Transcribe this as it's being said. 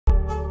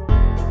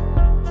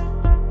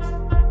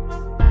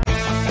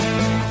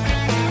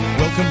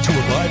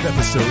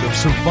episode of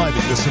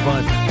Surviving the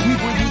Survivor. We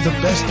bring you the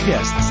best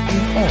guests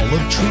in all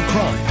of true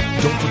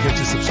crime. Don't forget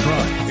to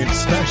subscribe and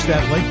smash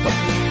that like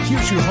button.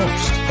 Here's your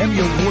host, Emmy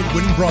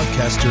Award-winning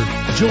broadcaster,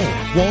 Joel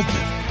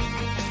Waldman.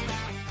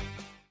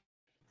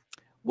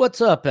 What's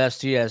up,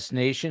 STS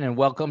Nation, and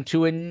welcome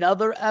to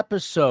another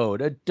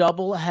episode, a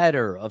double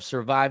header of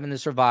Surviving the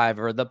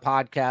Survivor, the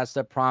podcast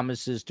that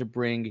promises to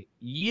bring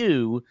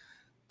you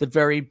the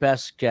very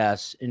best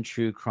guests in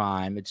true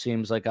crime. It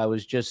seems like I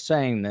was just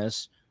saying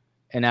this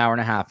an hour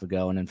and a half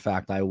ago, and in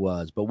fact I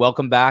was. But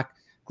welcome back.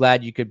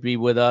 Glad you could be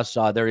with us.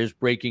 There is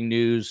breaking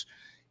news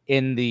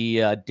in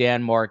the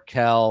Dan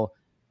Markel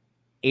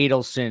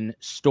Adelson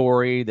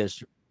story,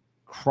 this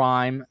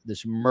crime,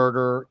 this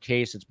murder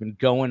case that's been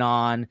going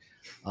on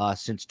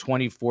since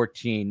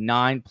 2014,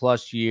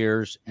 9+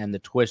 years, and the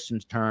twists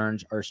and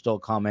turns are still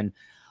coming.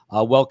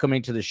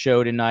 Welcoming to the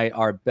show tonight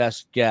our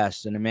best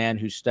guest and a man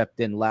who stepped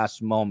in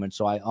last moment.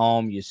 So I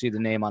own, you see the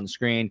name on the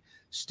screen,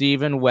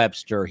 Stephen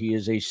Webster. He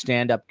is a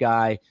stand-up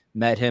guy,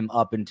 met him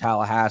up in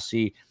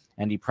Tallahassee,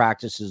 and he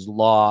practices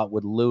law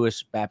with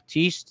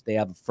Baptiste. They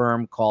have a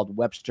firm called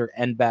Webster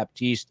and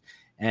Baptiste,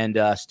 and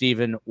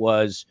Stephen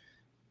was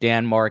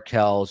Dan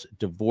Markel's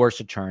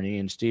divorce attorney,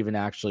 and Stephen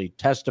actually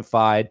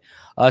testified.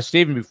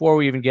 Stephen, before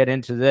we even get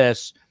into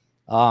this,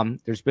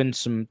 there's been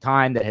some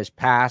time that has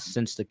passed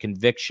since the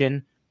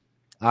conviction.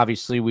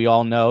 Obviously, we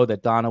all know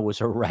that Donna was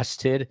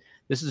arrested.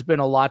 This has been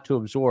a lot to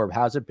absorb.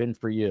 How's it been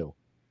for you?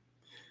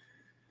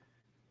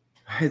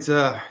 It's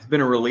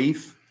been a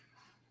relief.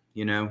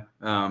 You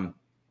know,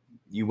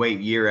 you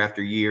wait year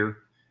after year,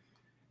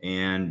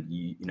 and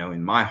you know,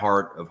 in my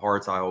heart of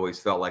hearts, I always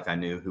felt like I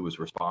knew who was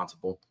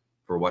responsible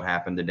for what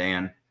happened to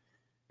Dan.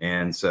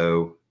 And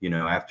so, you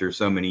know, after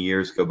so many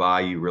years go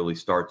by, you really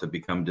start to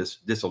become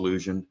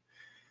disillusioned,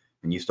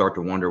 and you start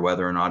to wonder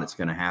whether or not it's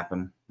going to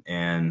happen.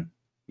 And,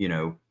 you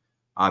know,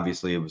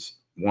 obviously it was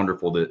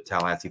wonderful that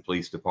Tallahassee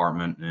Police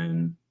Department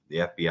and the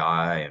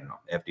FBI and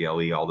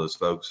FDLE, all those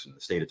folks in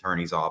the state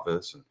attorney's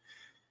office, and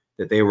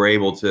that they were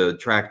able to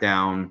track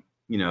down,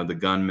 you know, the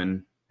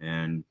gunman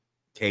and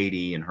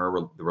Katie and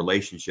the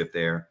relationship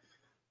there.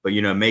 But,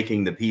 you know,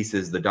 making the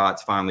pieces, the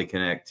dots finally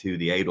connect to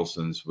the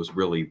Adelsons was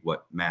really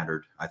what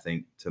mattered, I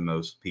think, to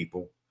most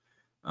people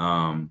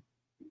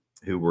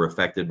who were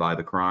affected by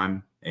the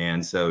crime.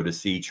 And so to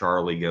see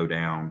Charlie go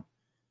down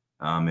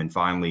and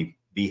finally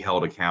be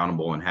held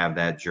accountable and have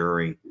that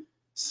jury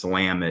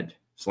slam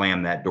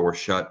that door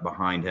shut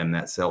behind him,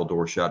 that cell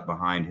door shut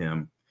behind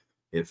him,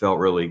 it felt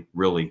really,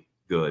 really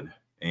good.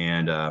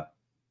 And,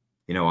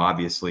 you know,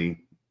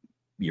 obviously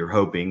you're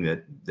hoping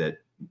that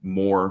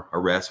more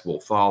arrests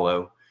will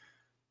follow.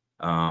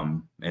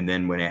 And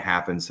then when it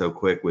happened so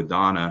quick with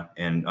Donna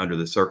and under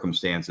the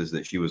circumstances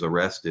that she was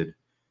arrested,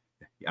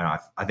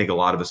 I think a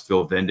lot of us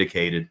feel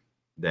vindicated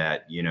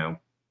that, you know,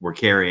 we're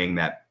carrying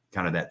that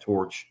kind of that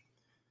torch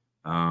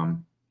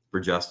for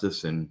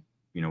justice. And,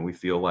 you know, we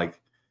feel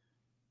like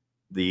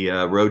the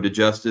road to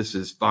justice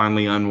is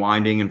finally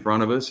unwinding in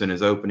front of us and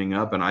is opening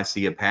up. And I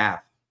see a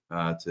path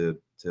to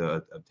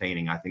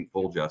obtaining, I think,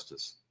 full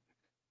justice.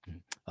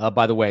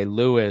 By the way,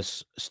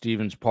 Lewis,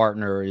 Stephen's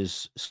partner,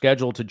 is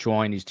scheduled to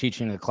join. He's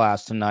teaching a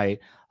class tonight.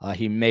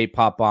 He may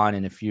pop on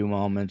in a few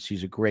moments.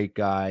 He's a great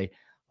guy,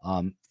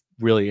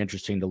 really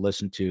interesting to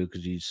listen to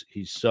because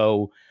he's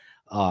so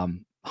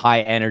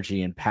high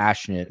energy and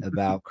passionate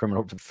about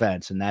criminal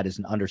defense, and that is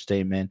an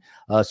understatement.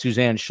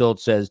 Suzanne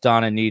Schultz says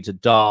Donna needs a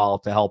doll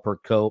to help her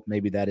cope.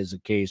 Maybe that is the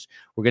case.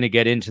 We're going to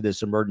get into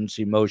this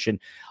emergency motion.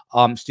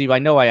 Steve, I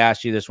know I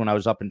asked you this when I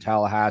was up in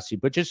Tallahassee,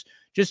 but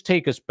just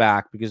take us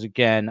back, because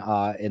again,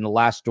 in the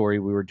last story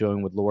we were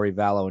doing with Lori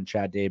Vallow and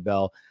Chad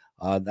Daybell,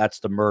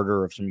 that's the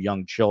murder of some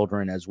young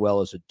children as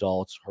well as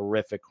adults.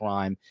 Horrific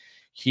crime.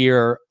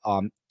 Here,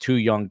 2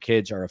 young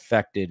kids are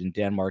affected, and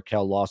Dan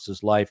Markel lost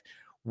his life.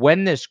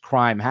 When this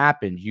crime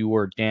happened, you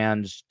were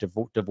Dan's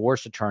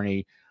divorce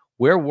attorney.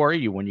 Where were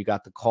you when you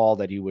got the call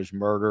that he was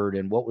murdered,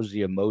 and what was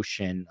the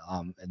emotion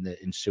in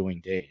the ensuing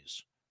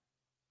days?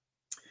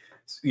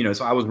 You know,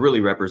 so I was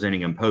really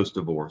representing him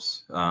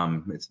post-divorce.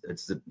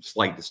 It's a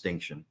slight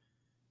distinction,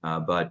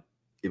 but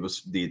it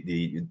was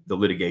the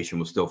litigation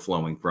was still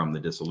flowing from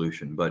the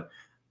dissolution. But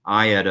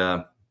I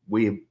had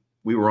we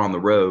were on the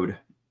road.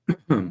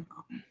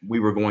 We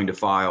were going to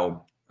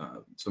file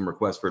some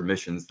requests for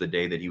admissions the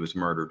day that he was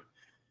murdered.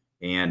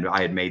 And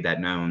I had made that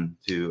known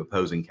to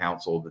opposing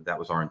counsel that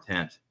was our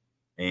intent,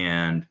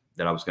 and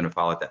that I was going to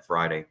file it that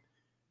Friday,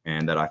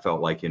 and that I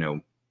felt like, you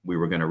know, we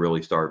were going to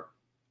really start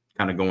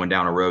kind of going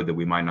down a road that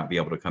we might not be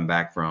able to come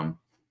back from.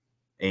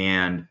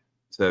 And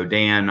so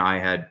Dan, I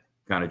had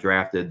kind of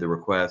drafted the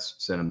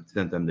requests, sent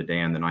them to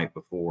Dan the night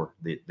before,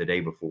 the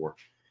day before.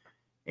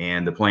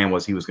 And the plan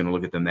was he was going to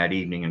look at them that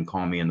evening and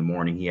call me in the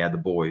morning. He had the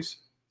boys.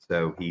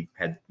 So he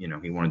had, you know,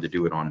 he wanted to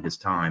do it on his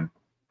time.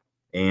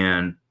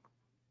 And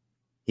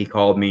he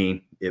called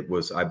me. It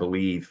was, I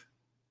believe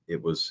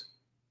it was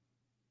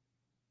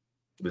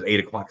 8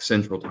 o'clock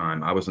Central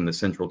Time. I was in the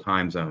Central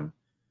Time Zone.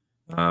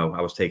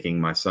 I was taking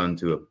my son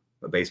to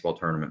a baseball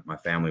tournament. My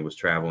family was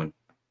traveling.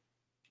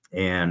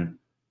 And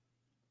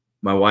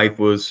My wife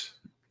was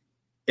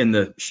in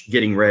the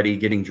getting ready,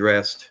 getting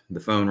dressed. The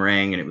phone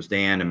rang and it was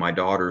Dan, and my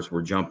daughters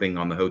were jumping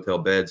on the hotel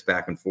beds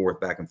back and forth,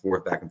 back and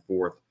forth, back and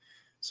forth.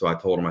 So I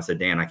told him, I said,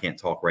 Dan, I can't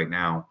talk right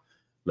now.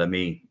 Let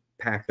me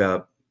pack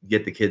up,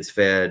 get the kids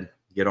fed,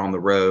 get on the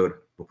road.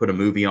 We'll put a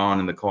movie on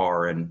in the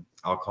car and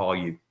I'll call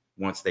you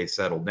once they've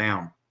settled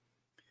down.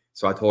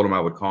 So I told him I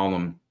would call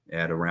them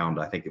at around,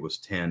 I think it was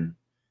 10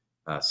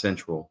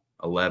 Central,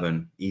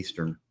 11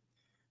 Eastern.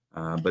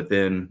 But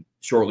then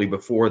shortly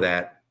before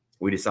that,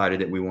 we decided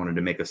that we wanted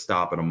to make a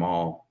stop at a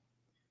mall.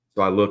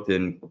 So I looked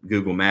in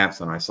Google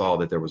Maps and I saw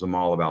that there was a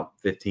mall about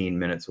 15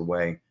 minutes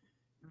away.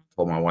 I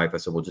told my wife, I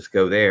said, well, just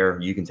go there.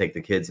 You can take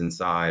the kids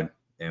inside.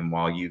 And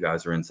while you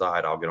guys are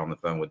inside, I'll get on the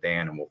phone with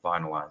Dan and we'll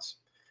finalize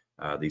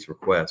these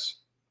requests.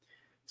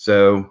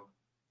 So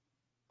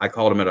I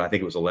called him at, I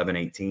think it was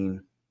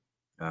 11:18.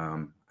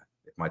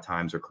 If my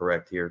times are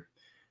correct here.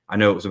 I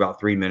know it was about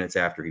 3 minutes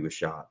after he was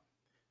shot.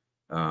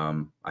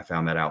 I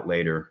found that out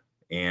later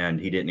and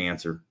he didn't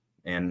answer.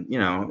 And, you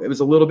know, it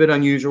was a little bit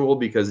unusual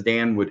because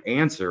Dan would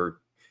answer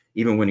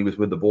even when he was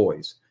with the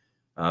boys.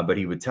 But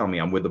he would tell me,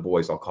 I'm with the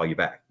boys, I'll call you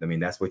back. I mean,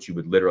 that's what you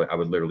would literally, I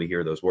would literally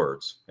hear those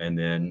words. And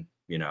then,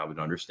 you know, I would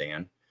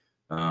understand.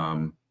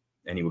 And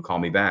he would call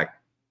me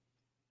back.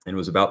 And it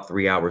was about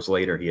 3 hours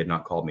later, he had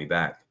not called me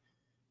back.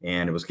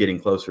 And it was getting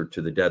closer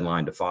to the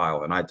deadline to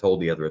file. And I told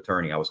the other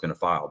attorney I was going to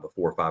file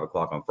before 5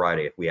 o'clock on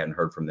Friday if we hadn't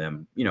heard from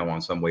them, you know,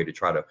 on some way to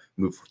try to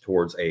move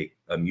towards a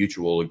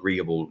mutually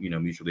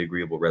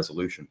agreeable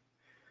resolution.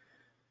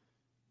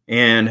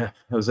 And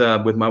I was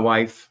with my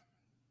wife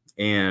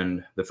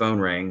and the phone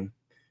rang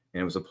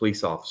and it was a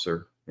police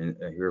officer, and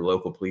your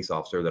local police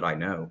officer that I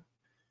know.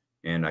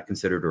 And I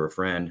considered her a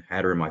friend,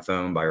 had her in my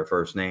phone by her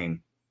first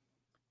name.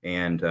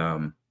 And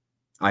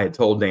I had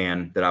told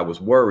Dan that I was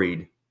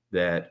worried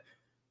that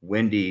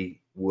Wendi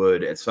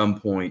would at some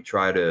point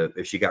try to,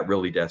 if she got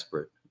really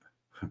desperate,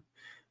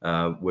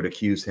 would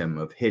accuse him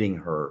of hitting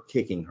her,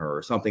 kicking her,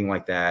 or something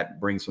like that,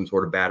 bring some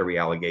sort of battery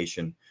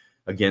allegation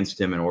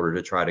against him in order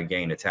to try to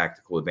gain a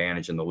tactical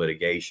advantage in the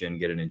litigation,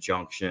 get an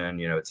injunction,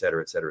 you know, et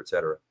cetera, et cetera, et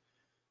cetera.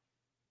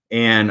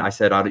 And I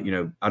said, I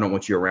don't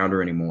want you around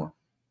her anymore.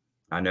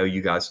 I know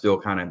you guys still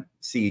kind of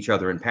see each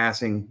other in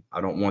passing. I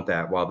don't want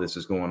that while this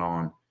is going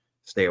on.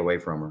 Stay away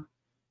from her.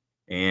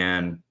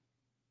 And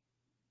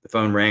the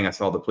phone rang. I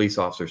saw the police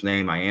officer's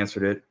name. I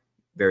answered it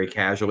very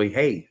casually.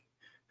 Hey,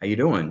 how you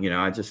doing? You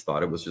know, I just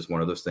thought it was just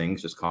one of those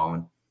things, just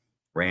calling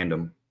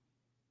random.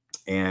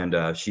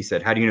 And she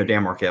said, how do you know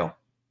Dan Markel?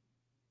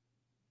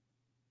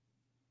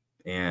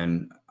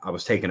 And I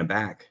was taken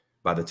aback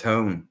by the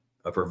tone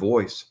of her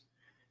voice.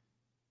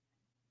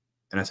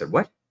 And I said,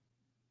 what?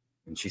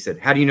 And she said,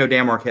 how do you know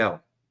Dan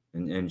Markel?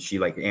 And she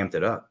like amped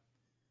it up.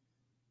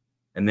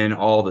 And then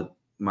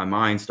my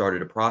mind started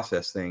to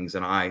process things.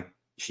 And I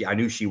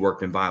knew she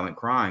worked in violent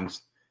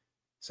crimes.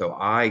 So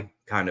I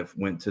kind of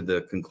went to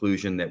the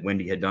conclusion that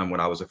Wendi had done what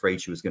I was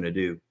afraid she was going to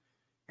do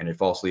and had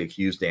falsely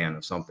accused Dan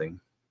of something.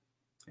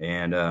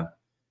 And I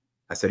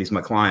said, he's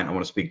my client. I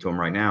want to speak to him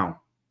right now.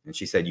 And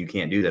she said, you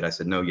can't do that. I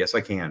said, no, yes, I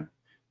can.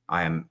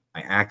 I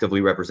actively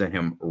represent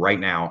him right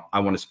now. I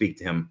want to speak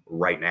to him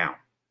right now.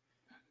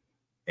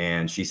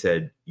 And she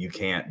said, you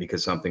can't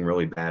because something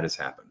really bad has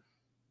happened.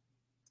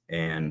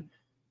 And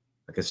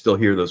I could still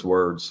hear those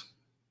words.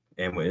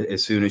 And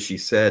as soon as she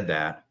said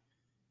that,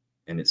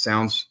 and it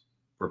sounds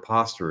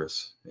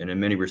preposterous, and in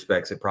many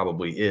respects, it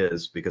probably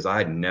is, because I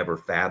had never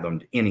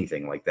fathomed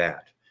anything like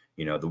that.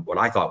 You know, what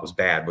I thought was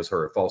bad was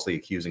her falsely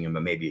accusing him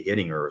of maybe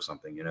hitting her or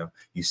something. You know,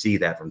 you see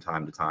that from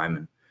time to time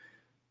in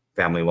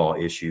family law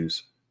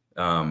issues.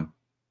 But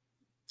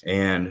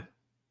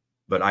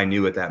I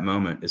knew at that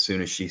moment, as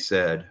soon as she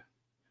said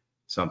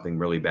something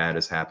really bad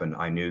has happened,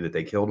 I knew that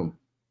they killed him.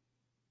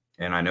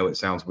 And I know it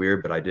sounds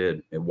weird, but I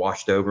did. It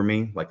washed over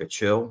me like a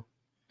chill.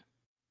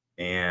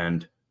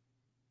 And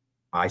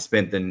I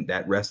spent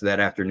that rest of that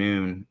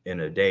afternoon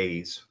in a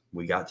daze.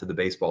 We got to the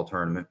baseball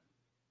tournament,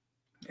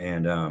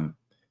 and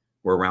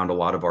we're around a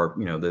lot of our,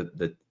 you know,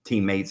 the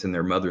teammates and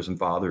their mothers and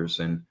fathers.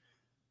 And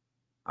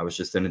I was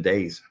just in a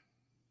daze.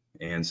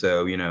 And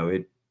so, you know,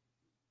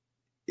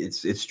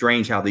 it's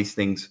strange how these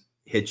things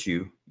hit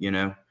you, you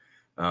know.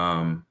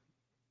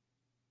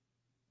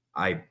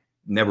 I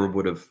never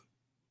would have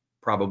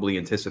probably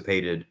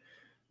anticipated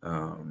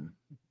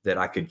that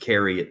I could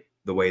carry it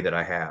the way that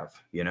I have,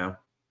 you know.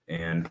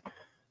 And,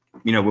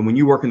 you know, when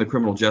you work in the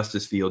criminal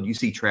justice field, you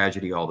see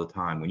tragedy all the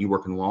time. When you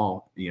work in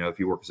law, you know, if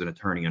you work as an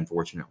attorney,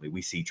 unfortunately,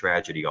 we see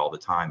tragedy all the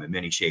time in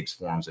many shapes,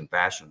 forms, and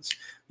fashions.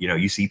 You know,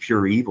 you see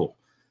pure evil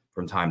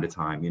from time to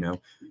time, you know,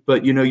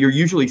 but, you know, you're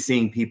usually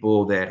seeing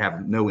people that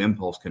have no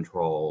impulse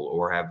control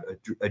or have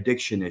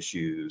addiction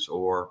issues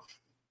or,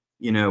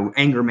 you know,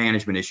 anger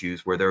management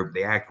issues where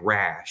they act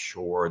rash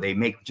or they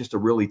make just a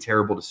really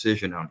terrible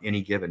decision on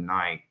any given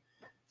night.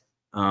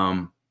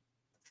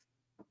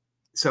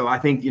 So I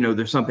think, you know,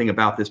 there's something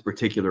about this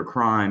particular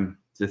crime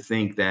to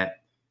think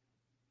that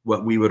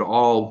what we would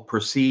all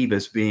perceive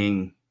as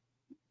being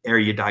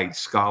erudite,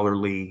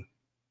 scholarly,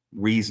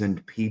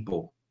 reasoned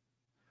people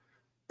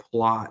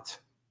plot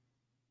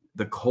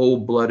the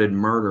cold-blooded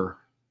murder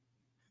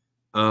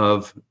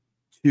of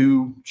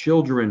two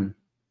children,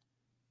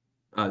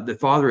 the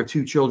father of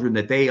two children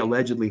that they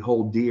allegedly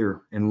hold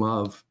dear and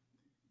love.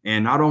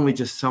 And not only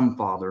just some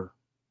father,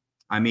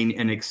 I mean,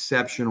 an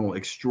exceptional,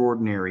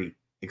 extraordinary,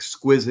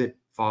 exquisite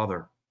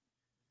father.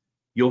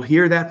 You'll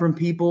hear that from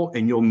people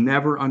and you'll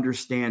never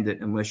understand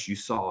it unless you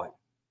saw it.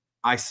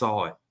 I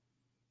saw it.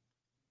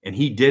 And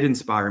he did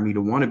inspire me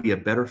to want to be a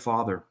better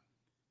father.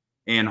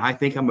 And I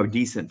think I'm a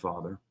decent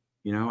father.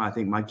 You know, I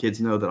think my kids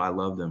know that I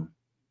love them.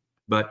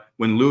 But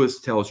when Lewis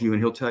tells you,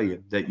 and he'll tell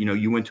you that, you know,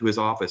 you went to his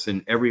office,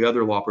 and every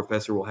other law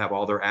professor will have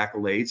all their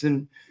accolades,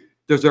 and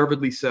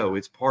deservedly so.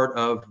 It's part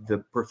of the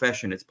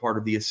profession. It's part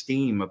of the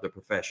esteem of the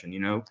profession, you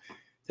know,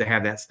 to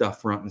have that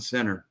stuff front and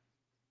center,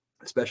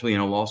 especially in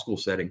a law school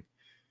setting.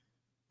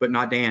 But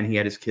not Dan. He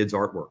had his kids'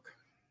 artwork.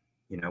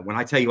 You know, when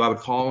I tell you I would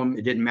call him,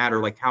 it didn't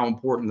matter like how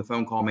important the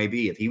phone call may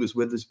be. If he was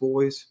with his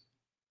boys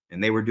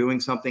and they were doing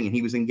something and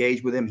he was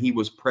engaged with them, he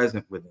was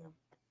present with them.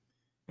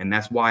 And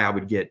that's why I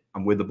would get,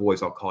 I'm with the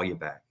boys, I'll call you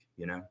back,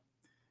 you know?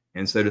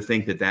 And so to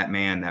think that that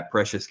man, that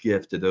precious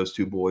gift to those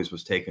two boys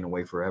was taken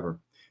away forever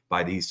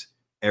by these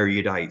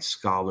erudite,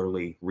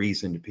 scholarly,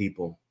 reasoned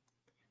people,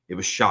 it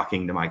was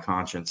shocking to my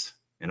conscience.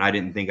 And I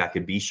didn't think I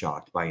could be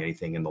shocked by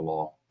anything in the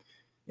law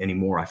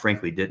anymore. I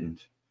frankly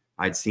didn't.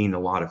 I'd seen a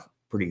lot of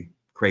pretty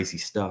crazy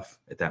stuff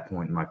at that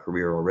point in my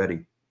career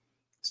already.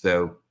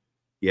 So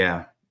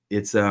yeah,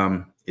 it's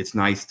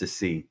nice to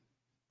see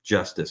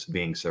justice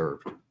being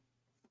served.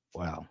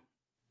 Wow.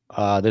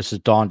 This is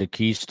Don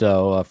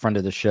DeKisto, a friend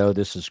of the show.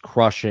 This is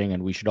crushing,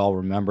 and we should all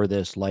remember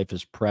this. Life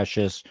is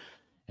precious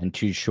and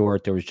too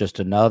short. There was just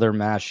another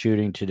mass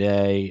shooting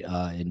today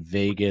in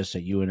Vegas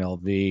at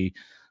UNLV.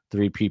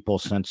 3 people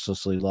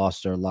senselessly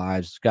lost their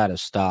lives. It's got to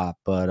stop.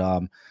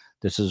 But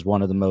this is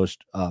one of the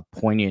most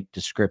poignant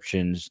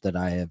descriptions that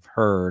I have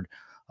heard.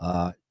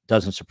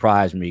 Doesn't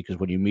surprise me, because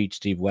when you meet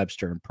Steve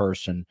Webster in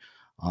person,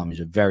 he's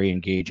a very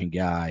engaging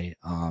guy.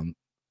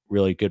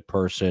 Really good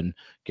person.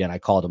 Again, I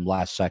called him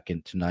last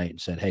second tonight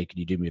and said, hey, can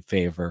you do me a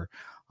favor?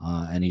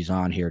 And he's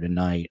on here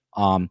tonight.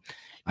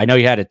 I know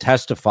you had to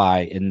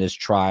testify in this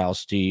trial,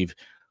 Steve.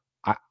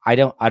 I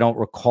don't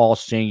recall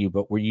seeing you,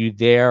 but were you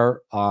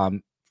there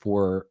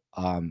for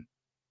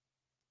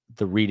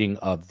the reading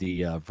of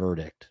the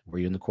verdict? Were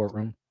you in the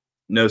courtroom?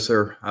 No,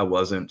 sir, I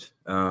wasn't.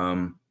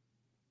 I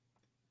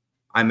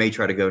may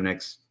try to go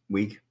next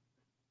week,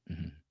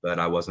 but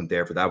I wasn't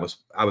there for that.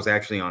 I was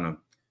actually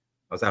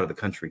I was out of the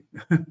country.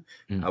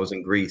 I was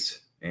in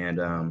Greece,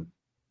 and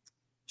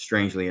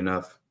strangely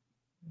enough,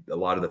 a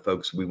lot of the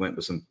folks, we went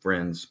with some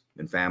friends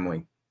and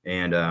family,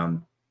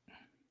 and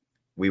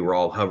we were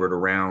all hovered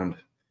around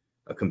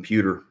a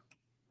computer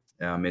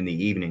in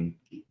the evening,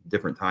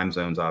 different time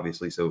zones,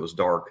 obviously, so it was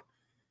dark,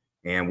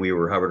 and we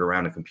were hovered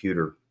around a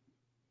computer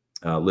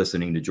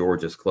listening to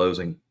Georgia's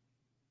closing.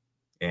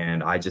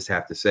 And I just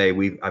have to say,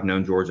 I've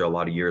known Georgia a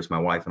lot of years. My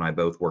wife and I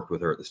both worked with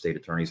her at the state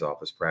attorney's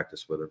office,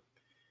 practiced with her.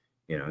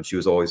 You know, and she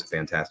was always a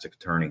fantastic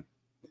attorney.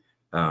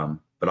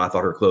 But I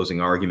thought her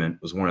closing argument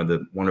was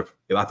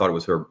I thought it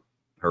was her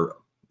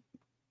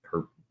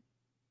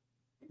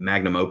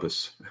magnum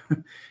opus.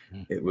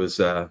 It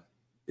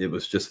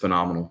was just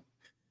phenomenal.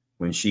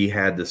 When she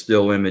had the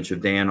still image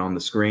of Dan on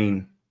the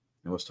screen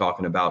and was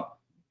talking about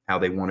how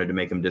they wanted to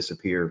make him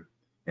disappear,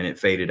 and it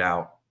faded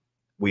out,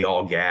 we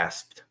all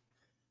gasped.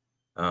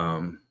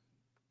 And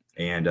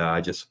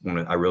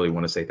I really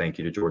want to say thank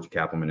you to Georgia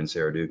Kappelman and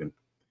Sarah Dugan.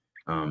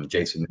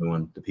 Jason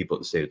Newland, the people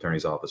at the state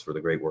attorney's office, for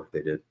the great work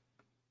they did.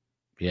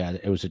 Yeah,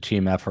 it was a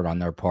team effort on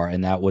their part,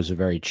 and that was a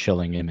very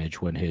chilling image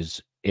when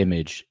his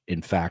image,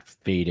 in fact,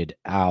 faded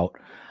out.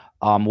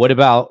 What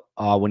about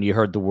when you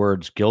heard the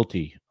words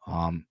guilty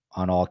on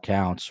all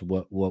counts?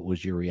 What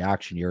was your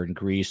reaction? You're in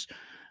Greece.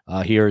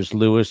 Here's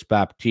Louis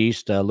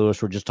Baptiste.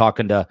 Louis, we're just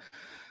talking to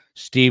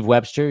Steve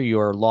Webster,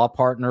 your law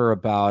partner,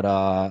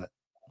 about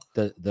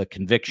the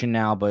conviction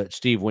now. But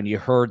Steve, when you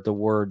heard the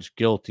words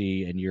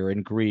guilty and you're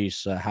in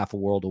Greece, half a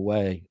world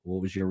away,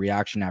 what was your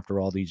reaction after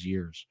all these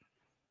years?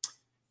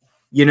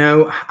 You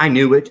know, I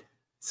knew it.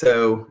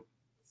 So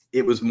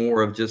it was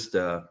more of just,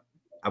 I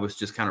was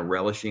just kind of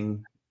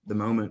relishing the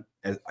moment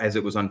as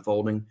it was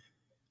unfolding.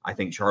 I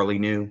think Charlie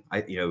knew,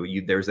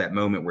 there's that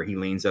moment where he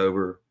leans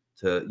over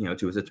to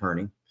his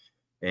attorney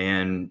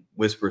and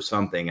whispers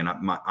something. And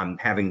I'm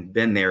having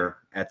been there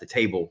at the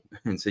table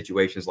in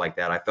situations like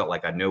that, I felt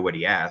like I know what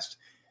he asked.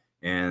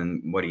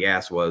 And what he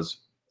asked was,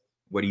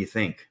 what do you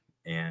think?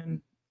 And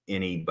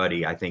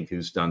anybody, I think,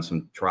 who's done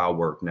some trial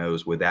work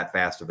knows, with that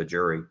fast of a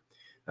jury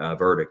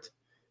verdict,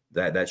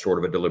 that short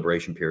of a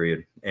deliberation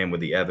period, and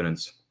with the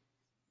evidence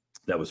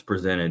that was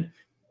presented,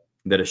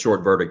 that a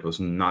short verdict was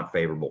not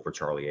favorable for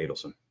Charlie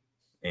Adelson.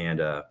 And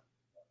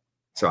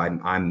so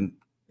I'm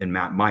in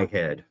my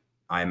head,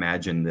 I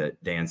imagine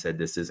that Dan said,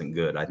 this isn't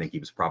good. I think he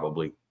was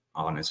probably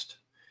honest,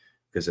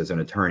 because as an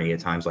attorney at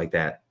times like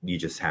that, you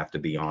just have to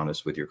be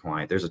honest with your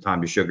client. There's a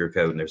time to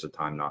sugarcoat and there's a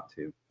time not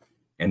to.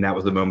 And that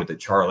was the moment that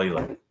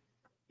Charlie,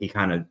 he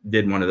kind of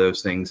did one of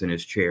those things in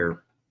his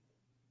chair.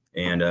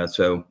 And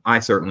so I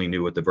certainly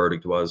knew what the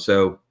verdict was.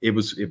 So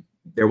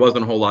there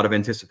wasn't a whole lot of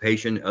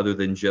anticipation other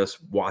than just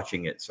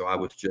watching it. So I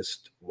was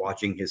just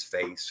watching his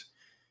face,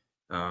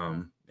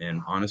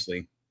 and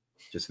honestly,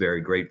 just very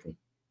grateful.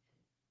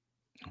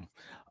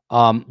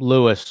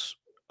 Lewis,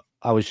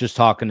 I was just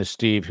talking to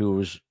Steve, who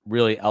was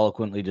really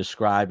eloquently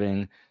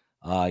describing,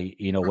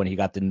 when he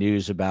got the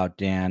news about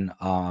Dan.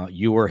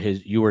 You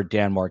were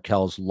Dan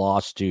Markel's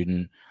law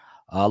student.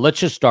 Let's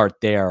just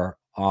start there.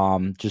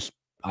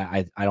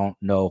 I don't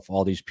know if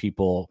all these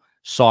people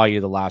saw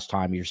you the last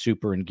time. You're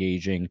super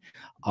engaging.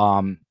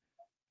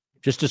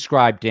 Just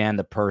describe Dan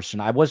the person.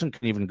 I wasn't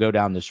going to even go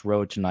down this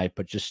road tonight,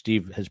 but just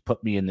Steve has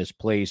put me in this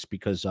place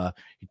because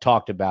he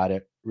talked about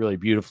it really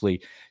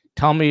beautifully.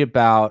 Tell me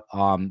about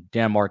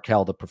Dan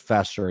Markel, the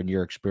professor, and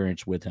your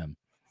experience with him.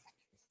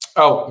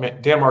 Oh,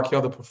 man, Dan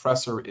Markel, the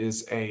professor,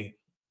 is a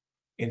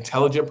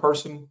intelligent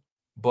person,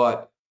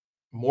 but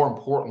more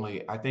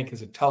importantly, I think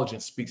his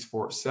intelligence speaks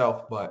for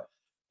itself. But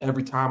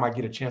every time I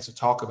get a chance to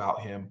talk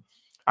about him,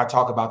 I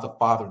talk about the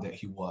father that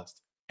he was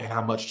and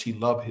how much he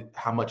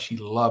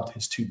loved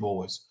his two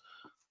boys.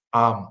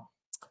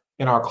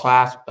 In our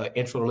class,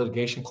 intro to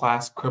litigation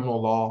class,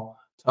 criminal law,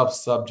 tough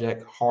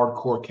subject,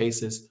 hardcore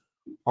cases,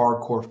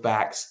 hardcore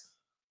facts.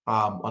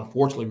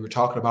 Unfortunately, we were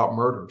talking about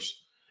murders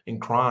and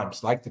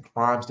crimes, like the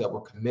crimes that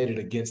were committed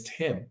against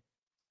him.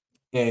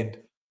 And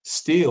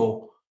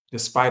still,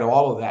 despite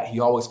all of that, he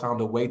always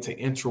found a way to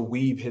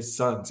interweave his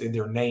sons and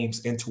their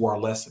names into our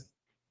lesson.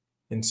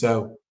 And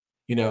so,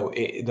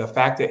 the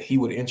fact that he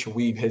would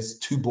interweave his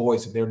two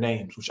boys and their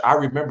names, which I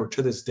remember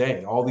to this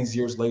day, all these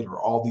years later,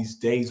 all these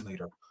days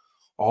later,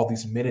 all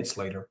these minutes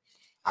later,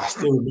 I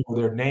still remember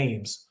their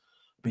names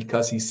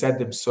because he said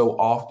them so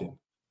often.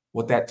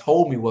 What that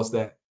told me was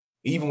that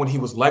even when he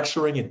was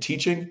lecturing and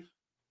teaching,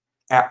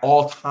 at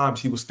all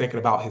times he was thinking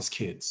about his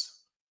kids.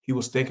 He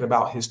was thinking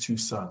about his two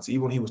sons.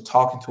 Even when he was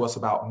talking to us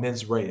about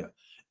mens rea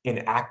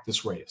and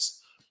actus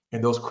reus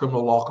and those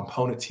criminal law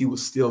components, he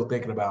was still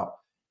thinking about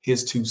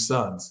his two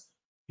sons.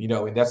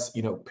 And that's,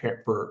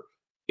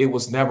 it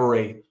was never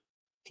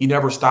he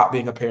never stopped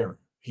being a parent.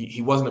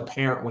 He wasn't a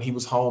parent when he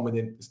was home and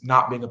then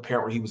not being a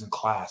parent when he was in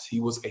class.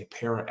 He was a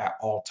parent at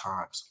all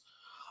times.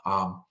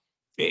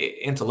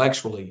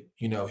 Intellectually,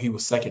 he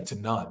was second to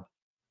none.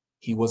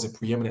 He was a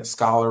preeminent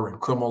scholar in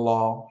criminal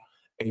law,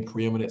 a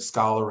preeminent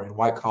scholar in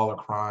white collar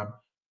crime,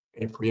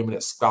 a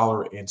preeminent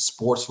scholar in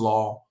sports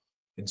law.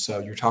 And so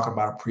you're talking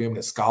about a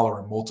preeminent scholar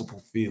in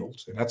multiple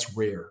fields, and that's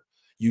rare.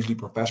 Usually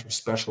professors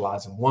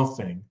specialize in one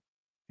thing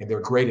and they're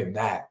great in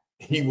that.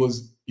 He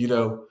was,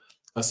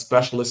 a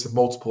specialist in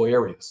multiple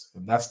areas,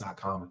 and that's not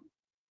common.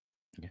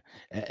 Yeah.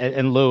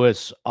 And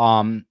Lewis,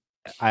 I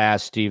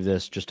asked Steve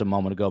this just a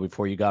moment ago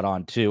before you got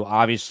on too.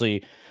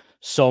 Obviously,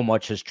 so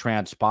much has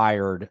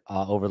transpired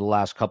over the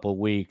last couple of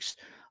weeks.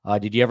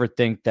 Did you ever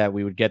think that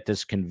we would get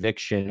this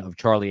conviction of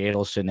Charlie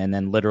Adelson and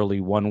then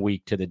literally 1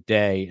 week to the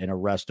day an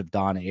arrest of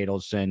Donna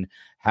Adelson?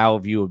 How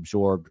have you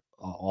absorbed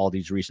all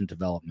these recent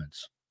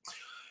developments?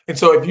 And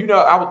so if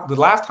the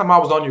last time I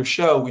was on your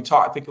show, we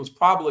talked, I think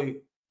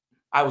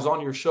I was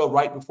on your show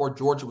right before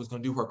Georgia was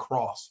going to do her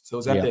cross. So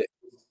it was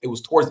it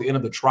was towards the end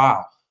of the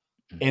trial.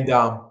 And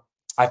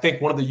I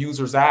think one of the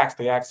users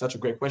they asked such a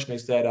great question. They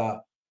said,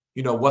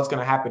 what's going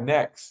to happen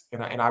next?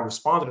 And I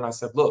responded and I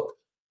said, look,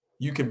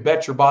 you can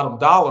bet your bottom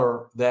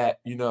dollar that,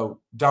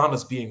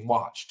 Donna's being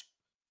watched.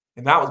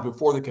 And that was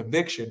before the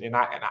conviction. And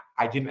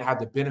I didn't have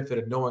the benefit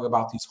of knowing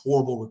about these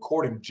horrible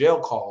recording jail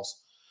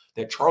calls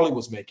that Charlie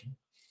was making.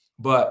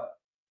 But,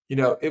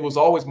 it was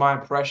always my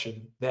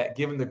impression that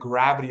given the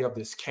gravity of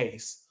this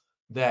case,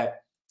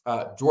 that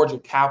Georgia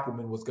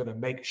Cappleman was going to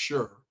make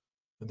sure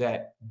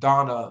that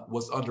Donna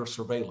was under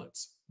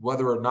surveillance.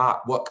 Whether or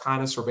not what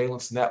kind of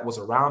surveillance net was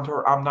around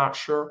her, I'm not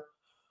sure.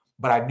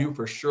 But I knew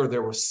for sure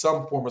there was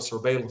some form of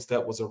surveillance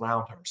that was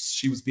around her.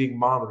 She was being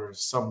monitored in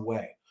some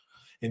way.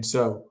 And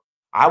so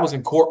I was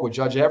in court with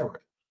Judge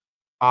Everett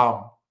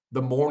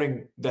the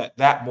morning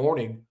that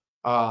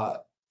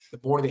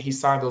he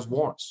signed those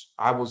warrants.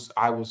 I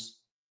was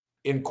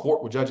in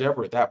court with Judge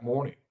Everett that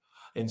morning.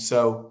 And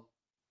so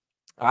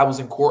I was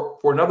in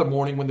court for another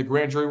morning when the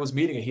grand jury was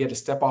meeting, and he had to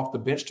step off the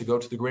bench to go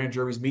to the grand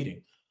jury's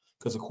meeting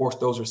because, of course,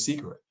 those are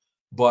secret.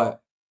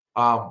 But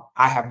I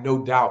have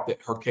no doubt that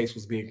her case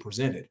was being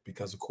presented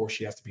because, of course,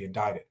 she has to be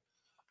indicted.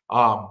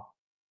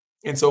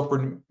 And so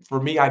for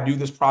me, I knew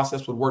this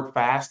process would work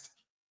fast.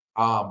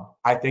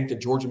 I think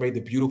that Georgia made the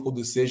beautiful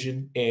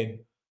decision. And,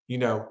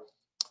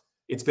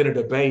 it's been a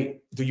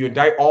debate. Do you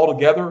indict all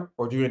together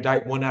or do you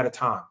indict one at a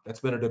time?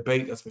 That's been a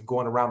debate that's been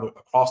going around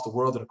across the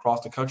world and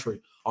across the country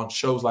on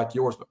shows like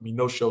yours. I mean,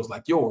 no shows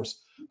like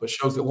yours, but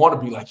shows that want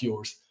to be like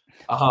yours.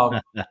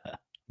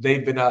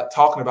 They've been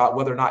talking about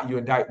whether or not you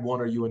indict one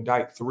or you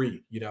indict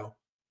three, And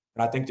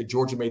I think that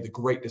Georgia made the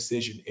great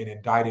decision in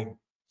indicting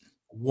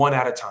one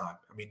at a time.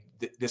 I mean,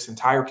 this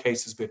entire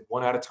case has been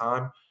one at a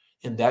time,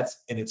 and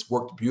it's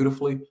worked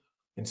beautifully.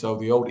 And so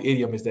the old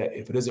idiom is that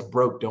if it isn't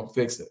broke, don't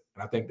fix it.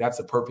 And I think that's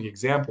a perfect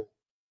example.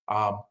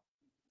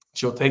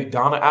 She'll take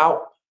Donna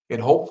out, and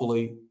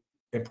hopefully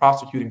in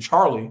prosecuting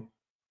Charlie,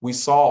 we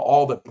saw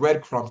all the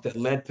breadcrumbs that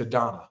led to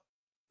Donna.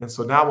 And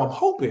so now I'm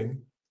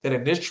hoping that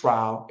in this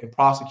trial, in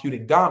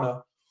prosecuting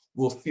Donna,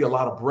 we'll see a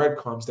lot of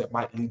breadcrumbs that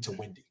might lead to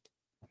Wendi.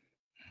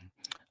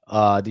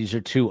 These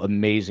are two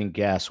amazing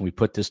guests. We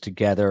put this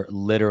together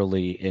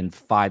literally in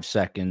 5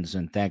 seconds,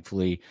 and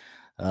thankfully,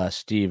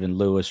 Steve and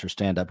Lewis are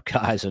stand-up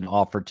guys and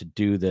offered to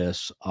do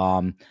this.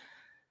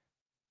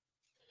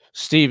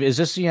 Steve, is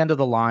this the end of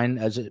the line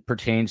as it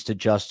pertains to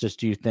justice,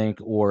 do you think?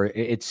 Or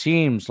it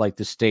seems like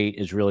the state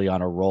is really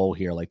on a roll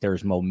here, like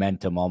there's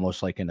momentum,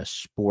 almost like in a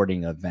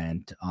sporting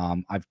event.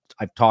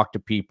 I've talked to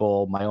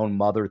people. My own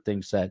mother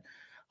thinks that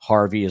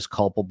Harvey is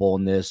culpable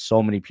in this.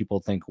 So many people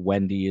think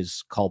Wendi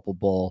is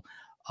culpable.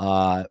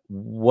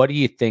 What do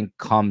you think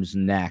comes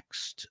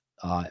next?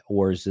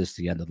 Or is this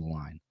the end of the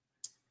line?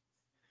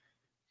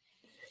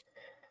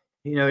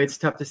 You know, it's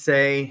tough to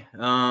say.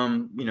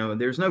 You know,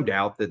 there's no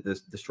doubt that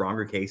the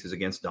stronger case is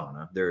against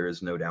Donna. There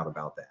is no doubt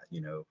about that. You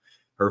know,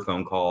 her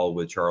phone call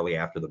with Charlie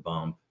after the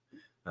bump,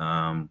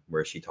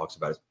 where she talks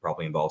about it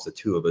probably involves the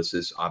two of us,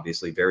 is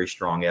obviously very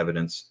strong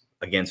evidence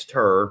against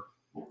her.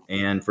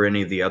 And for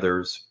any of the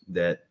others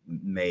that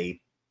may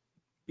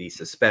be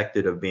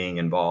suspected of being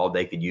involved,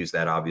 they could use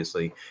that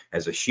obviously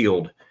as a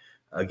shield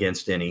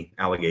against any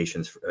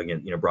allegations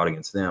brought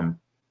against them.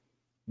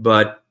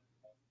 But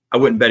I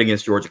wouldn't bet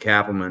against Georgia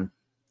Cappleman.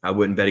 I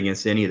wouldn't bet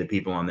against any of the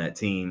people on that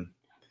team.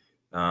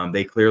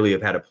 They clearly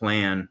have had a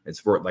plan. It's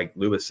for, like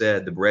Lewis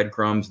said, the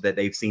breadcrumbs that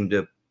they've seemed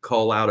to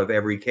cull out of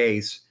every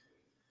case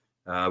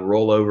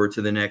roll over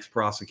to the next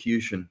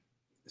prosecution.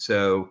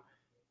 So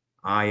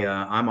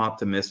I'm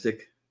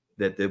optimistic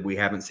that we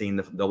haven't seen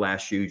the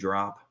last shoe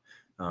drop.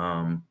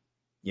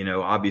 You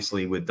know,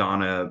 obviously with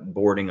Donna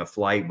boarding a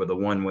flight with a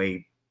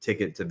one-way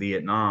ticket to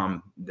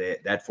Vietnam,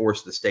 that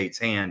forced the state's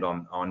hand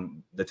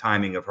on the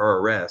timing of her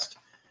arrest.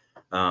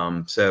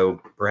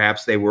 So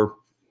perhaps they were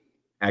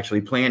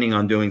actually planning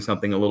on doing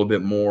something a little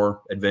bit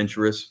more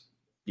adventurous,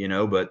 you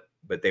know, but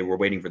they were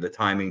waiting for the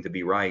timing to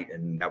be right,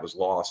 and that was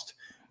lost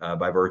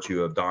by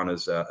virtue of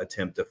Donna's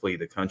attempt to flee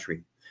the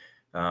country.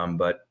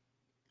 But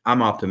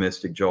I'm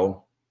optimistic,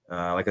 Joel.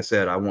 Like I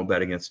said, I won't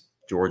bet against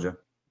Georgia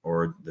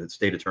or the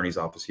state attorney's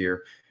office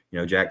here. You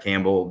know, Jack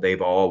Campbell,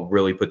 they've all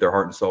really put their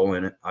heart and soul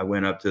in it. I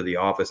went up to the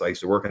office. I used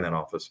to work in that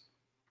office.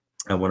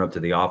 I went up to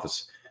the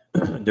office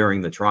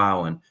during the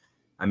trial, and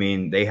I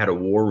mean, they had a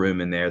war room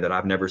in there that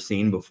I've never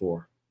seen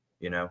before,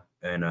 you know,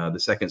 and the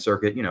Second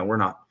Circuit, you know, we're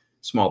not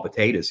small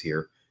potatoes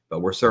here, but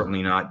we're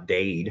certainly not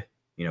Dade,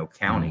 you know,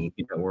 county.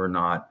 You know, we're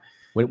not.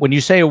 When you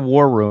say a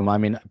war room, I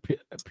mean,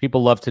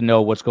 people love to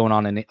know what's going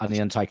on the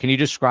inside. Can you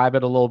describe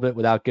it a little bit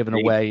without giving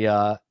away,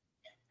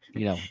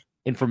 you know,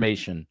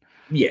 information?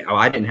 Yeah,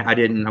 I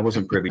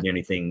wasn't privy to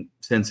anything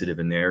sensitive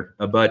in there,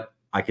 but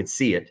I could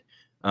see it.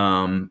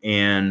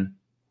 And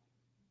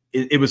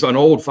it was an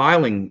old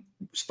filing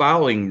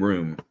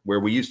room where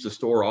we used to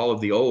store all of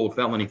the old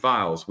felony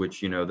files,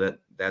 which, you know,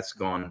 that's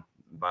gone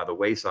by the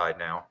wayside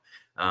now.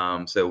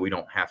 So we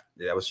don't have,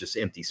 that was just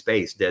empty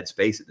space, dead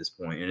space at this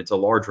point. And it's a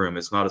large room.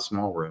 It's not a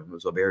small room. It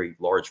was a very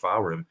large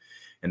file room.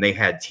 And they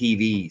had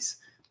TVs,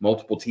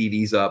 multiple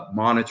TVs up,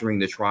 monitoring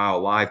the trial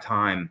live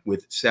time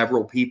with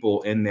several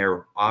people in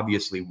there,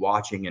 obviously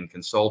watching and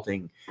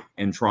consulting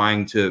and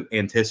trying to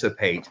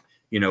anticipate,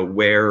 you know,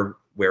 where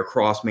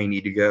cross may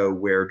need to go,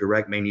 where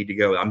direct may need to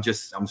go.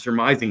 I'm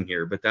surmising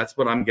here, but that's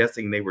what I'm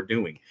guessing they were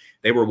doing.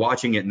 They were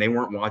watching it, and they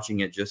weren't watching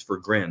it just for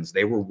grins.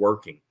 They were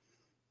working.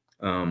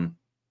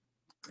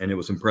 And it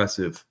was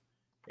impressive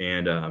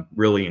and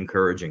really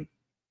encouraging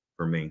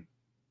for me.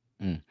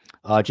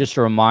 Just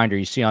a reminder,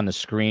 you see on the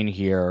screen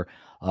here,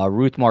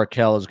 Ruth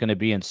Markel is going to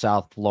be in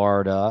South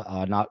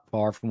Florida, not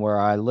far from where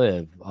I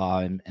live.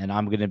 And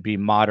I'm going to be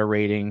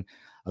moderating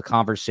a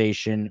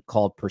conversation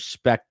called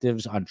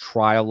Perspectives on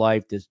Trial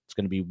Life. It's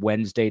going to be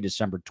Wednesday,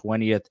 December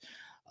 20th,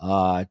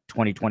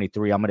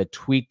 2023. I'm going to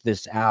tweet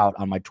this out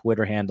on my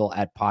Twitter handle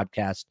at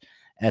Podcast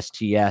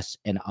STS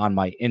and on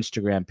my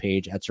Instagram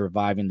page at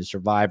Surviving the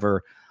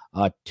Survivor.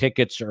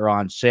 Tickets are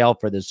on sale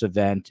for this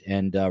event,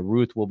 and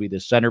Ruth will be the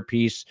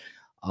centerpiece.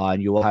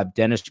 And you will have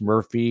Dennis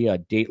Murphy, a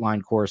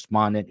Dateline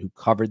correspondent who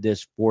covered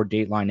this for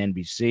Dateline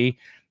NBC,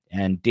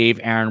 and Dave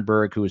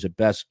Arenberg, who is a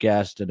best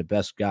guest and a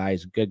best guy.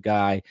 He's a good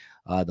guy,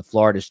 the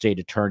Florida State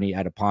Attorney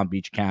out of Palm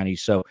Beach County.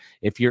 So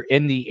if you're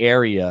in the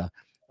area,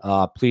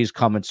 please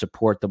come and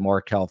support the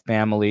Markel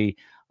family.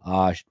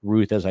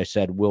 Ruth, as I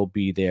said, will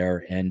be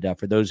there. And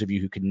for those of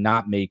you who could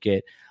not make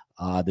it,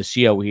 the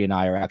COE and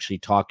I are actually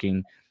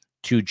talking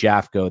to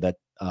Jafco,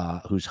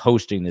 who's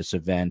hosting this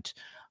event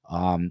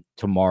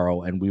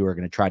tomorrow, and we were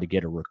going to try to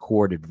get a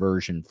recorded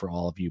version for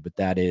all of you, but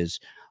that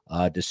is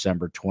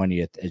December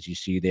 20th, as you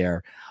see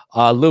there.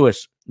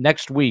 Lewis,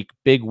 next week,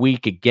 big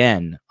week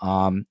again.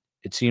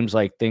 It seems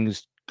like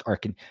things are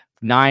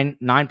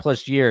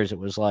 9+ years. It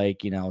was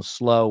like, you know,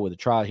 slow with a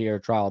trial here,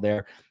 trial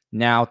there.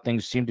 Now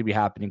things seem to be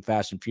happening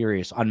fast and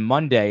furious. On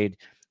Monday,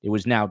 it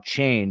was now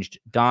changed.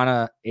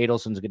 Donna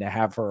Adelson is going to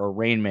have her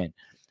arraignment.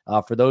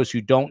 For those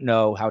who don't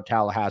know how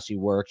Tallahassee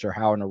works or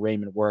how an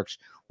arraignment works,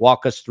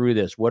 walk us through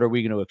this. What are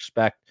we going to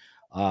expect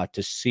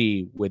to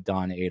see with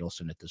Donna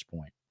Adelson at this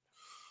point?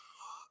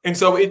 And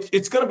so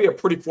it's going to be a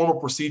pretty formal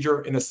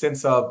procedure in the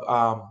sense of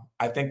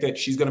I think that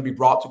she's going to be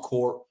brought to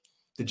court.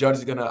 The judge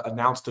is going to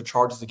announce the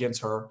charges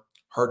against her.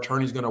 Her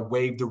attorney is going to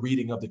waive the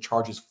reading of the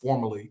charges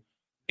formally,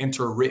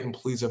 enter written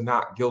pleas of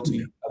not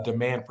guilty, a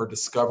demand for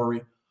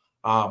discovery.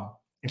 And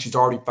she's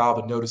already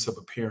filed a notice of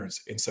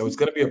appearance. And so it's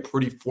going to be a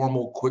pretty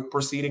formal, quick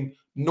proceeding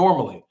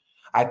normally.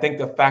 I think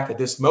the fact that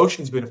this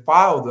motion's been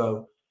filed,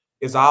 though,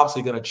 is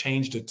obviously going to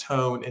change the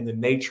tone and the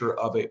nature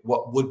of it,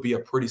 what would be a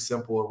pretty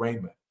simple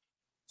arraignment.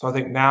 So I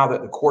think now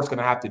that the court's going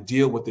to have to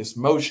deal with this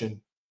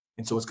motion,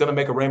 and so it's going to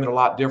make arraignment a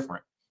lot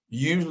different.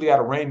 Usually at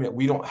arraignment,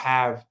 we don't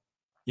have,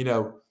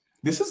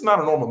 this is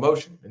not a normal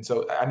motion. And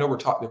so I know we're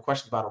talking the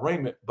questions about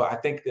arraignment, but I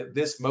think that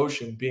this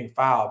motion being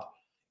filed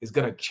is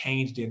going to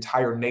change the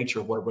entire nature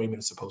of what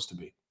arraignment is supposed to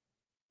be.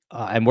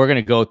 And we're going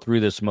to go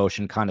through this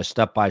motion kind of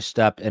step by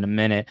step in a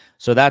minute.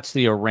 So that's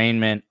the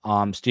arraignment.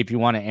 Steve, you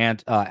want to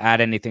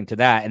add anything to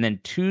that? And then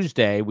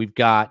Tuesday, we've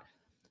got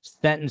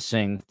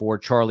sentencing for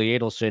Charlie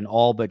Adelson,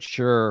 all but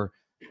sure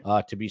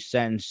to be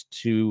sentenced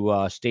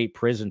to state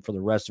prison for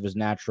the rest of his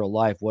natural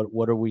life.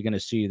 What are we going to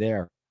see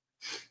there?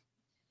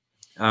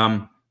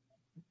 Not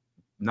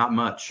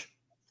much.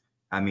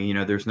 I mean,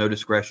 there's no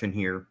discretion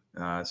here.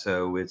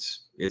 So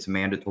it's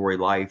mandatory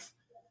life.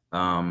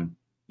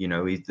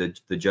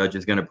 The judge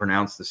is going to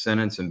pronounce the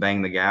sentence and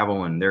bang the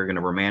gavel, and they're going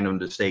to remand him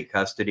to state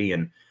custody.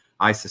 And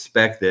I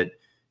suspect that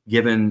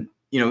given,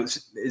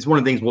 it's one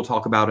of the things we'll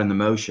talk about in the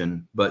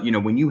motion, but,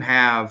 when you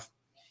have,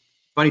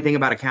 funny thing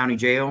about a county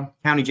jail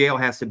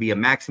has to be a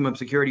maximum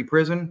security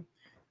prison.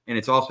 And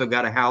it's also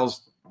got to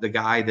house the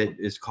guy that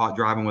is caught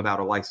driving without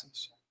a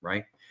license,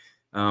 right?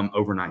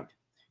 Overnight.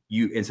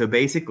 And so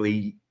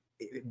basically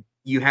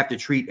you have to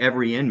treat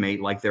every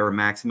inmate like they're a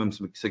maximum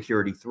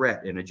security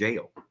threat in a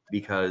jail,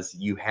 because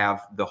you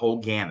have the whole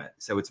gamut.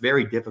 So it's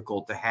very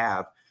difficult to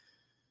have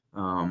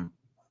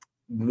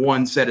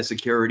one set of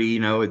security.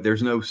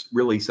 There's no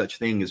really such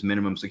thing as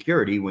minimum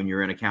security when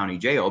you're in a county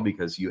jail,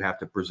 because you have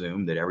to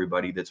presume that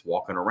everybody that's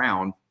walking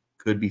around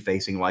could be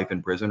facing life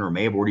in prison, or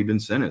may have already been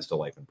sentenced to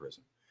life in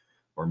prison,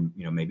 or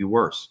maybe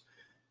worse.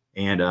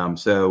 And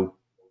so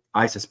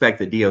I suspect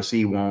that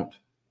DOC won't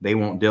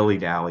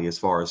dilly-dally as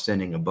far as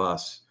sending a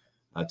bus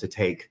to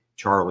take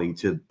Charlie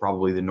to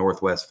probably the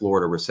Northwest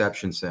Florida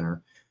Reception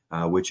Center,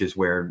 which is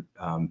where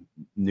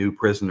new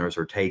prisoners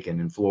are taken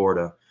in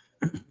Florida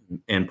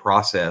and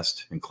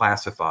processed and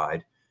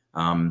classified.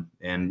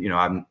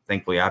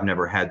 Thankfully I've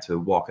never had to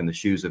walk in the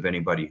shoes of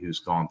anybody who's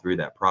gone through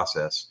that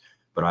process,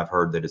 but I've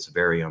heard that it's a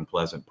very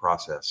unpleasant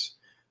process.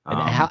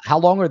 And how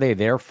long are they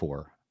there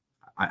for?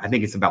 I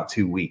think it's about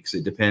 2 weeks.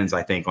 It depends,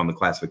 I think, on the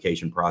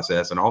classification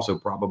process, and also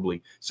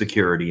probably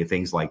security and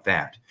things like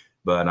that.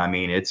 But I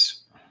mean,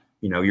 it's,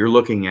 you're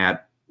looking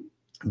at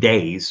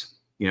days,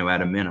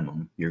 at a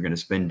minimum. You're going to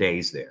spend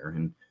days there.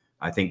 And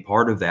I think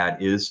part of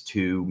that is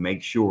to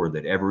make sure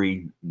that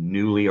every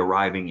newly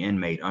arriving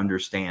inmate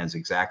understands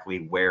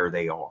exactly where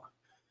they are,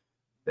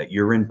 that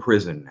you're in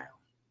prison now,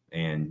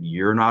 and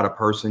you're not a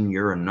person,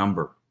 you're a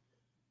number.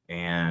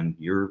 And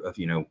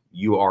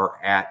you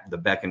are at the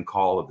beck and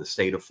call of the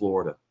state of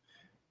Florida.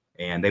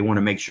 And they want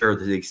to make sure,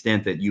 to the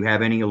extent that you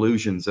have any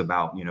illusions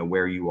about,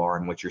 where you are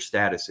and what your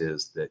status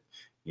is, that,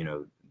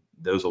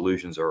 those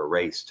illusions are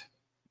erased,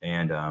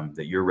 and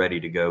that you're ready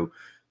to go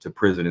to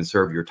prison and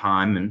serve your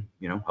time,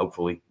 and,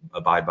 hopefully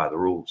abide by the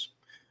rules.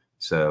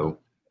 So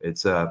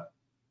it's,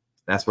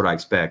 that's what I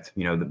expect.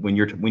 When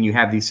you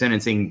have these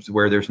sentencing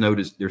where there's no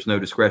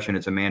discretion,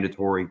 it's a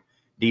mandatory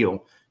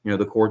deal.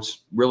 The court's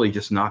really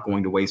just not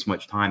going to waste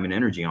much time and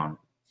energy on it.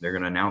 They're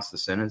going to announce the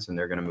sentence and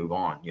they're going to move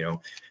on.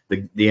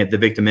 The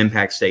victim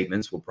impact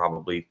statements will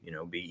probably,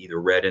 be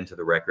either read into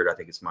the record. I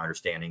think it's my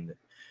understanding that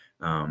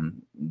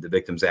the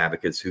victims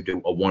advocates, who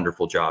do a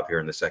wonderful job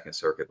here in the Second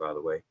Circuit, by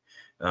the way,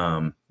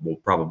 will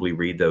probably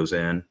read those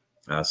in.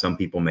 Some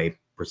people may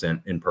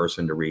present in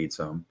person to read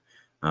some,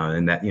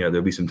 and that,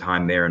 there'll be some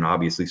time there, and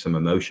obviously some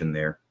emotion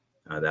there.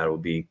 That will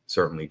be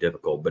certainly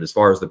difficult. But as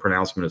far as the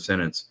pronouncement of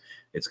sentence,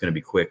 it's going to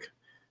be quick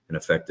and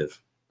effective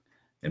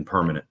and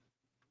permanent.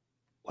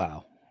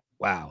 Wow.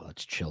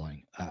 That's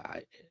chilling.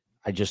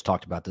 I just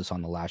talked about this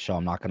on the last show.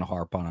 I'm not going to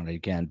harp on it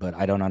again, but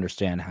I don't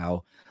understand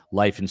how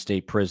life in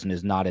state prison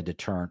is not a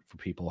deterrent for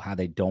people, how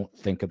they don't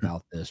think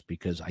about this,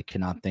 because I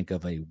cannot think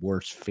of a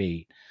worse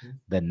fate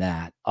than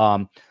that.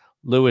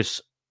 Lewis,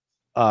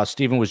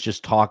 Stephen was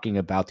just talking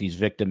about these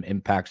victim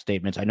impact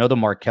statements. I know the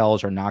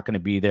Markels are not going to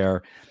be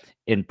there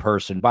in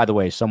person. By the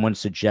way, someone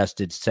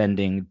suggested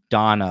sending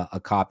Donna a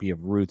copy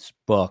of Ruth's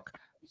book.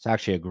 It's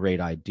actually a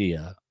great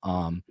idea.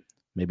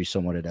 Maybe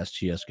someone at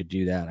STS could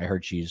do that. I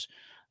heard she's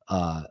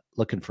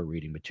looking for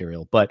reading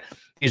material. But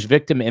these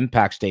victim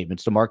impact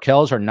statements, the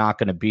Markels are not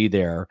going to be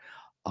there.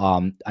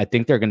 I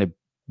think they're going to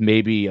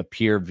maybe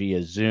appear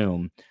via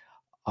Zoom.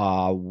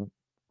 How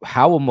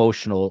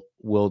emotional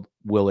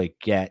will it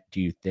get,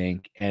 do you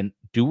think? And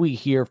do we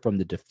hear from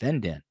the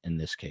defendant in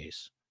this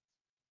case?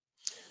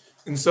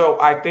 And so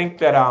I think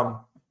that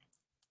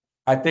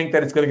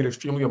it's going to get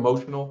extremely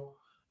emotional.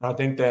 And I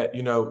think that,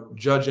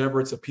 Judge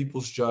Everett's a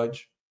people's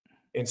judge.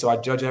 And so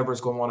Judge Everett's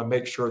going to want to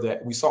make sure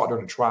that we saw it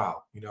during the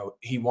trial.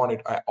 He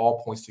wanted at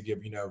all points to give,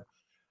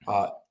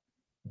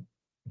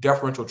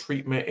 deferential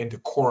treatment and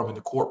decorum in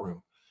the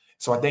courtroom.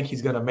 So I think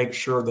he's going to make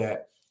sure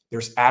that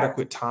there's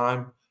adequate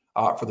time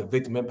for the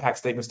victim impact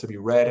statements to be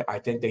read. I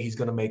think that he's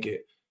going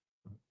to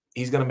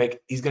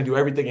do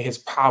everything in his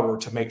power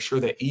to make sure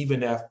that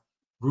even if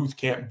Ruth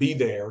can't be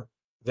there,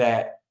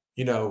 that,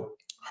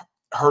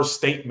 her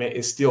statement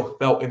is still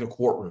felt in the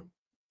courtroom,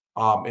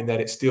 and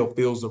that it still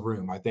fills the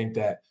room. I think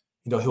that,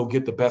 he'll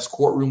get the best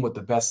courtroom with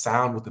the best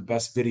sound, with the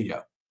best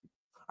video.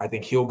 I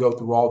think he'll go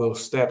through all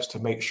those steps to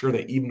make sure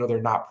that even though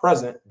they're not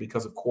present,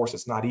 because of course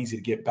it's not easy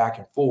to get back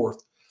and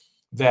forth,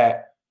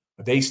 that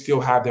they still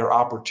have their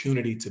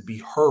opportunity to be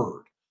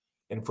heard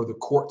and for the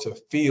court to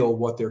feel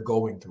what they're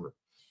going through.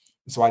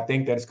 And so I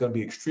think that it's going to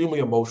be extremely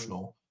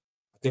emotional.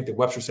 I think that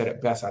Webster said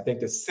it best. I think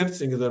that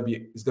sentencing is going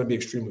to be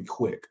extremely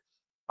quick.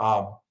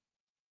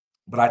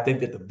 But I think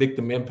that the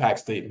victim impact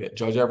statement,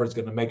 Judge Everett's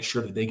going to make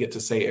sure that they get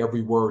to say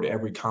every word,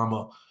 every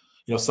comma.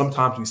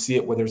 Sometimes we see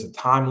it where there's a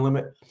time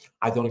limit.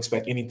 I don't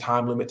expect any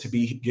time limit to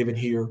be given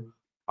here.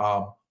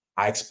 I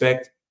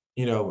expect,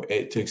 to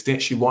the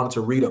extent she wanted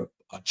to read a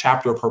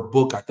chapter of her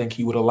book, I think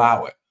he would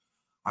allow it.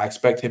 I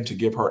expect him to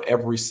give her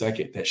every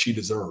second that she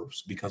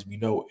deserves, because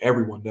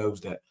everyone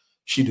knows that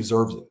she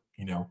deserves it,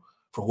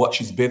 for what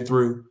she's been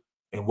through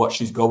and what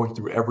she's going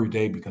through every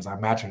day, because I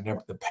imagine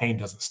the pain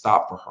doesn't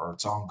stop for her.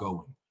 It's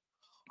ongoing.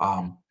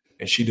 And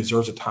she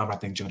deserves the time. I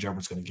think Judge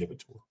Everett's going to give it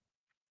to her.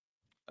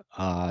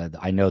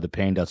 I know the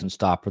pain doesn't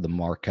stop for the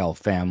Markel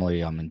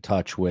family. I'm in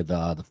touch with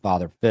the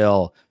father,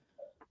 Phil,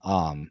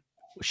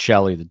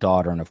 Shelly, the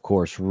daughter, and of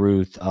course,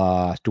 Ruth.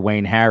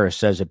 Dwayne Harris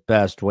says it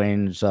best.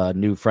 Dwayne's a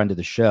new friend of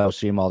the show.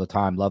 See him all the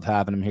time. Love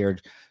having him here.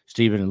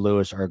 Stephen and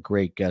Lewis are a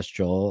great guest,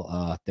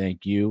 Joel.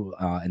 Thank you,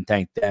 and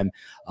thank them.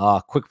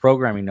 Quick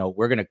programming note.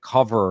 We're going to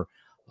cover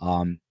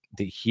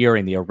the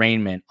hearing, the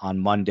arraignment on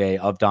Monday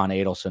of Donna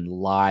Adelson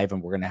live,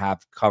 and we're going to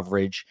have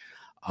coverage.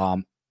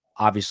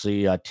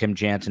 Obviously, Tim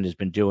Jansen has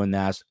been doing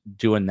that,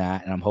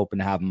 and I'm hoping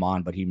to have him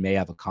on, but he may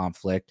have a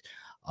conflict.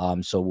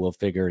 So we'll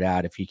figure it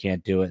out if he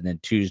can't do it. And then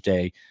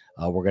Tuesday,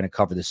 we're going to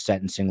cover the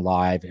sentencing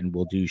live, and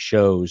we'll do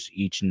shows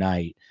each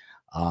night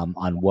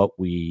on what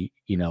we,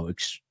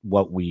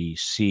 what we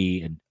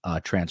see and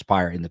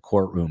transpire in the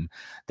courtroom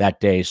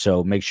that day.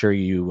 So make sure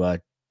you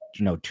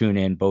tune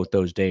in both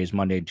those days,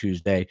 Monday and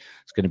Tuesday.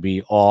 It's going to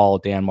be all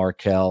Dan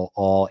Markel,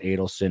 all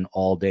Adelson,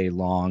 all day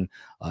long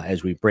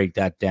as we break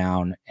that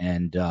down.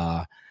 And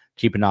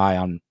keep an eye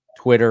on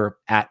Twitter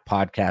at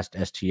Podcast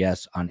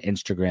STS, on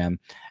Instagram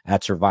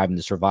at Surviving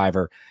the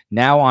Survivor.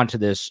 Now on to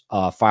this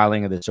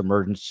filing of this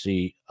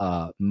emergency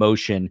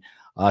motion.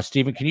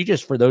 Stephen, can you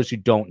just, for those who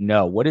don't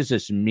know, what does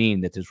this mean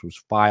that this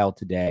was filed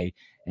today?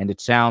 And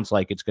it sounds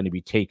like it's going to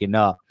be taken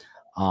up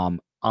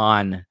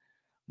on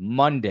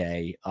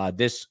Monday.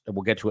 This,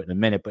 we'll get to it in a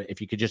minute, but if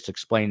you could just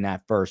explain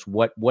that first,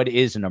 what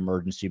is an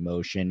emergency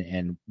motion,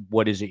 and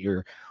what is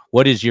your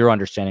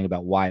understanding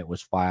about why it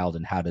was filed,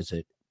 and how does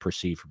it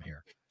proceed from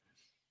here?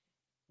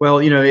 Well,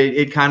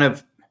 it kind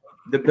of,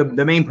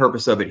 the main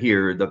purpose of it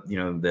here,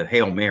 the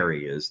Hail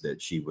Mary is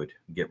that she would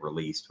get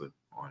released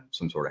on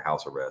some sort of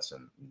house arrest.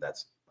 And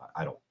that's,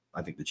 I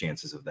think the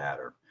chances of that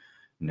are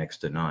next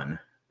to none.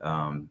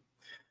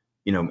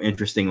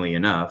 Interestingly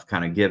enough,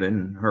 kind of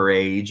given her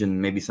age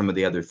and maybe some of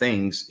the other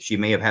things, she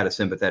may have had a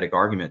sympathetic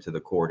argument to the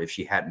court if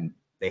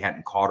they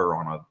hadn't caught her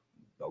on a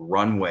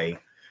runway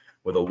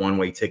with a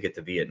one-way ticket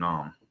to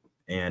Vietnam.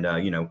 And,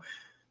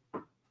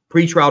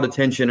 pretrial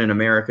detention in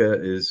America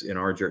is, in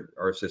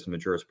our system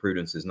of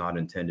jurisprudence, is not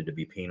intended to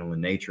be penal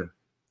in nature.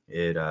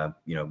 It,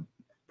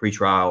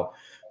 pretrial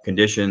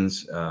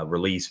conditions,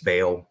 release,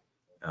 bail,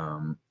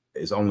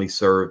 is only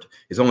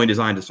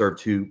designed to serve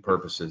two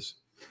purposes: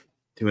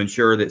 to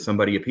ensure that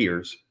somebody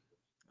appears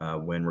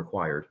when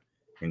required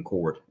in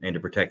court, and to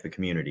protect the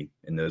community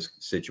in those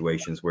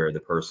situations where the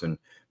person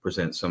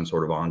presents some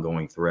sort of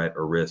ongoing threat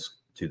or risk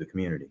to the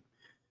community.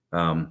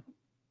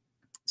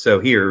 So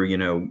here,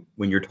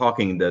 when you're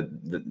talking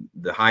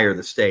the higher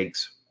the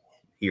stakes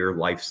here,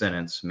 life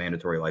sentence,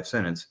 mandatory life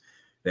sentence,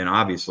 then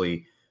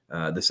obviously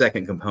the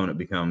second component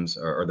becomes,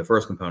 or the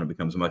first component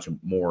becomes much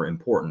more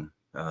important.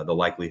 The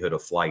likelihood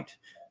of flight,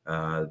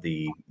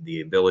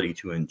 the ability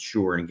to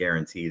ensure and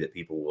guarantee that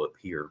people will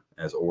appear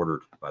as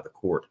ordered by the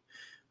court.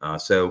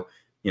 So,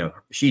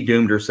 she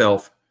doomed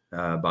herself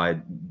by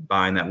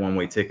buying that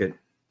one-way ticket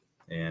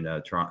and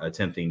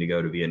attempting to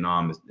go to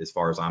Vietnam, as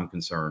far as I'm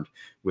concerned,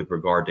 with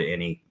regard to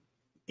any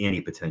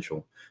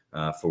potential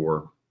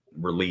for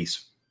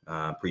release,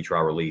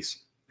 pretrial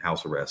release,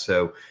 house arrest.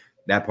 So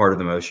that part of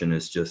the motion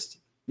is just,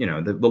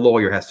 the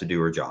lawyer has to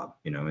do her job,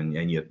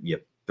 and you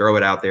throw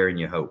it out there and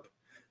you hope.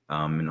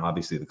 And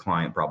obviously the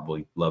client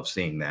probably loves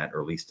seeing that,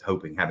 or at least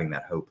having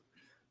that hope.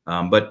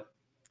 But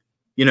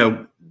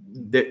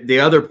the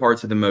other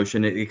parts of the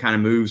motion, it kind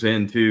of moves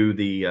into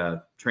the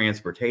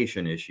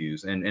transportation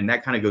issues. And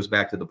that kind of goes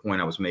back to the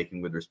point I was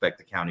making with respect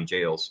to county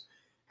jails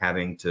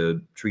having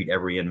to treat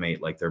every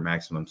inmate like their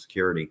maximum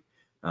security.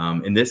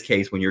 In this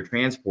case, when you're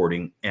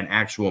transporting an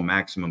actual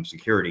maximum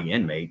security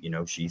inmate,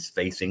 she's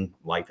facing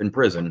life in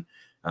prison.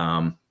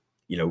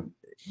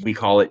 We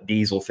call it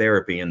diesel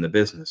therapy in the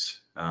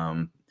business.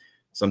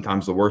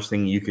 Sometimes the worst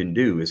thing you can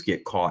do is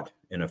get caught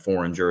in a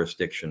foreign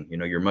jurisdiction.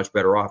 You're much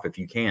better off, if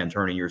you can,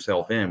 turning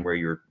yourself in where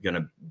you're going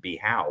to be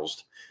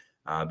housed,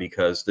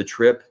 because the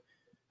trip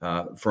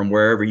from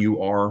wherever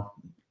you are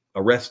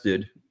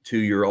arrested to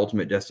your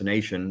ultimate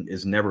destination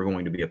is never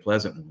going to be a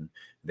pleasant one.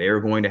 They're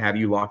going to have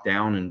you locked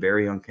down in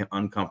very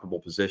uncomfortable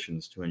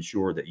positions to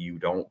ensure that you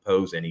don't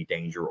pose any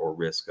danger or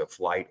risk of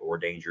flight or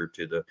danger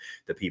to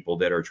the people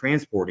that are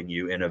transporting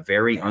you in a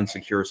very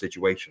unsecure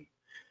situation.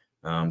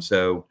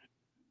 So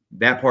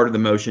that part of the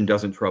motion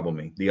doesn't trouble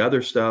me. The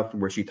other stuff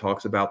where she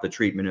talks about the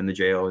treatment in the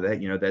jail,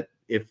 that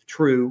if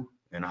true,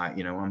 and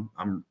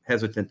I'm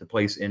hesitant to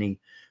place any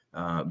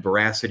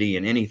veracity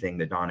in anything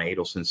that Donna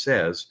Adelson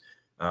says,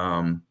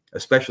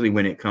 especially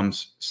when it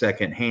comes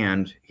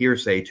secondhand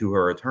hearsay to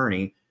her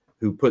attorney,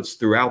 who puts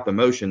throughout the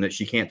motion that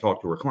she can't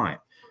talk to her client.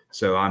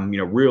 So I'm,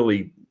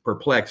 really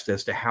perplexed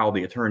as to how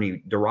the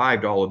attorney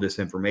derived all of this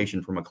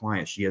information from a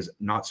client she has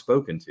not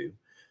spoken to.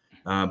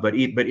 But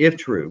if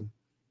true,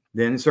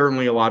 then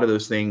certainly a lot of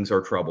those things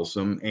are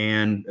troublesome,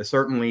 and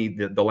certainly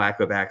the lack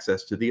of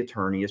access to the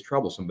attorney is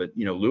troublesome. But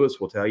Lewis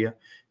will tell you,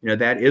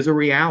 that is a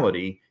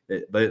reality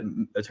that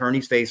the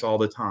attorneys face all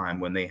the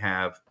time when they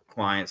have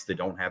clients that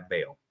don't have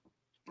bail.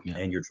 Yeah.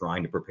 And you're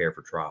trying to prepare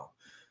for trial.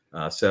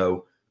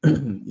 So,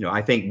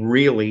 I think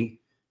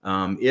really,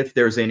 if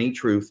there's any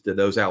truth to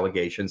those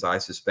allegations, I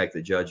suspect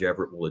that Judge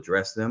Everett will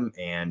address them,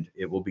 and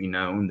it will be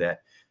known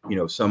that,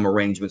 some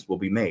arrangements will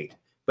be made.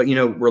 But,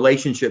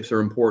 relationships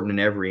are important in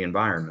every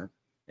environment.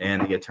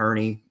 And the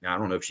attorney, I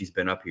don't know if she's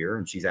been up here,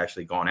 and she's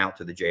actually gone out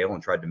to the jail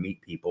and tried to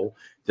meet people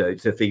to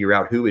figure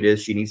out who it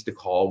is she needs to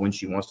call when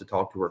she wants to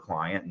talk to her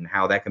client and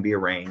how that can be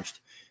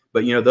arranged.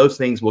 But, those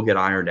things will get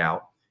ironed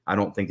out. I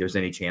don't think there's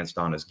any chance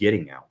Donna's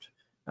getting out.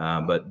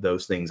 But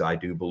those things I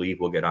do believe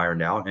will get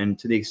ironed out. And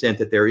to the extent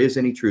that there is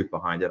any truth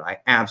behind it, I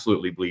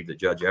absolutely believe that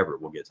Judge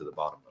Everett will get to the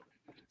bottom of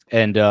it.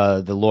 And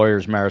the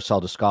lawyers,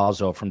 Marisol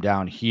Descalzo from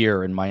down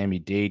here in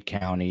Miami-Dade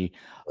County,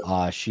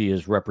 she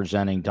is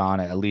representing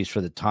Donna, at least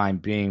for the time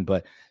being.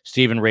 But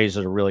Stephen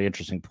raises a really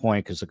interesting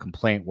point, because the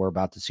complaint we're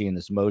about to see in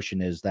this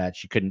motion is that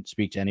she couldn't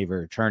speak to any of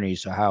her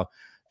attorneys. So how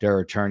do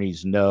her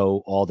attorneys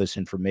know all this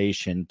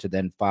information to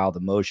then file the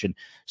motion?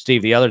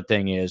 Steve, the other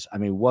thing is,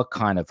 what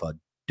kind of a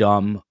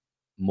dumb,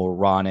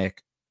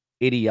 moronic,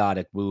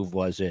 idiotic move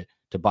was it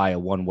to buy a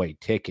one-way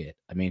ticket?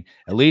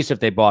 At least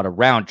if they bought a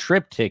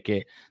round-trip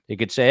ticket, they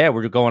could say, "Hey,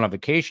 we're going on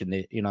vacation."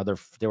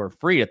 They were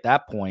free at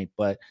that point.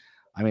 But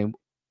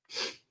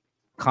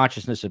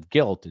consciousness of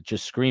guilt, it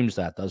just screams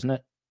that, doesn't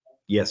it?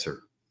 Yes,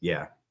 sir.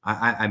 Yeah,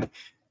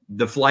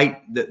 the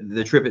flight,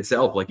 the trip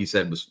itself, like you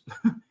said, was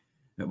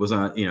it was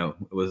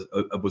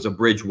a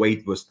bridge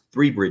weight was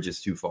 3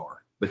 bridges too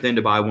far. But then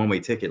to buy a one-way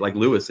ticket, like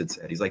Lewis had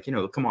said, he's like,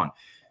 come on,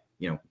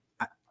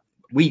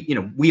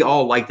 we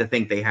all like to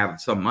think they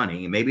have some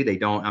money. Maybe they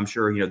don't. I'm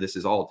sure, this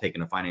is all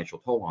taking a financial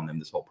toll on them,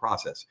 this whole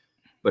process.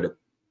 But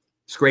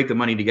scrape the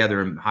money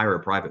together and hire a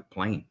private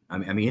plane.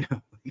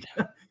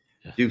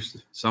 Do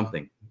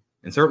something.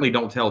 And certainly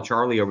don't tell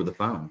Charlie over the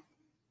phone.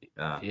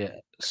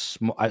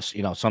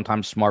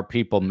 Sometimes smart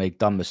people make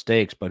dumb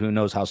mistakes, but who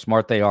knows how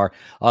smart they are.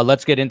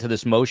 Let's get into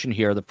this motion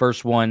here. The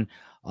first one,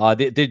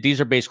 these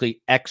are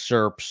basically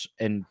excerpts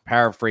and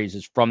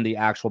paraphrases from the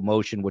actual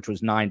motion, which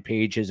was 9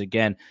 pages.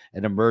 Again,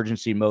 an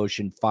emergency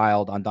motion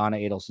filed on Donna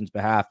Adelson's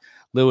behalf.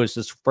 Lewis,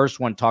 this first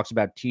one talks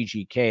about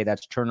TGK.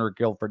 That's Turner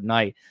Guilford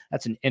Knight.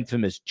 That's an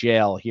infamous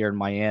jail here in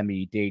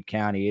Miami-Dade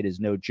County. It is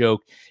no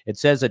joke. It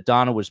says that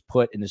Donna was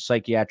put in the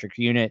psychiatric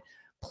unit,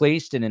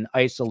 placed in an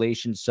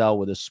isolation cell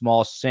with a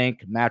small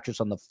sink, mattress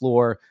on the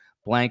floor,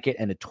 blanket,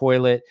 and a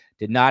toilet,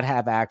 did not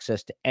have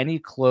access to any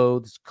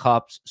clothes,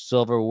 cups,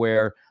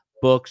 silverware,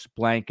 books,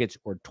 blankets,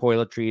 or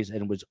toiletries,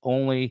 and was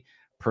only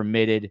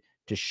permitted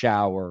to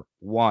shower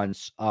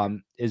once.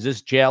 Is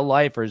this jail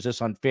life, or is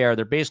this unfair?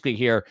 They're basically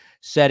here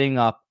setting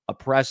up a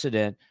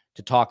precedent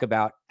to talk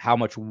about how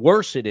much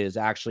worse it is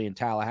actually in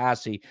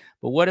Tallahassee.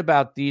 But what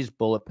about these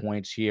bullet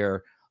points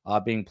here?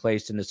 Being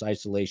placed in this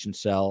isolation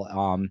cell.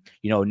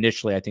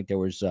 Initially, I think there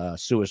was a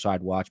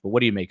suicide watch, but what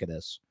do you make of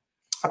this?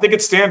 I think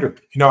it's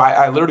standard.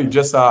 I literally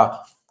just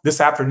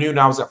this afternoon,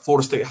 I was at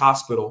Florida State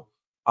Hospital,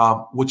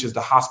 which is the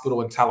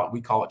hospital in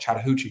we call it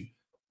Chattahoochee,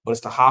 but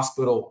it's the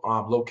hospital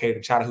located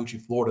in Chattahoochee,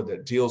 Florida,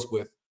 that deals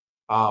with,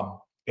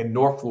 in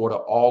North Florida,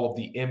 all of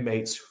the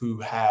inmates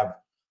who have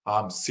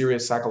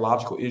serious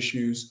psychological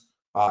issues.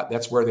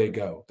 That's where they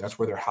go. That's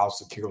where they're housed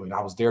securely. And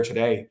I was there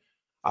today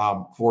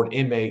for an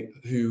inmate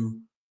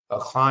a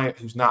client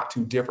who's not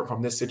too different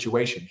from this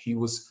situation.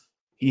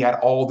 He had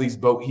all these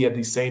he had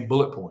these same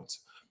bullet points.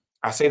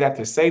 I say that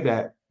to say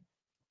that,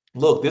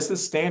 look, this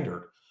is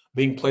standard.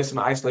 Being placed in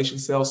an isolation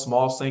cell,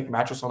 small sink,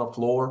 mattress on the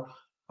floor.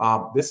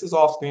 This is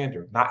all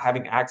standard. Not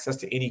having access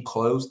to any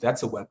clothes,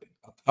 that's a weapon.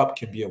 A cup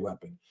can be a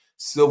weapon.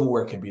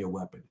 Silverware can be a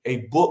weapon.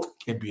 A book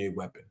can be a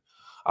weapon.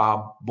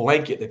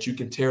 Blanket that you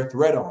can tear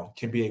thread on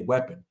can be a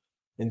weapon.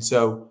 And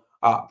so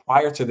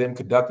prior to them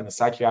conducting a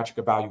psychiatric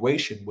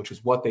evaluation, which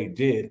is what they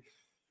did,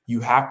 you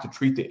have to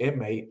treat the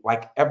inmate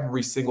like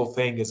every single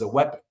thing is a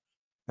weapon.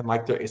 And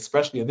like,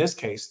 especially in this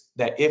case,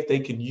 that if they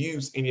can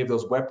use any of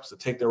those weapons to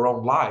take their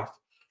own life,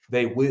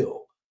 they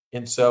will.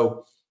 And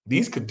so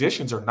these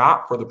conditions are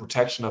not for the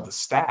protection of the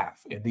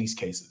staff in these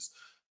cases.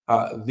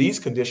 These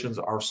conditions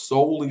are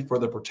solely for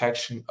the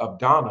protection of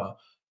Donna,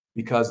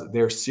 because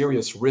there's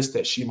serious risk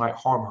that she might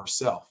harm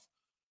herself.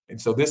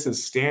 And so this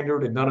is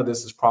standard, and none of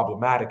this is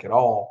problematic at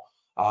all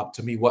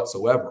to me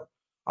whatsoever.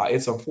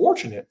 It's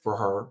unfortunate for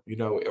her, you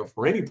know,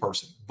 for any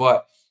person,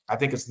 but I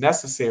think it's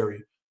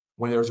necessary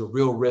when there's a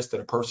real risk that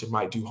a person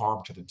might do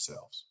harm to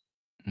themselves.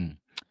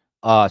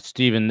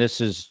 Stephen, this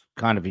is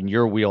kind of in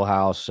your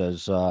wheelhouse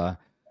as,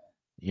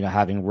 you know,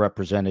 having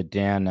represented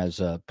Dan as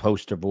a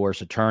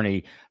post-divorce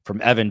attorney.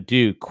 From Evan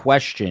Duke,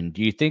 question: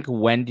 do you think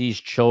Wendy's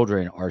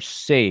children are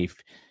safe,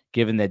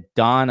 given that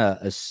Donna,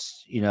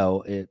 you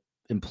know,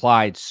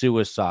 implied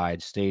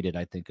suicide, stated,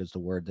 I think is the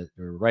word that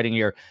they're writing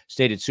here,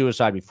 stated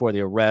suicide before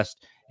the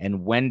arrest,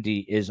 and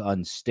Wendi is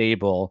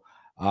unstable?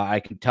 I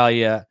can tell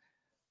you,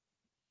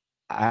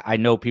 I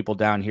know people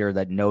down here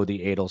that know the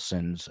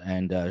Adelsons,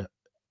 and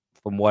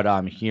from what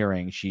I'm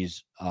hearing,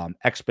 she's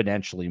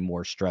exponentially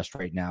more stressed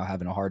right now,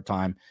 having a hard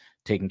time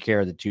taking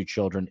care of the two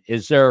children.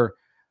 Is there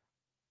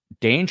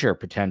danger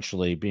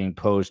potentially being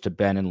posed to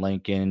Ben and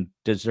Lincoln?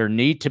 Does there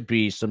need to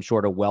be some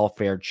sort of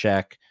welfare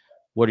check?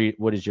 What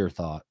is your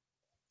thought?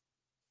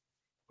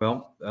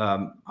 Well,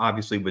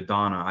 obviously with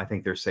Donna, I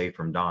think they're safe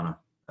from Donna.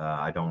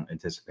 I don't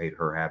anticipate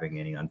her having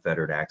any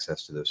unfettered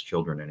access to those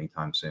children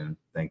anytime soon,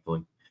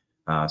 thankfully.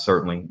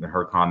 Certainly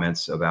her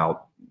comments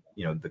about,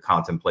 you know, the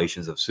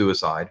contemplations of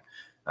suicide,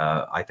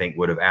 I think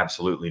would have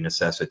absolutely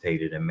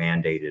necessitated and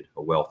mandated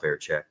a welfare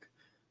check.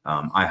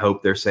 I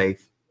hope they're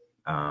safe.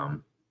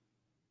 You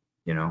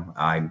know,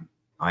 I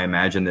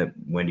imagine that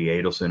Wendi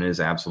Adelson is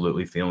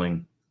absolutely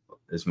feeling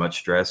as much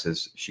stress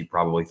as she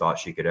probably thought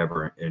she could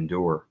ever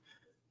endure.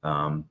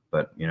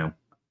 But, you know,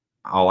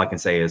 all I can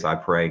say is I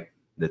pray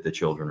that the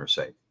children are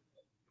safe.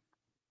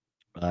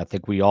 I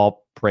think we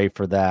all pray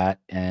for that.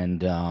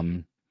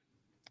 And,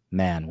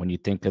 man, when you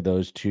think of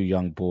those two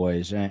young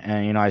boys,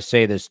 and you know, I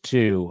say this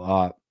too,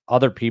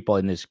 other people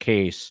in this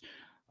case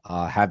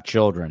have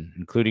children,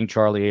 including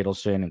Charlie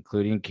Adelson,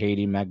 including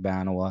Katie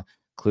Magbanoa,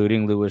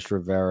 including Luis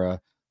Rivera.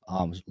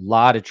 A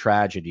lot of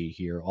tragedy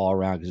here all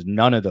around, because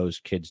none of those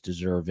kids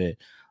deserve it.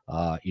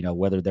 You know,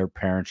 whether their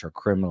parents are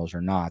criminals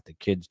or not, the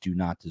kids do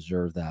not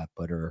deserve that,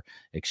 but are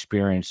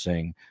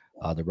experiencing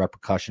the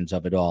repercussions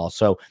of it all.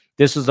 So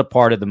this is a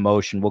part of the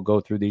motion. We'll go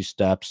through these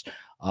steps.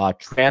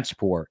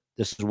 Transport.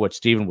 This is what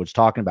Stephen was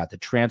talking about, the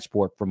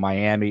transport from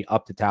Miami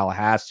up to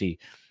Tallahassee.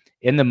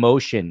 In the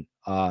motion,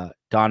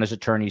 Donna's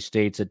attorney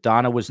states that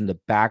Donna was in the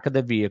back of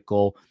the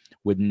vehicle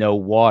with no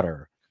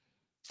water.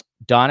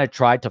 Donna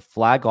tried to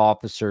flag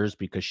officers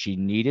because she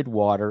needed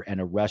water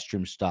and a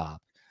restroom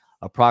stop.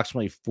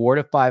 Approximately 4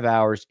 to 5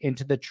 hours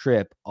into the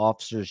trip,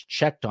 officers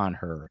checked on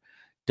her.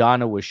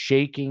 Donna was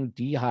shaking,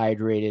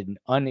 dehydrated, and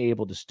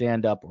unable to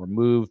stand up or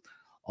move.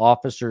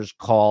 Officers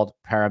called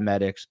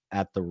paramedics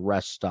at the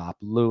rest stop.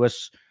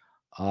 Lewis,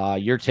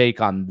 your take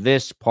on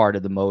this part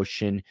of the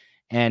motion.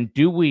 And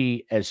do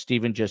we, as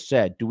Stephen just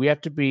said, do we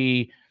have to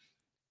be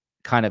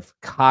kind of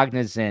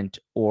cognizant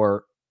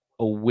or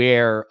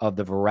aware of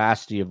the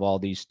veracity of all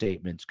these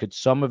statements? Could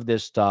some of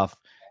this stuff,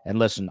 and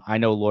listen, I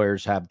know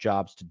lawyers have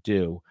jobs to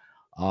do,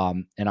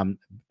 and I'm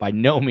by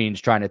no means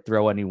trying to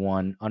throw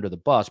anyone under the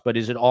bus, but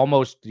is it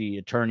almost the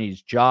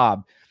attorney's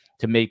job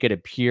to make it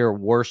appear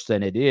worse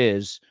than it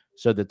is,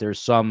 so that there's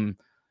some,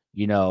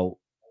 you know,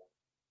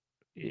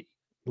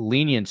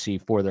 leniency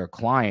for their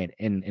client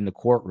in the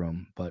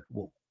courtroom? But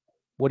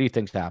what do you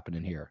think's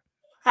happening here?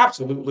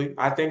 Absolutely.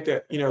 I think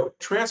that, you know,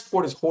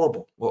 transport is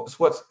horrible. Well,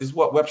 it's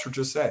what Webster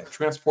just said.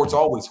 Transport's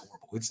always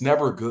horrible. It's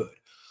never good.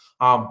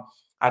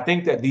 I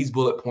think that these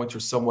bullet points are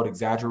somewhat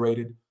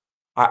exaggerated.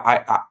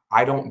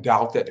 I don't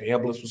doubt that the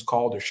ambulance was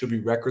called. There should be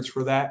records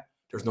for that.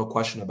 There's no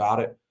question about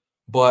it.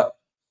 But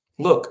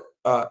look,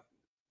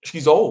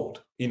 she's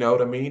old. You know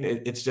what I mean?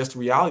 It's just the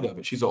reality of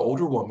it. She's an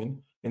older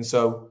woman, and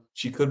so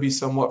she could be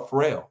somewhat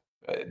frail.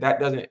 That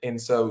doesn't, and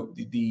so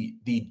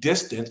the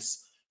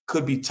distance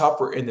could be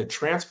tougher, and the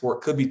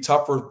transport could be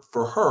tougher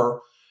for her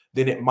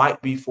than it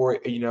might be for,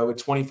 you know, a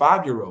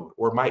 25-year-old,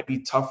 or it might be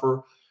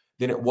tougher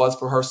than it was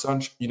for her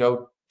son, you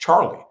know,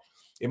 Charlie.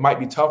 It might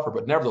be tougher,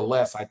 but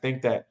nevertheless, I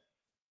think that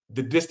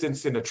the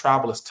distance and the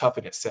travel is tough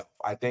in itself.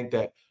 I think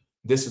that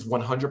this is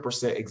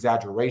 100%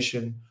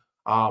 exaggeration.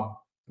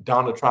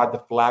 Donna tried to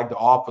flag the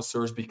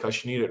officers because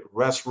she needed a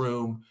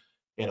restroom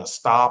and a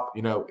stop.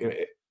 You know,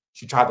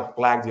 she tried to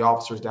flag the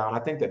officers down. I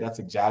think that that's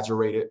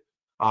exaggerated.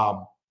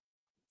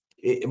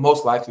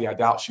 Most likely, I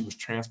doubt she was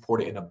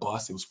transported in a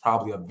bus. It was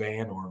probably a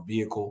van or a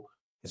vehicle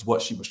is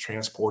what she was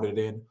transported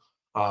in.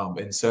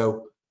 And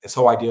so this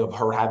whole idea of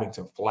her having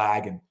to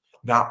flag and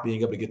not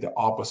being able to get the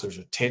officers'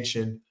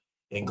 attention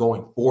and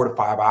going 4 to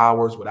 5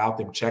 hours without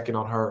them checking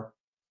on her.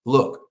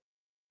 Look,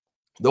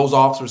 those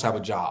officers have a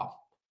job,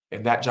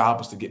 and that job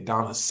is to get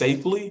Donna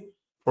safely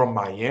from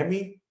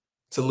Miami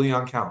to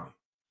Leon County.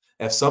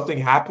 If something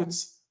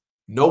happens,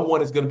 no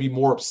one is going to be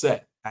more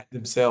upset at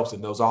themselves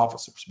than those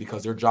officers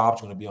because their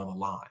job's going to be on the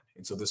line.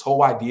 And so this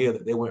whole idea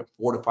that they went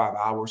 4 to 5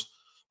 hours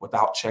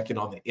without checking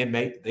on the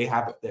inmate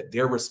that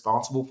they're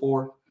responsible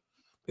for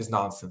is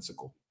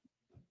nonsensical.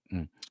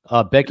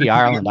 Becky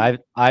Ireland,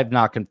 I've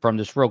not confirmed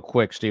this real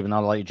quick, Stephen.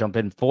 I'll let you jump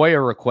in.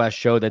 FOIA requests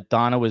show that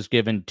Donna was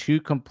given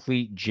 2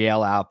 complete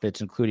jail outfits,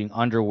 including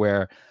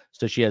underwear,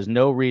 so she has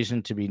no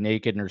reason to be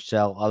naked in her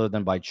cell other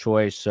than by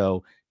choice.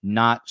 So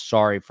not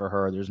sorry for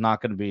her. There's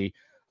not going to be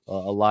a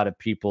lot of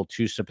people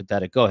too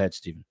sympathetic. Go ahead,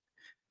 Stephen.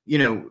 You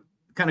know,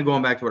 kind of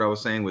going back to what I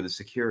was saying with the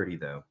security,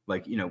 though,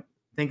 like, you know,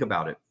 think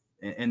about it.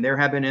 And there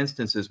have been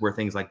instances where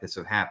things like this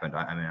have happened.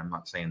 I mean, I'm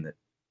not saying that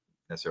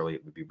necessarily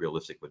it would be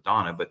realistic with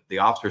Donna, but the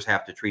officers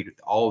have to treat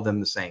all of them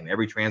the same.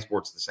 Every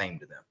transport's the same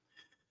to them.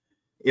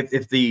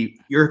 If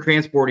you're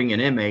transporting an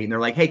inmate and they're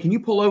like, hey, can you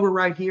pull over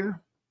right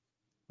here?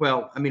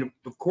 Well, I mean,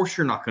 of course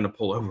you're not going to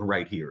pull over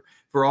right here.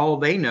 For all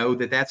they know,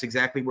 that's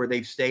exactly where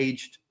they've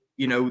staged,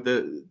 you know,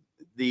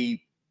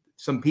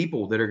 some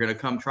people that are going to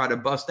come try to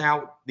bust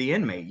out the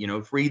inmate, you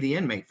know, free the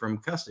inmate from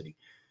custody.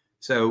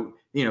 So,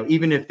 you know,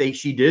 even if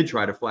she did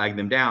try to flag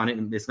them down,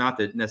 it's not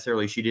that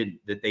necessarily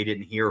they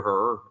didn't hear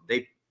her.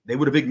 They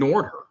would have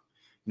ignored her.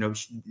 You know,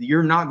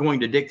 you're not going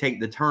to dictate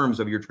the terms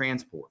of your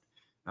transport.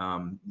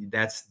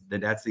 It's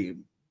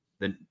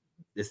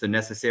the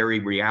necessary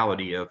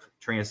reality of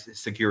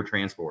secure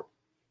transport.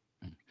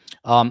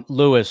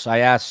 Lewis, I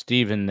asked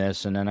Stephen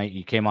this, and then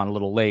you came on a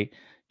little late.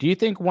 Do you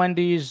think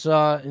Wendy's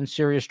in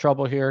serious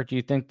trouble here? Do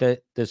you think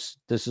that this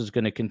is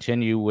going to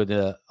continue with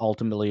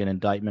ultimately an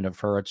indictment of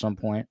her at some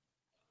point?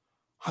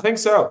 I think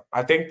so.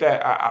 I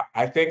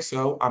think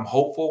so. I'm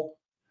hopeful.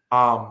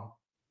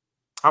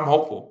 I'm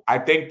hopeful. I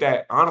think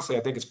that, honestly, I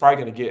think it's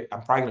probably going to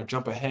I'm probably going to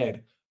jump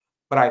ahead.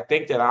 But I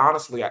think that,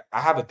 honestly, I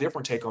have a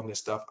different take on this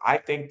stuff. I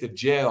think the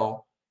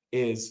jail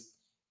is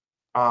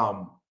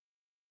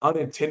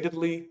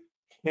unintendedly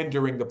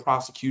hindering the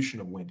prosecution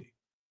of Wendi.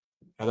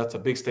 Now, that's a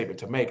big statement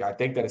to make. I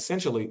think that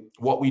essentially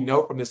what we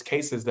know from this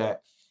case is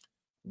that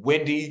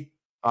Wendi,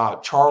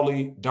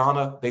 Charlie,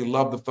 Donna, they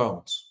love the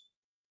phones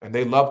and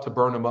they love to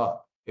burn them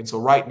up. And so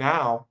right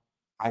now,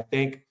 I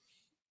think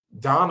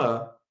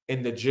Donna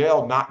in the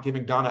jail not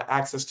giving Donna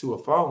access to a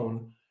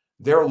phone,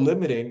 they're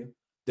limiting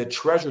the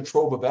treasure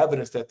trove of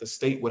evidence that the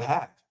state would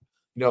have,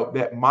 you know,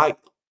 that might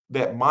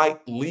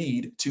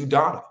lead to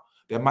Donna,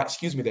 that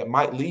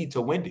might lead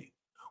to Wendi.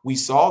 We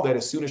saw that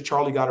as soon as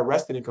Charlie got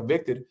arrested and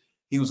convicted,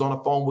 he was on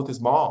the phone with his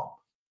mom,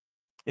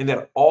 and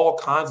that all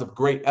kinds of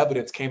great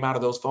evidence came out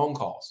of those phone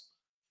calls.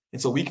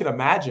 And so we can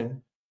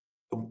imagine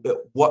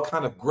what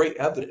kind of great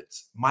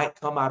evidence might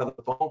come out of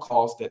the phone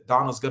calls that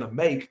Donna's going to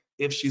make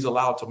if she's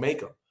allowed to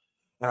make them.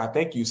 And I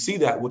think you see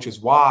that, which is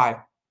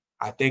why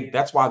I think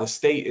that's why the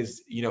state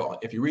is, you know,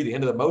 if you read the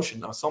end of the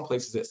motion, on some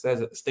places it says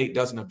that the state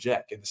doesn't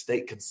object and the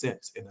state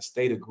consents and the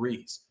state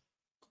agrees.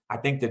 I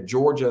think that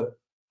Georgia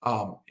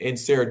and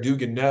Sarah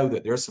Dugan know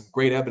that there's some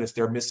great evidence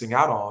they're missing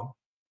out on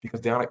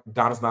because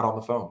Donna's not on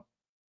the phone.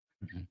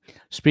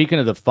 Speaking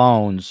of the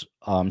phones,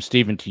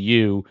 Stephen, to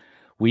you,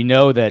 we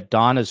know that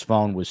Donna's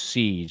phone was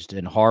seized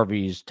and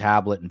Harvey's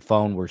tablet and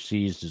phone were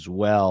seized as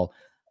well.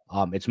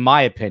 It's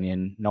my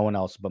opinion, no one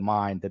else but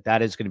mine,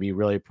 that is going to be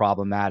really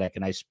problematic.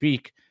 And I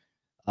speak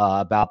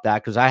about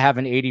that because I have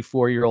an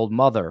 84-year-old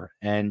mother,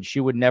 and she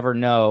would never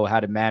know how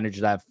to manage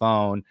that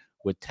phone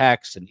with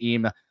text and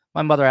email.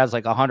 My mother has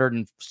like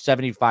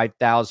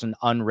 175,000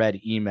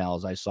 unread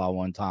emails I saw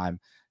one time,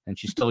 and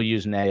she's still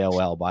using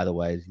AOL, by the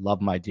way.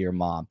 Love my dear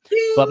mom.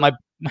 But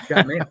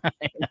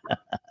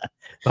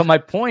my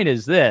point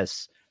is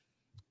this.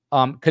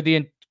 Could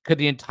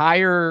the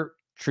entire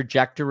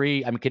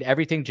trajectory, I mean, could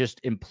everything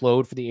just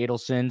implode for the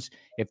Adelsons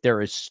if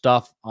there is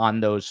stuff on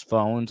those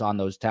phones, on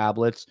those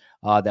tablets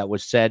that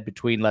was said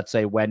between, let's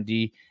say,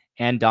 Wendi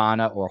and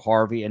Donna, or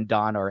Harvey and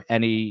Donna, or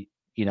any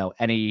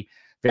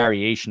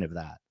variation of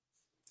that?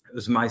 It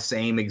was my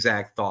same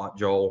exact thought,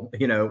 Joel,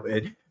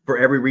 for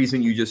every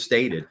reason you just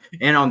stated.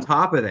 And on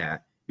top of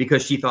that,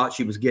 because she thought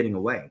she was getting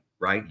away,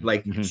 right?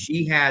 Like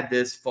she had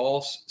this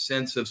false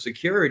sense of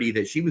security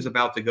that she was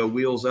about to go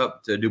wheels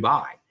up to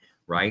Dubai,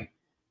 right?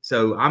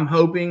 So I'm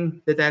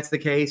hoping that that's the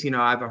case.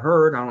 I've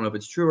heard, I don't know if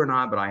it's true or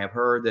not, but I have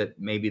heard that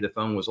maybe the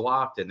phone was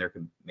locked and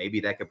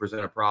maybe that could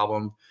present a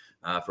problem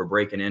for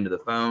breaking into the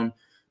phone.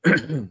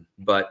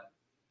 But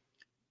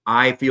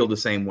I feel the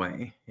same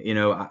way.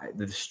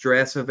 The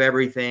stress of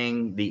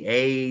everything, the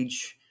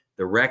age,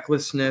 the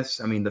recklessness.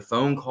 I mean, the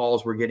phone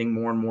calls were getting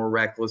more and more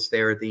reckless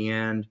there at the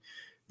end.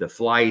 The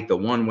flight, the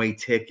one-way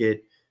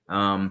ticket.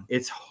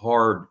 It's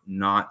hard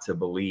not to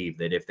believe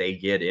that if they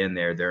get in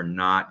there, they're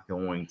not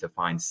going to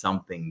find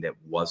something that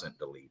wasn't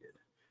deleted.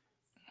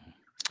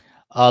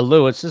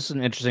 Lewis, this is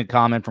an interesting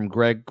comment from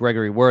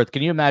Gregory Worth.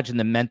 Can you imagine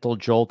the mental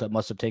jolt that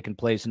must have taken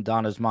place in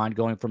Donna's mind,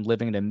 going from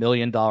living in $1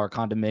 million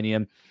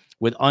condominium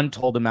with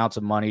untold amounts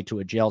of money to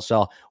a jail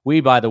cell? We,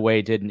 by the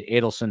way, did an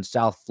Adelsons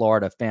South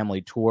Florida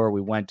family tour.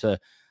 We went to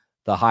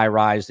the high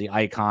rise, the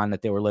Icon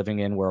that they were living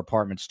in, where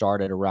apartments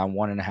started around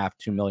 $1.5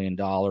 to $2 million.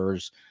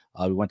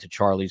 We went to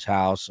Charlie's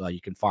house.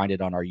 You can find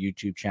it on our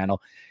YouTube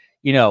channel.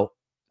 You know,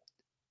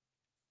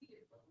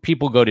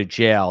 people go to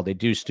jail, they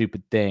do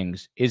stupid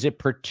things. Is it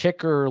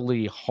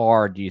particularly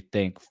hard, do you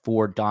think,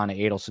 for Donna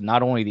Adelson,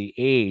 not only the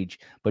age,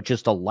 but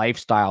just the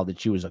lifestyle that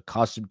she was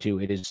accustomed to?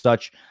 It is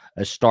such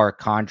a stark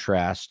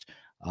contrast.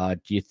 Do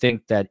you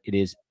think that it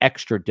is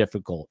extra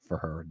difficult for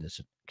her in this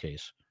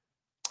case?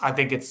 I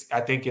think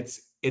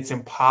it's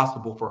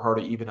impossible for her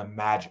to even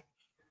imagine.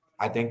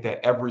 I think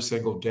that every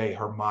single day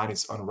her mind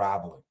is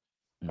unraveling.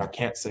 I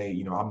can't say,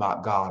 you know, I'm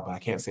not God, but I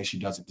can't say she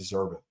doesn't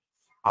deserve it.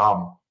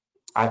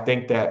 I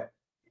think that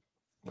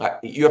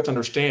you have to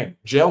understand,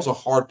 jail's a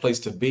hard place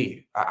to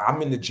be.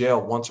 I'm in the jail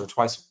once or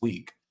twice a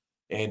week,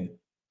 and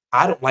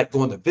I don't like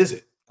going to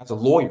visit as a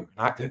lawyer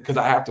because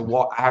I have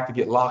to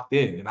get locked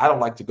in, and I don't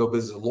like to go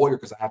visit a lawyer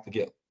because I have to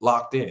get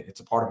locked in. It's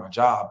a part of my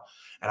job,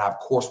 and I of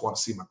course want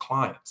to see my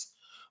clients.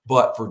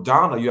 But for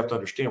Donna, you have to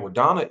understand where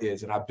Donna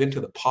is, and I've been to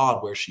the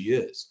pod where she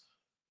is.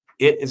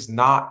 It is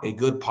not a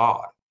good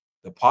pod.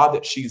 The pod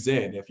that she's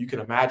in, if you can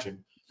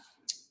imagine,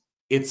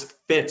 it's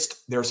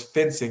fenced. There's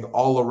fencing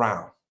all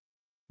around.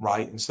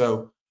 Right. And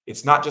so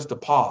it's not just the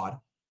pod,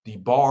 the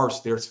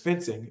bars, there's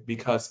fencing,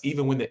 because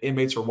even when the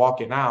inmates are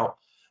walking out,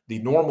 the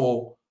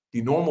normal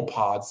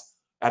pods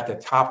at the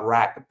top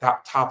rack,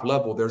 top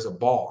level, there's a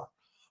bar,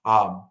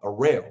 a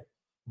rail.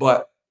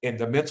 But in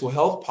the mental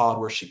health pod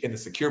in the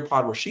secure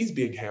pod where she's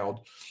being held,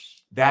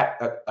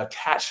 that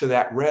attached to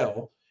that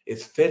rail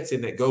is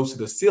fencing that goes to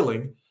the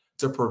ceiling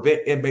to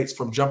prevent inmates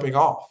from jumping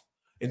off.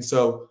 And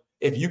so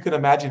if you can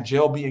imagine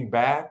jail being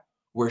bad,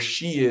 where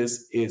she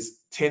is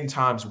 10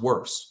 times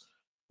worse.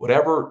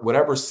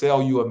 Whatever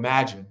cell you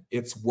imagine,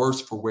 it's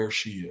worse for where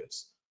she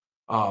is.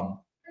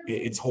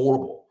 It's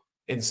horrible.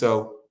 And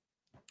so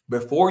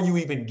before you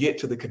even get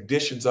to the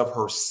conditions of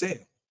her cell,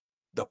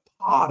 the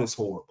pod is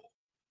horrible.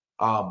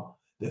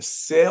 The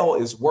cell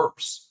is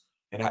worse.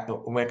 And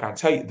when I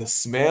tell you the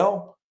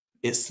smell,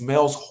 it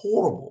smells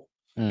horrible.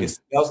 It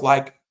smells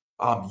like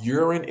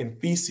urine and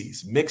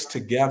feces mixed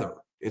together.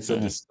 It's a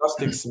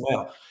disgusting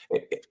smell.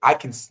 I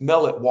can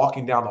smell it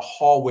walking down the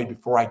hallway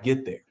before I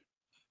get there.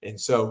 And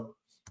so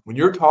when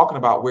you're talking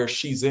about where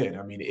she's in,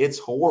 I mean, it's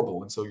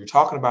horrible. And so you're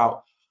talking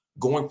about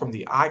going from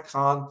the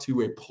Icon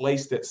to a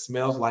place that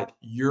smells like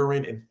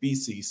urine and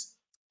feces.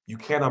 You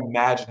can't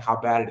imagine how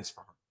bad it is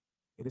for her.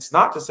 And it's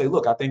not to say,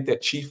 look, I think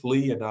that Chief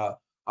Lee and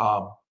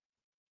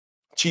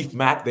Chief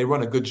Mack, they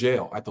run a good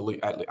jail at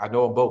the I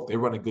know them both. They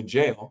run a good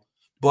jail.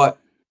 But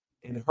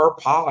in her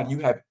pod, you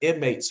have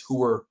inmates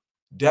who are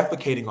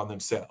defecating on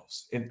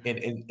themselves and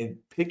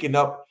picking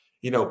up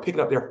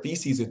their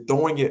feces and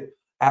throwing it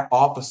at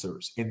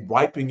officers and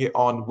wiping it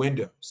on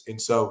windows.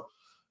 And so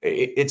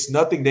it's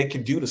nothing they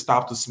can do to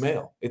stop the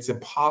smell. It's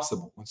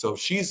impossible. And so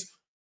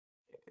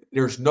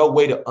there's no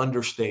way to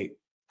understate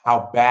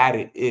how bad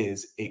it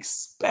is,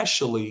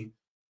 especially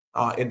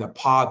in the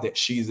pod that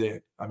she's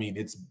in. I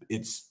mean,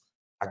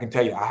 I can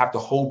tell you, I have to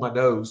hold my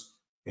nose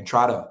and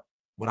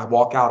when I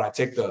walk out, I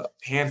take the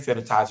hand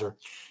sanitizer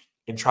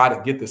and try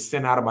to get the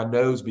scent out of my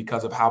nose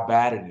because of how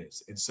bad it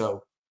is. And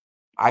so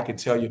I can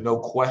tell you, no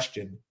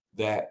question,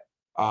 that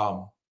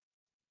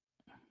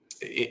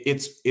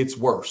it's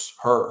worse.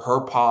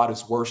 Her pod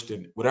is worse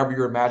than whatever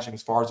you're imagining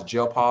as far as a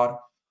jail pod.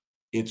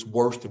 It's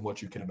worse than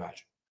what you can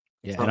imagine.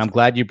 Yeah, and I'm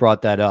glad you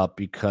brought that up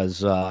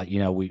because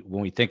when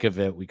we think of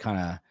it, we kind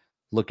of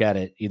look at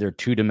it either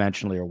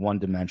two-dimensionally or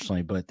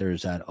one-dimensionally, but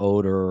there's that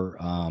odor,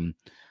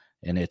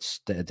 and it's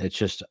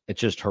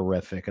just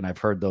horrific. And I've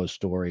heard those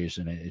stories,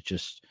 and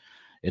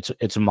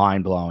it's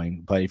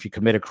mind-blowing. But if you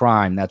commit a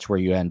crime, that's where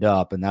you end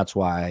up, and that's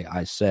why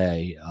I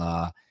say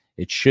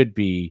it should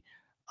be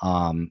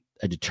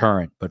a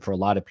deterrent, but for a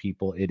lot of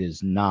people, it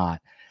is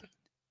not.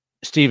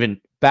 Stephen,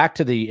 back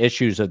to the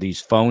issues of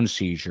these phone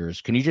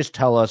seizures. Can you just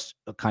tell us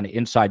kind of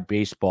inside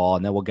baseball,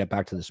 and then we'll get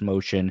back to this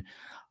motion.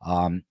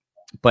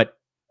 But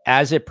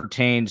as it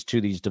pertains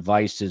to these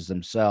devices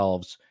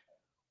themselves,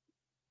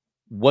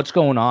 what's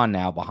going on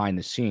now behind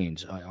the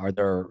scenes? Are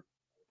there,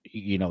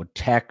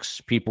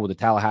 techs, people with the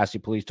Tallahassee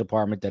Police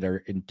Department that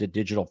are into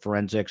digital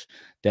forensics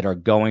that are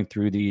going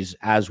through these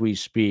as we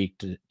speak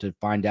to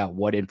find out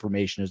what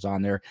information is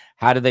on there?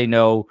 How do they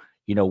know,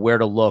 where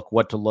to look,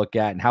 what to look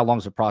at, and how long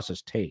does the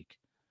process take?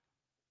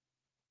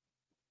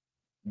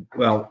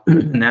 Well,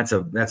 that's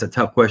a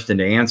tough question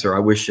to answer. I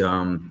wish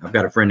I've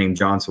got a friend named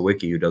John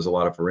Sawicki who does a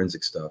lot of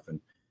forensic stuff, and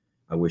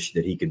I wish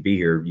that he could be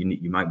here.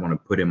 You might want to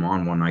put him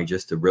on one night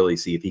just to really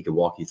see if he could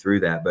walk you through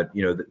that. But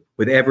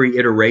with every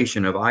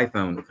iteration of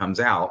iPhone that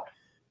comes out,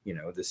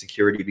 the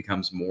security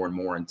becomes more and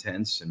more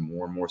intense and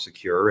more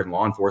secure, and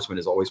law enforcement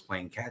is always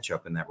playing catch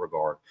up in that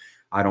regard.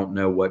 I don't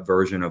know what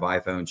version of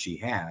iPhone she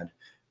had,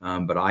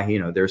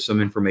 but there's some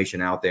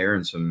information out there,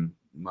 and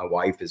my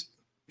wife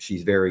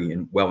she's very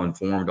well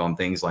informed on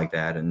things like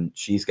that, and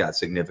she's got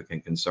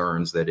significant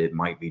concerns that it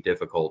might be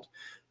difficult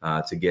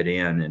to get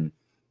in.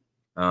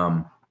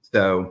 And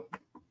so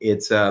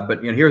it's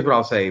but here's what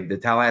I'll say: the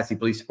Tallahassee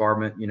Police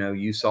Department,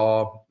 you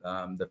saw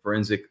the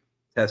forensic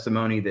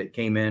testimony that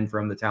came in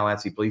from the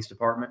Tallahassee Police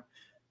Department.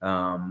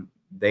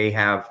 They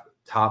have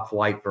top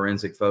flight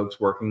forensic folks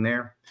working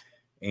there.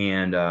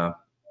 And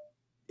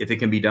if it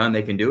can be done,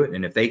 they can do it.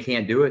 And if they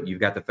can't do it, you've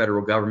got the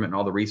federal government and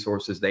all the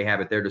resources they have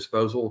at their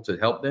disposal to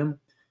help them.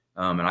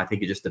 And I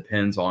think it just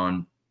depends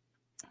on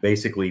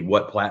basically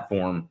what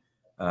platform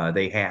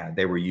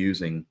they were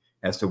using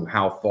as to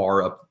how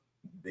far up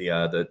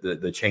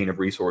the chain of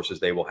resources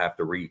they will have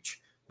to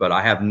reach. But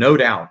I have no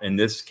doubt in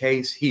this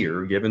case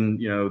here, given,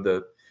 you know,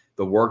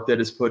 the work that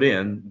is put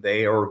in,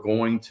 they are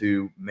going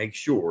to make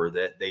sure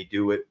that they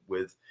do it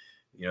with,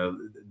 you know,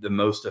 the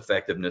most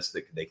effectiveness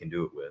that they can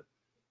do it with.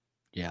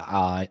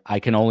 Yeah, I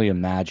can only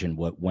imagine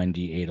what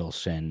Wendi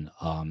Adelson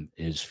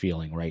is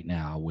feeling right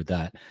now with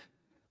that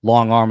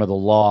long arm of the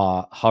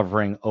law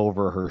hovering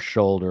over her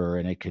shoulder,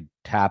 and it could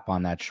tap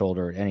on that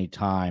shoulder at any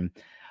time.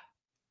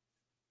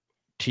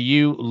 To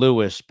you,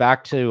 Lewis,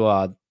 back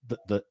to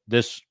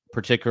this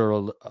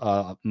particular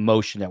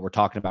motion that we're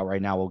talking about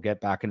right now. We'll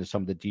get back into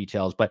some of the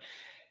details, but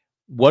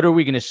what are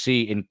we going to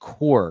see in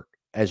court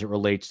as it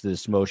relates to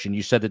this motion?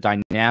 You said the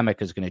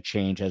dynamic is going to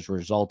change as a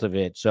result of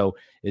it. So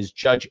is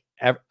Judge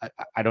I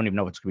don't even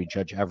know if it's going to be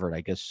Judge Everett.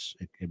 I guess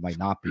it might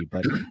not be,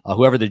 but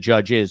whoever the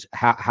judge is,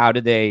 how do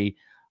they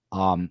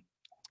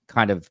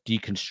kind of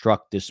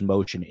deconstruct this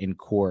motion in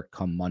court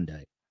come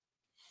Monday?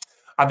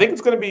 I think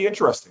it's going to be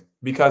interesting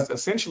because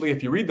essentially,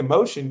 if you read the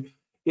motion,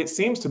 it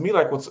seems to me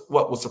like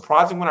what was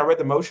surprising when I read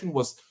the motion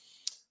was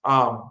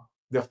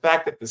the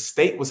fact that the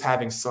state was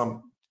having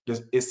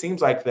it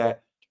seems like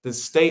that the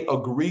state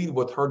agreed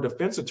with her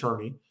defense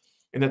attorney,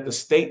 and that the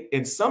state,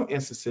 in some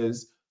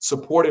instances,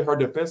 supported her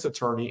defense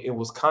attorney and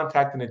was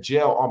contacting the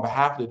jail on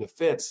behalf of the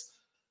defense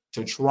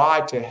to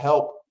try to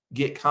help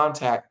get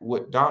contact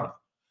with Donna.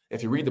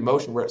 If you read the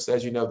motion where it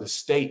says, you know, the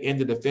state and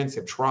the defense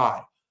have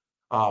tried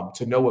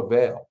to no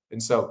avail.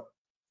 And so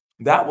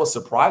that was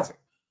surprising.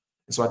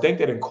 And so I think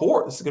that in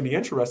court, this is going to be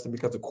interesting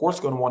because the court's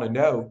going to want to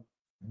know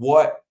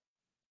what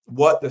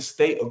the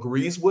state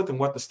agrees with and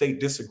what the state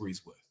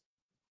disagrees with.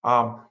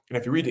 And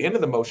if you read the end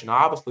of the motion,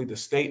 obviously the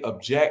state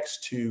objects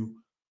to,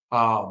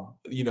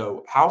 you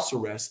know, house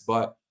arrest,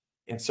 but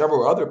in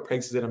several other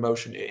places in the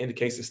motion, it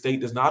indicates the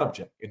state does not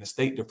object and the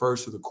state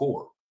defers to the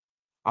court.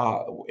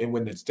 And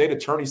when the state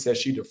attorney says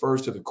she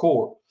defers to the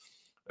court,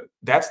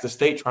 that's the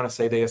state trying to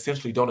say they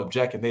essentially don't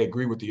object and they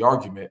agree with the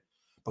argument,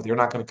 but they're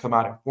not going to come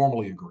out and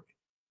formally agree.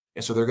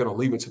 And so they're going to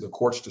leave it to the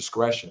court's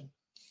discretion.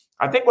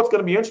 I think what's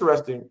going to be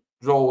interesting,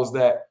 Joel, is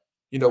that,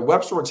 you know,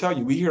 Webster will tell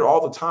you, we hear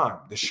all the time,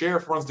 the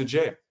sheriff runs the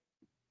jail.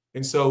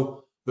 And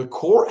so the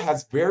court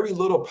has very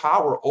little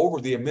power over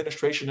the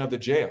administration of the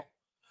jail.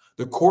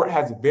 The court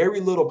has very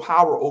little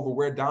power over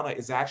where Donna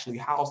is actually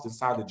housed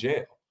inside the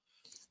jail.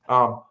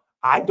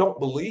 I don't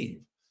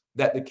believe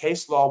that the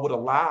case law would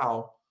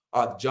allow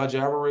Judge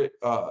Everett,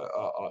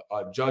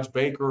 Judge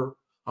Baker,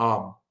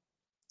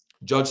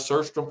 Judge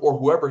Surstrom, or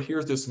whoever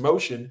hears this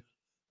motion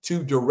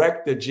to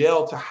direct the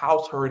jail to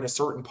house her in a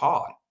certain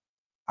pod.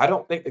 I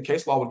don't think the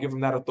case law would give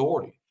them that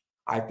authority.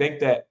 I think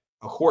that,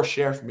 of course,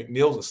 Sheriff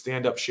McNeil's a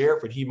stand-up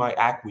sheriff and he might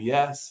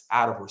acquiesce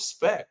out of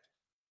respect.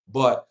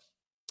 But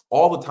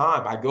all the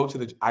time I go to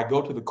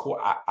the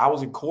court. I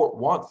was in court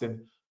once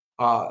and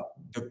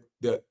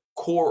the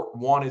court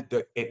wanted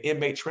an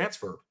inmate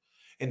transferred.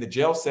 And the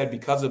jail said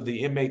because of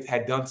the inmate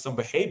had done some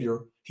behavior,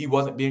 he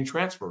wasn't being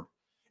transferred.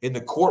 And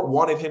the court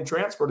wanted him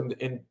transferred.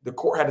 And the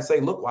court had to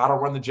say, look, well, I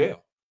don't run the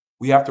jail.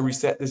 We have to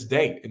reset this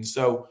date. And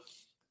so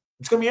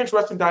it's going to be an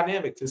interesting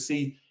dynamic to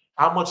see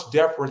how much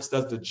deference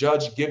does the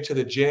judge give to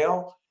the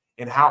jail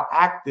and how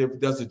active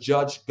does the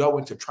judge go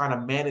into trying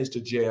to manage the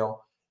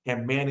jail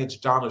and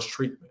manage Donna's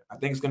treatment. I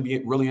think it's going to be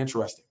really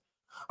interesting.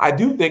 I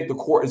do think the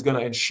court is going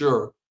to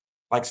ensure,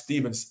 like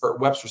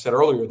Webster said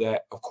earlier,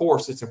 that, of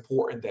course, it's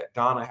important that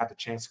Donna have the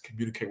chance to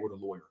communicate with a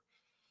lawyer.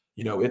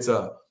 You know,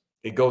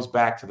 it goes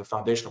back to the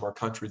foundation of our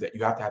country that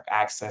you have to have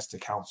access to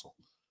counsel.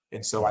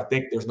 And so I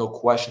think there's no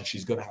question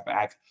she's going to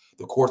have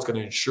the court's going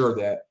to ensure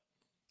that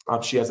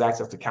she has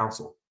access to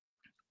counsel.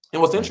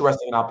 And what's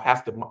interesting, and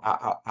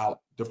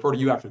I'll defer to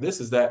you after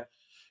this, is that,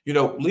 you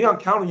know, Leon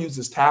County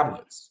uses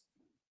tablets.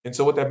 And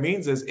so what that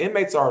means is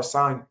inmates are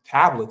assigned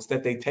tablets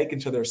that they take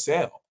into their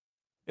cell.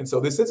 And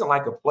so this isn't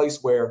like a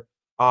place where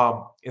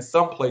in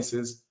some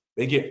places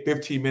they get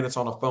 15 minutes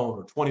on the phone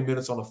or 20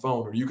 minutes on the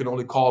phone, or you can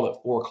only call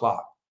at 4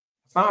 o'clock.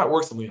 That's not how it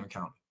works in Leon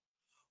County.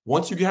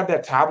 Once you have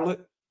that tablet,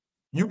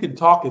 you can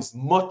talk as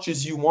much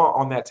as you want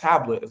on that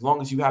tablet as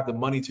long as you have the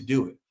money to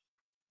do it,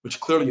 which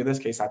clearly in this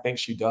case, I think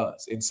she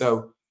does. And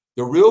so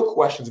the real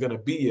question is going to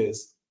be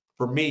is,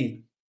 for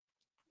me,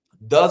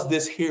 does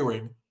this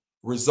hearing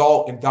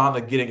result in Donna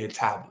getting a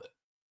tablet?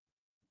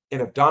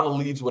 And if Donna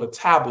leaves with a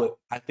tablet,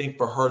 I think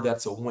for her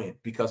that's a win,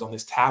 because on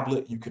this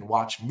tablet, you can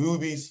watch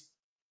movies,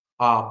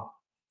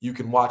 you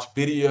can watch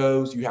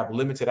videos, you have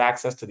limited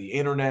access to the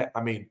internet.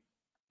 I mean,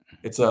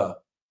 it's a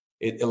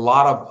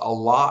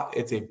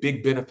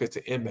big benefit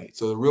to inmates.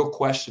 So the real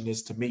question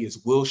is, to me,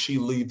 is will she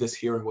leave this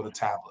hearing with a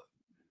tablet?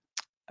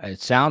 It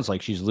sounds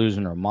like she's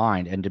losing her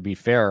mind. And to be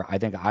fair, I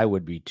think I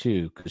would be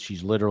too, because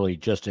she's literally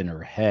just in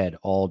her head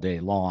all day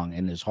long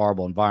in this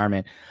horrible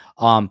environment.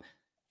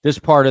 This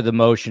part of the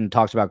motion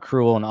talks about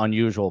cruel and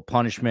unusual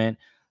punishment.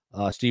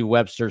 Steve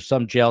Webster,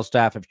 some jail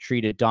staff have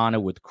treated Donna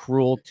with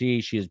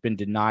cruelty. She has been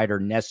denied her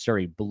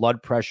necessary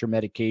blood pressure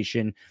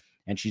medication,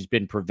 and she's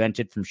been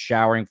prevented from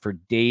showering for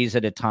days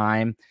at a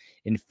time.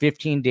 In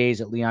 15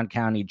 days at Leon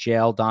County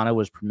Jail, Donna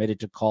was permitted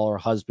to call her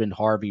husband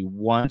Harvey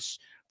once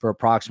for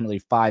approximately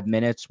 5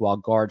 minutes while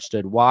guards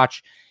stood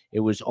watch. It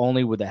was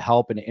only with the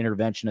help and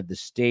intervention of the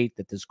state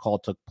that this call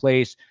took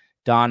place.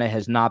 Donna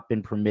has not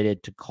been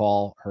permitted to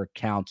call her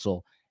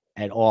counsel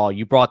at all.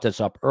 You brought this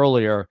up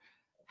earlier.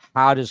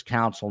 How does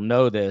counsel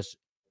know this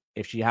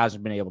if she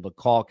hasn't been able to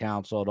call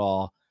counsel at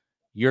all?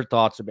 Your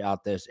thoughts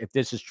about this? If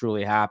this is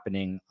truly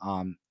happening,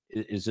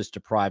 is this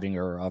depriving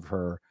her of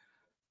her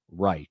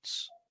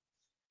rights?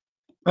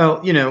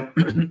 Well, you know,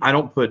 I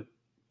don't put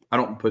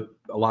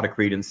a lot of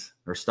credence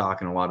or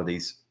stock in a lot of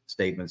these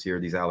statements here,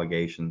 these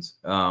allegations.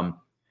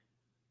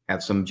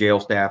 Have some jail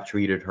staff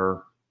treated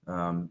her,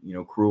 you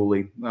know,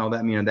 cruelly? Well,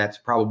 that's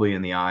probably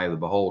in the eye of the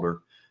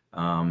beholder.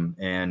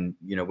 And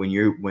you know,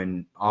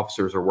 when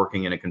officers are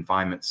working in a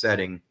confinement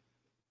setting,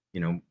 you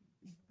know,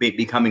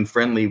 becoming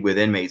friendly with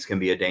inmates can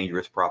be a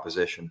dangerous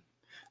proposition.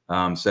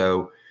 You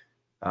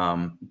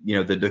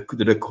know,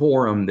 the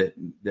decorum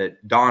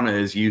that Donna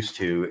is used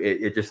to,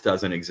 it just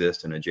doesn't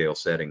exist in a jail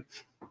setting.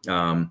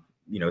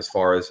 You know, as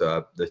far as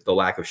the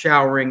lack of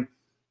showering,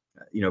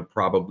 you know,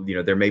 probably, you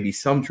know, there may be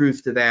some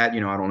truth to that.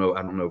 You know, I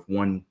don't know if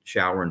one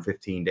shower in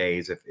 15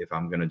 days, if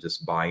I'm going to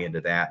just buy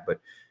into that. But,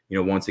 you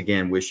know, once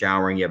again, with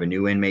showering, you have a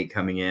new inmate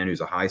coming in who's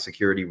a high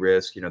security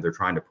risk. You know, they're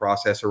trying to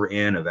process her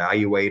in,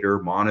 evaluate her,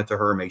 monitor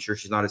her, make sure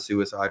she's not a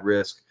suicide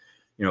risk.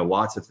 You know,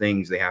 lots of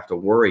things they have to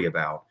worry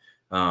about.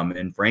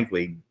 And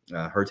frankly,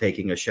 her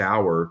taking a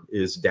shower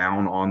is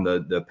down on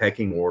the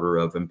pecking order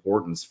of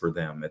importance for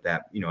them at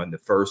that, you know, in the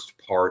first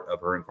part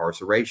of her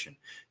incarceration.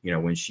 You know,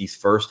 when she's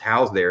first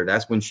housed there,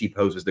 that's when she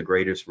poses the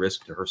greatest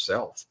risk to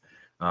herself.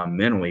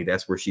 Mentally,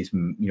 that's where she's,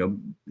 you know,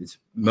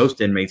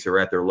 most inmates are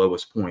at their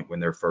lowest point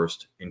when they're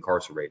first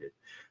incarcerated.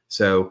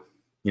 So,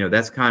 you know,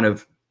 that kind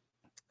of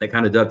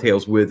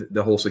dovetails with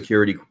the whole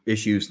security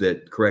issues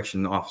that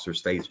correction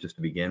officers face just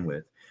to begin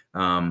with.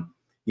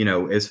 You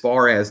know, as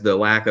far as the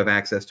lack of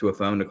access to a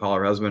phone to call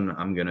her husband,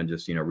 I'm going to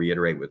just, you know,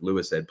 reiterate what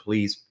Lewis said.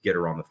 Please get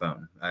her on the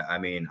phone. I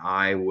mean,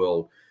 I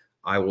will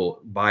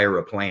buy her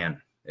a plan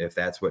if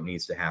that's what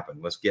needs to happen.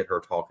 Let's get her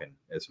talking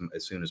as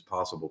soon as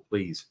possible,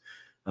 please.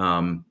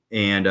 Then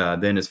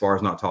as far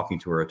as not talking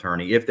to her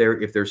attorney, if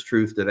there's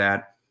truth to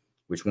that,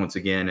 which once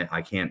again,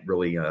 I can't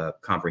really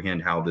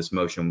comprehend how this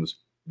motion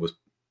was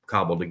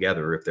cobbled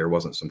together if there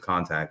wasn't some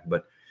contact.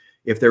 But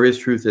if there is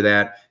truth to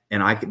that,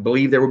 and I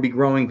believe there will be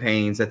growing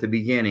pains at the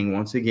beginning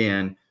once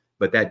again,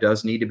 but that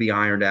does need to be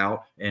ironed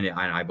out, and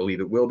I believe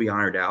it will be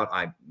ironed out.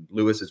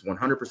 Lewis is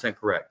 100%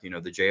 correct. You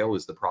know, the jail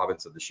is the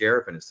province of the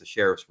sheriff, and it's the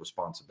sheriff's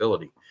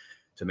responsibility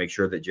to make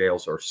sure that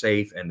jails are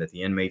safe and that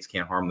the inmates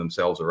can't harm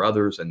themselves or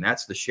others. And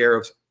that's the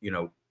sheriff's, you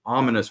know,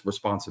 ominous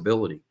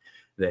responsibility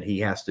that he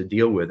has to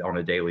deal with on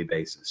a daily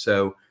basis.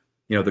 So,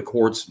 you know, the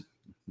courts,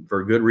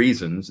 for good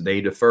reasons,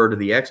 they defer to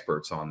the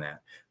experts on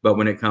that. But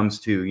when it comes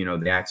to, you know,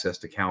 the access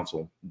to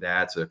counsel,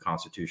 that's a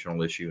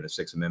constitutional issue and a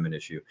Sixth Amendment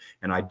issue.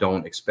 And I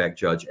don't expect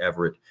Judge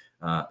Everett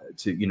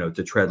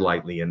to tread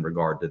lightly in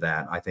regard to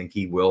that. I think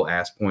he will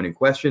ask pointed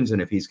questions.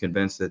 And if he's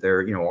convinced that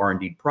there, you know, are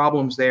indeed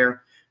problems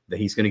there, that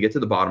he's going to get to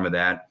the bottom of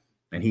that.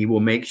 And he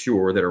will make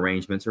sure that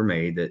arrangements are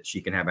made that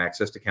she can have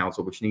access to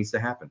counsel, which needs to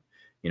happen.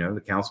 You know,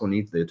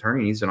 the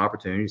attorney needs an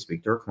opportunity to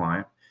speak to her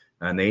client,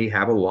 and they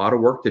have a lot of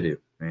work to do.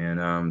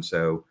 And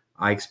so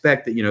I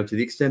expect that, you know, to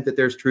the extent that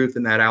there's truth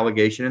in that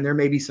allegation, and there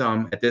may be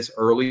some at this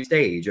early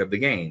stage of the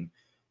game,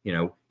 you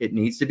know, it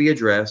needs to be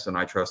addressed, and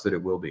I trust that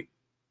it will be.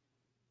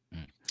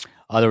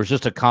 There was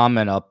just a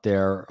comment up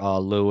there,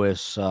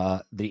 Lewis.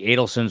 The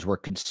Adelsons were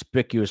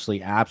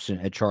conspicuously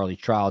absent at Charlie's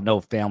trial.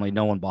 No family,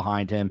 no one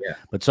behind him. Yeah.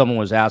 But someone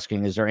was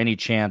asking, is there any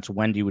chance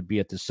Wendi would be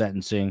at the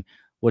sentencing?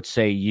 What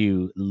say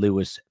you,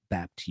 Lewis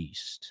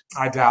Baptiste?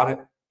 I doubt it.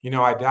 You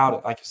know, I doubt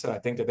it. Like you said, I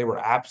think that they were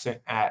absent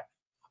at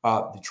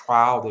the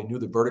trial. They knew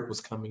the verdict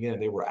was coming in,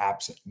 and they were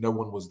absent. No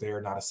one was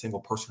there, not a single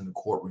person in the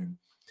courtroom.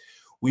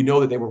 We know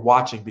that they were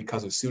watching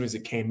because as soon as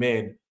it came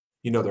in,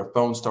 you know, their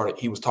phone started.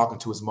 He was talking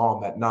to his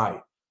mom that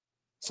night.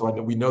 So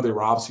we know they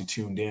were obviously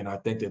tuned in. I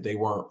think that they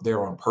weren't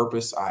there on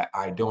purpose.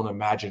 I don't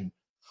imagine.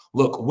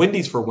 Look,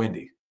 Wendy's for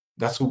Wendi.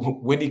 That's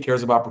what Wendi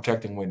cares about,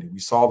 protecting Wendi. We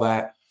saw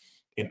that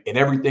in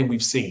everything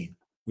we've seen.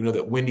 We know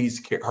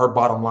that her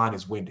bottom line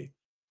is Wendi.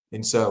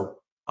 And so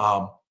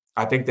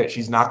I think that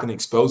she's not going to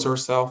expose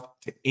herself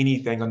to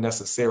anything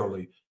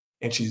unnecessarily.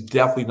 And she's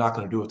definitely not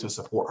going to do it to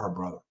support her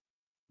brother.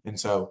 And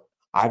so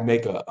I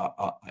make a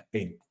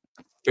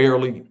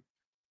fairly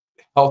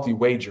healthy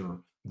wager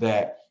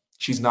that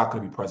she's not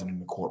going to be present in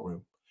the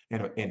courtroom,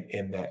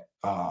 and that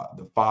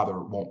the father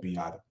won't be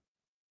either.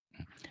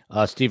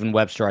 Stephen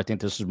Webster, I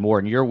think this is more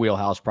in your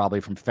wheelhouse, probably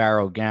from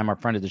Faro Gamma,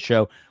 friend of the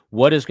show.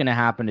 What is going to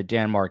happen to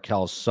Dan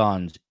Markel's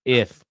sons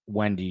if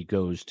Wendi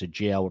goes to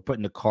jail? We're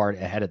putting the cart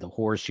ahead of the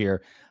horse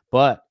here,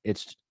 but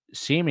it's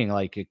seeming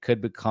like it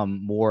could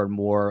become more and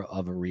more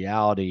of a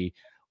reality.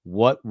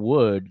 What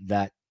would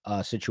that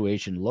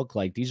situation look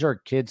like? These are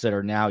kids that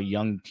are now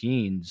young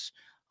teens.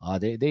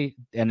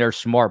 And they're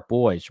smart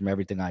boys from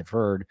everything I've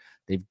heard.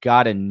 They've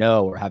got to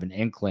know or have an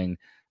inkling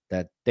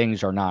that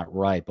things are not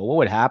right. But what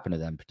would happen to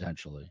them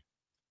potentially?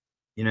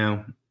 You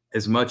know,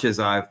 as much as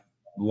I've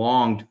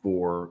longed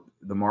for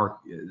the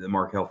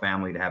Markel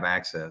family to have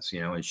access,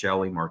 and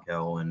Shelley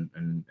Markel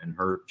and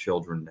her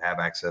children to have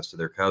access to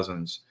their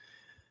cousins,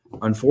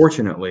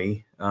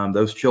 unfortunately,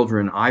 those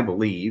children, I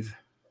believe,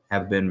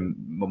 have been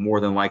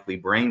more than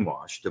likely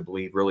brainwashed to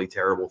believe really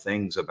terrible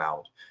things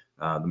about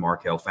the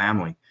Markel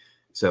family.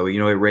 So, it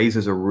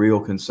raises a real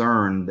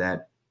concern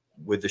that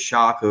with the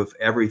shock of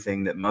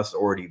everything that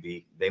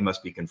they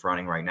must be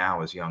confronting right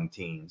now as young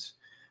teens,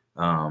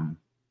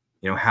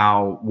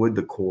 how would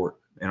the court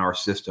and our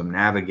system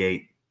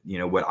navigate,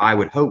 what I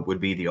would hope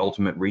would be the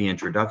ultimate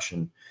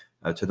reintroduction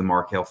to the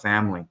Markel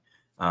family.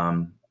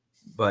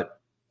 But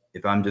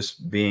if I'm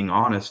just being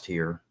honest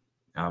here,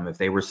 if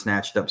they were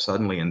snatched up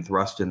suddenly and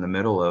thrust in the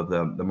middle of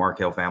the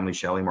Markel family,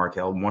 Shelley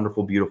Markel,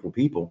 wonderful, beautiful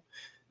people,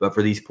 but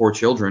for these poor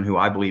children who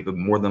I believe have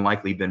more than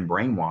likely been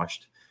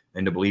brainwashed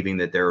into believing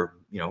that they're,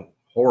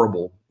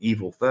 horrible,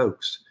 evil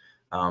folks,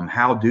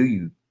 how do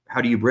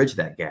you bridge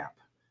that gap?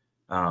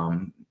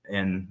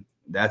 And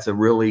that's a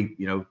really,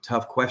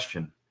 tough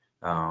question.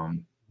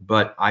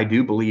 But I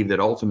do believe that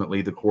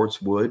ultimately the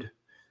courts would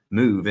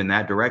move in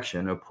that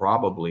direction of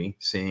probably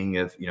seeing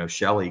if,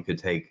 Shelley could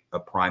take a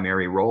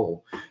primary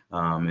role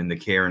in the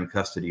care and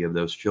custody of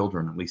those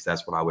children. At least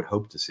that's what I would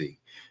hope to see.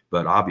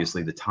 But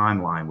obviously the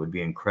timeline would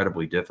be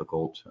incredibly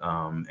difficult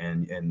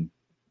and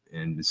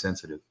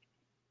sensitive.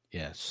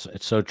 Yes,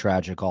 it's so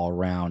tragic all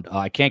around.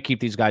 I can't keep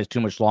these guys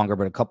too much longer,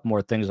 but a couple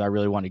more things I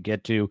really want to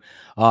get to.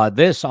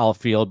 This I'll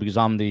field because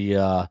I'm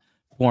the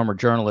former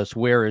journalist.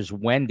 Where is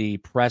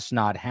Wendi? Press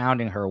not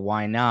hounding her.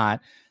 Why not?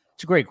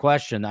 It's a great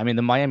question. I mean,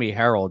 the Miami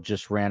Herald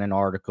just ran an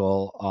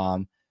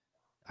article.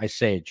 I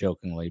say it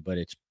jokingly, but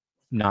it's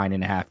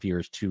 9.5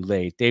 years too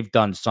late. They've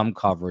done some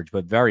coverage,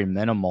 but very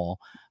minimal.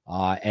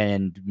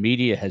 And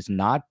media has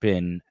not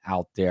been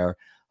out there.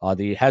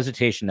 The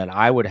hesitation that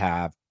I would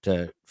have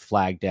to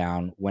flag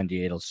down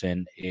Wendi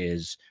Adelson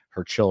is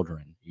her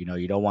children.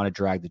 You don't want to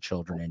drag the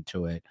children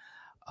into it.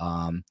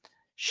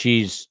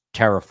 She's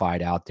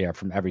terrified out there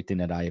from everything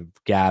that I've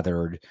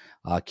gathered,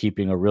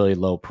 keeping a really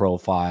low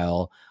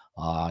profile,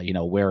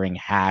 wearing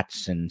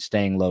hats and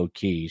staying low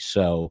key.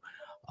 So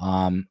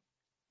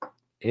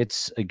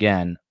it's,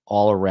 again,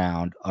 all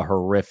around a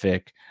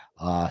horrific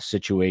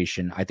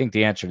situation. I think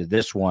the answer to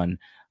this one,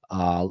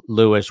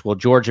 Lewis, will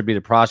Georgia be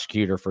the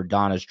prosecutor for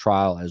Donna's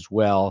trial as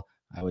well?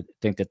 I would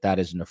think that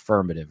is an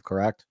affirmative,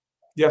 correct?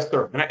 Yes,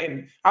 sir.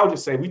 And I would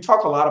just say we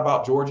talk a lot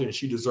about Georgia, and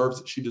she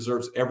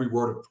deserves every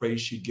word of praise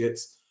she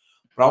gets.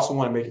 But I also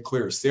want to make it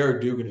clear,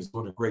 Sarah Dugan is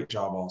doing a great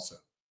job also,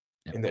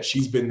 and that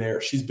she's been there.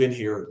 She's been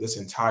here this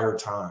entire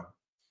time,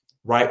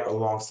 right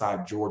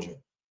alongside Georgia.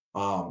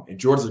 And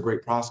Georgia's a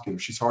great prosecutor.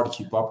 She's hard to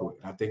keep up with.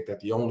 And I think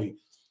that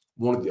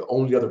one of the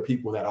only other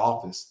people in that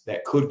office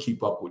that could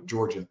keep up with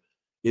Georgia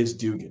is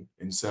Dugan.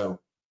 And so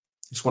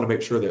just want to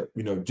make sure that,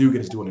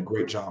 Dugan is doing a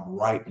great job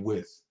right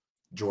with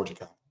Georgia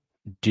County.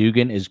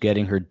 Dugan is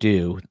getting her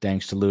due,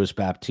 thanks to Louis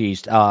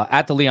Baptiste.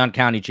 At the Leon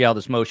County Jail,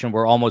 this motion,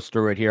 we're almost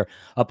through it here.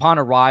 Upon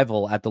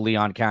arrival at the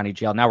Leon County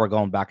Jail, now we're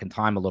going back in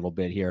time a little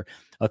bit here.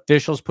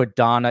 Officials put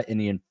Donna in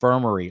the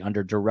infirmary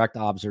under direct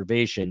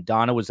observation.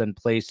 Donna was then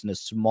placed in a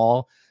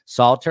small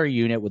solitary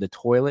unit with a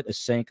toilet, a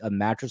sink, a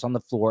mattress on the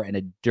floor, and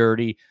a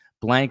dirty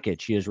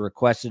blanket. She has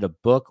requested a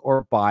book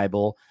or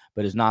Bible,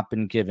 but has not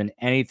been given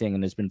anything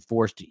and has been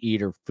forced to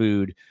eat her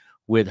food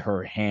with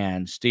her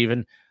hands.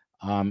 Stephen,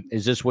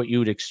 is this what you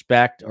would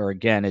expect? Or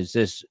again, is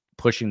this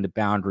pushing the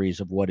boundaries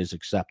of what is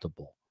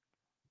acceptable?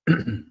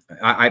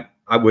 I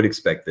would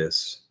expect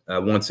this.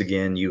 Once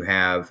again, you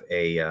have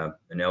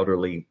an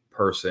elderly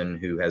person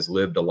who has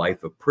lived a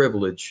life of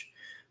privilege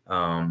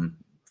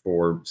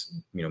for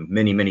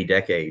many, many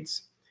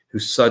decades, who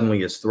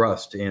suddenly is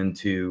thrust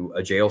into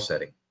a jail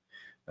setting.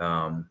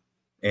 And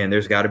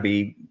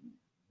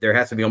there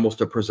has to be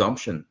almost a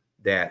presumption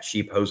that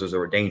she poses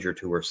a danger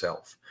to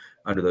herself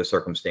under those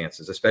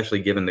circumstances,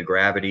 especially given the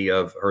gravity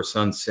of her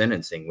son's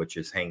sentencing, which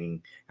is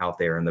hanging out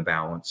there in the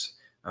balance,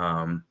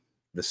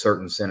 the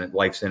certain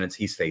life sentence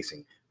he's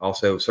facing.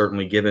 Also,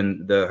 certainly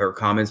given her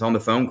comments on the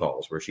phone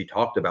calls where she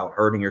talked about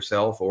hurting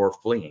herself or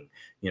fleeing,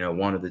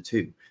 one of the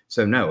two.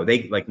 So no,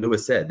 like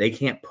Lewis said, they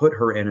can't put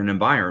her in an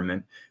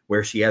environment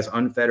where she has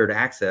unfettered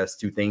access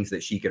to things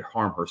that she could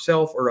harm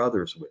herself or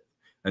others with,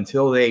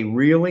 until they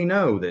really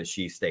know that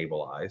she's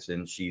stabilized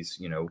and she's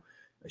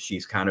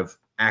kind of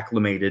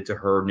acclimated to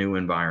her new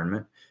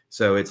environment.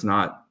 So it's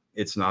not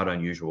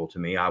unusual to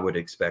me. I would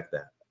expect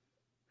that.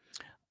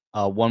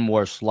 One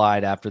more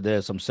slide after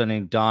this. I'm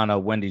sending Donna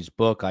Wendy's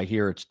book. I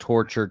hear it's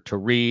tortured to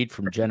read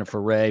from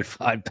Jennifer Ray,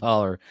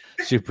 $5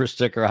 super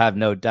sticker. I have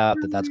no doubt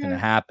that that's going to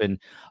happen.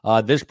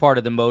 This part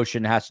of the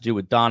motion has to do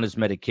with Donna's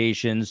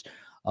medications.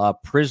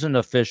 Prison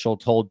official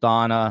told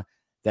Donna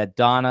that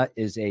Donna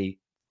is a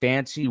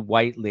fancy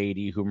white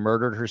lady who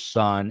murdered her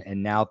son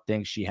and now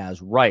thinks she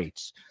has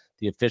rights.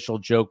 The official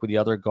joked with the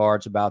other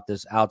guards about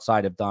this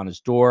outside of Donna's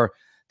door.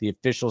 The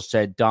official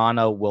said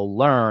Donna will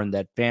learn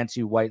that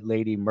fancy white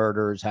lady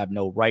murderers have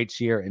no rights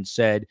here, and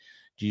said,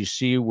 do you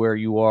see where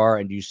you are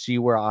and do you see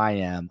where I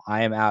am?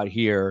 I am out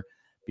here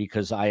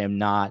because I am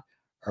not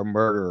a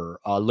murderer.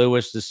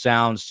 Lewis, this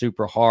sounds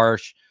super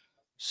harsh,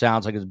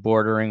 sounds like it's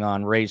bordering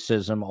on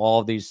racism, all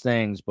of these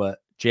things, but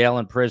jail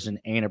and prison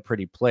ain't a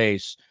pretty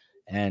place,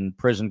 and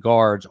prison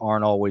guards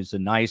aren't always the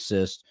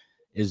nicest.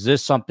 Is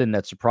this something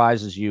that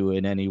surprises you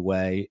in any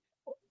way,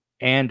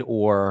 and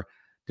or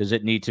does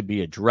it need to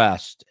be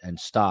addressed and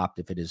stopped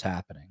if it is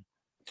happening?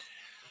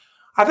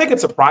 I think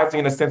it's surprising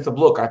in the sense of,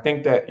 look, I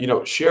think that,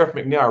 Sheriff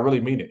McNair, I really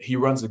mean it. He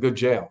runs a good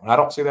jail. And I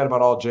don't say that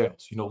about all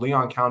jails.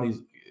 Leon County's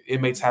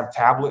inmates have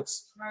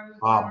tablets.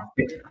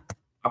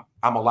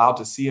 I'm allowed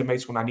to see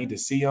inmates when I need to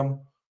see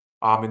them.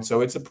 And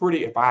so it's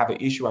if I have an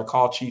issue, I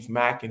call Chief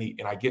Mack and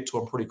I get to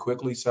him pretty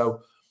quickly.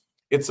 So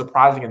it's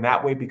surprising in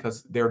that way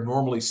because they're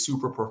normally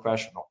super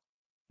professional.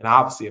 And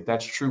obviously, if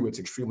that's true, it's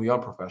extremely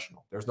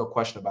unprofessional. There's no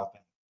question about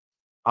that.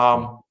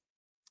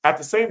 At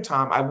the same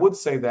time, I would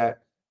say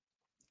that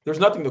there's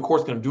nothing the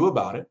court's going to do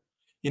about it.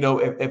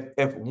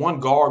 If one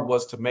guard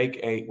was to make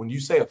when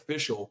you say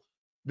official,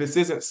 this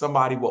isn't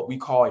somebody what we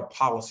call a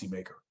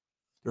policymaker.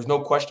 There's no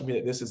question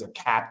that this is a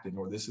captain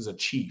or this is a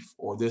chief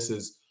or this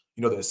is,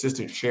 the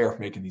assistant sheriff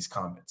making these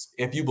comments.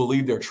 If you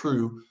believe they're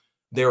true,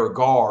 they're a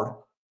guard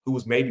who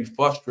was maybe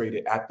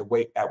frustrated at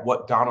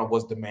what Donna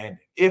was demanding.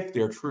 If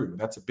they're true,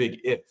 that's a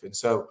big if. And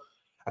so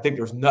I think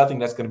there's nothing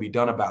that's going to be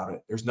done about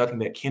it. There's nothing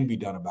that can be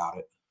done about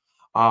it.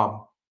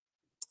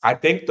 I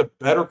think the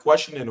better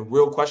question and the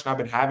real question I've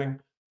been having,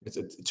 it's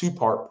a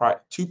two-part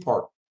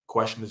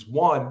question, is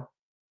one,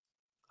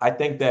 I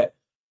think that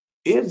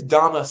is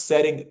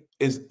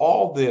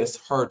all this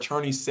her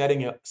attorney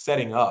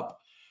setting up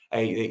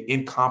a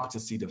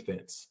incompetency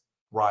defense,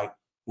 right?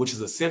 Which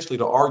is essentially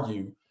to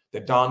argue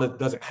that Donna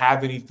doesn't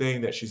have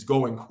anything, that she's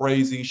going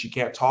crazy, she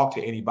can't talk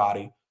to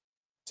anybody,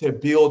 to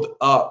build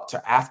up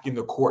to asking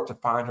the court to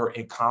find her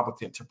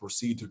incompetent to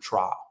proceed to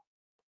trial,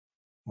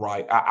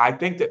 right? I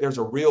think that there's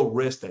a real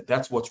risk that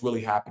that's what's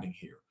really happening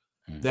here.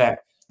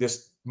 That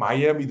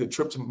the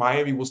trip to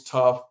Miami was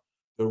tough,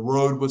 the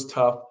road was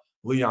tough,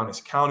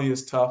 Leonis County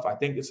is tough. I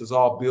think this is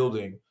all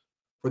building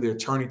for the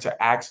attorney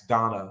to ask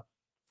Donna,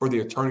 for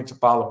the attorney to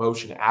file a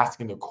motion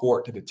asking the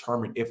court to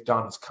determine if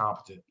Donna's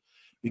competent.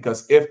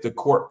 Because if the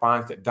court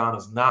finds that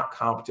Donna's not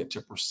competent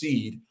to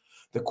proceed,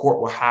 the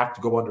court will have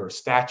to go under a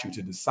statute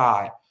to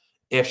decide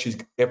if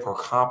her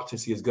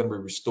competency is going to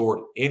be restored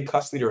in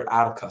custody or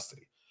out of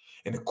custody.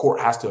 And the court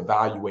has to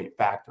evaluate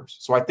factors.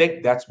 So I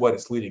think that's what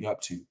it's leading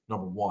up to,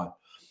 number one.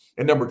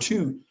 And number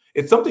two,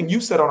 it's something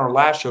you said on our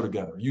last show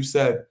together. You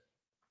said,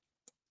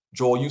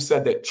 Joel,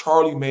 that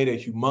Charlie made a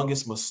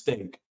humongous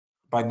mistake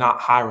by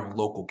not hiring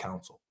local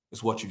counsel,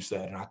 is what you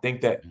said. And I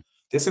think that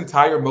this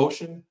entire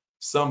motion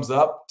sums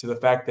up to the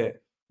fact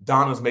that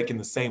Donna's making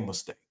the same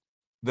mistake.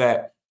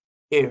 That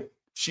if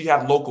she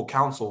had local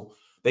counsel,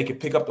 they could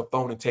pick up the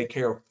phone and take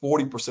care of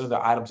 40% of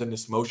the items in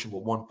this motion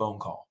with one phone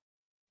call,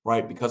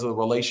 right? Because of the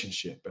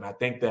relationship. And I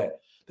think that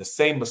the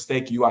same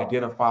mistake you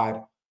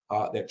identified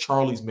that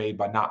Charlie's made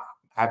by not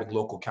having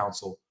local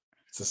counsel,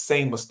 it's the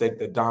same mistake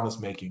that Donna's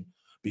making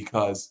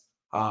because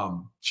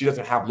she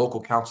doesn't have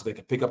local counsel. They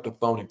can pick up the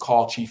phone and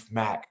call Chief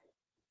Mack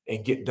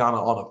and get Donna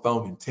on the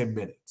phone in 10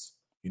 minutes.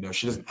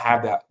 She doesn't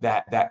have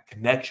that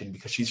connection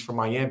because she's from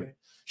Miami.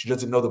 She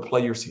doesn't know the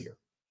players here.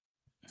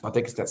 So I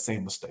think it's that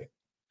same mistake.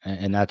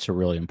 And that's a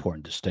really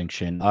important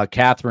distinction.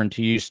 Catherine,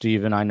 to you,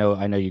 Stephen, I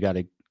know you got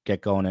to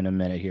get going in a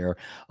minute here.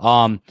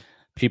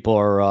 People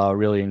are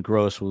really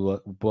engrossed with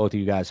what both of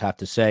you guys have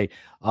to say.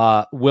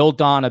 Will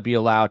Donna be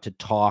allowed to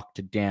talk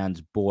to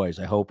Dan's boys?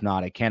 I hope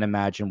not. I can't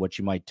imagine what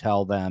you might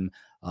tell them.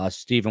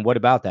 Stephen, what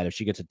about that? If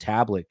she gets a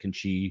tablet, can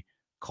she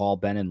call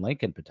Ben and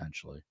Lincoln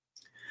potentially?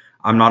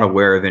 I'm not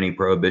aware of any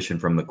prohibition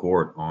from the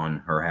court on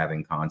her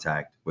having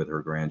contact with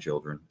her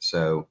grandchildren.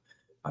 So,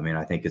 I mean,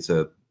 I think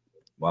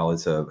while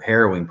it's a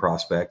harrowing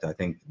prospect, I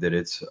think that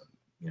it's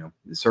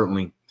it's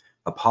certainly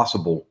a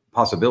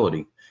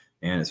possibility.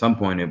 And at some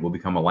point it will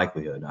become a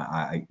likelihood.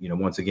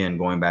 Once again,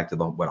 going back to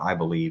what I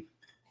believe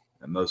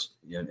most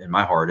in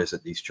my heart is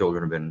that these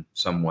children have been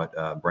somewhat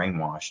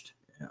brainwashed.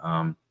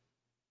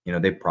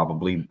 They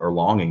probably are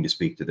longing to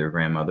speak to their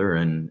grandmother,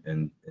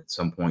 and at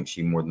some point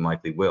she more than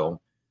likely will.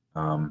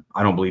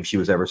 I don't believe she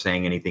was ever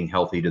saying anything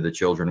healthy to the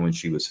children when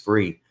she was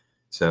free.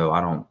 So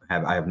I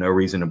have no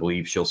reason to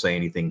believe she'll say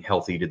anything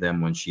healthy to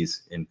them when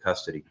she's in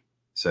custody.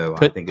 So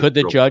I think could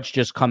the judge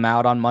just come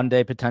out on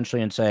Monday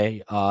potentially and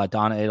say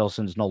Donna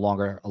Adelson is no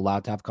longer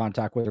allowed to have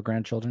contact with her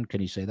grandchildren?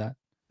 Can you say that?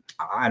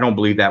 I don't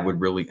believe that would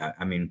really.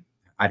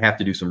 I I'd have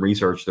to do some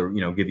research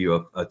to, give you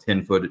a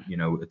 10-foot, a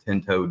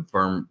 10-toed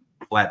firm,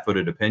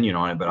 flat-footed opinion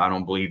on it, but I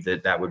don't believe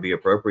that that would be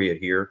appropriate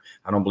here.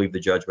 I don't believe the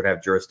judge would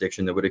have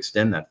jurisdiction that would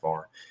extend that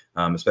far,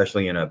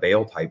 especially in a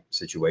bail type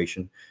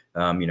situation.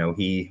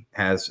 He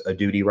has a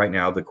duty right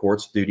now. The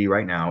court's duty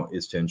right now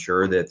is to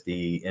ensure that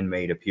the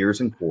inmate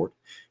appears in court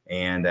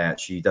and that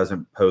she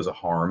doesn't pose a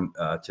harm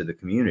to the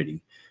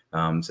community.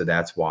 So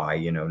that's why,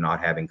 not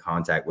having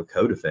contact with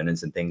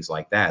co-defendants and things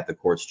like that, the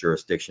court's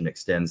jurisdiction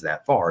extends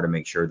that far to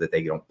make sure that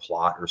they don't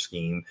plot or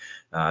scheme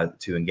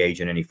to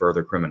engage in any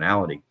further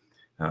criminality.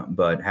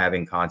 But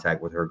having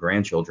contact with her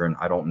grandchildren,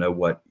 I don't know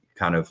what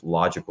kind of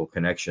logical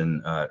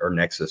connection or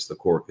nexus the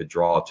court could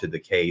draw to the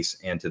case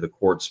and to the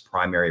court's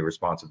primary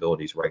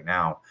responsibilities right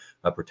now,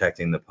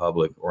 protecting the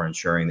public or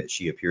ensuring that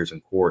she appears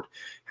in court,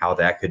 how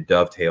that could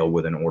dovetail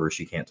with an order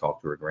she can't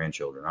talk to her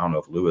grandchildren. I don't know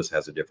if Lewis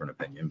has a different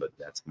opinion, but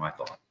that's my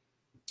thought.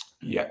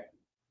 Yeah.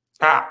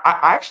 I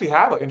actually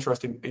have an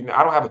interesting,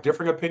 I don't have a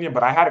different opinion,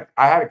 but I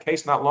had a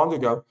case not long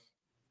ago.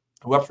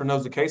 Webster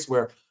knows the case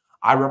where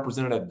I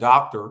represented a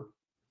doctor,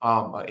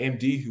 an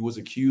MD, who was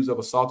accused of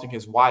assaulting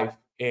his wife.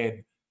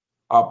 And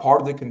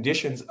part of the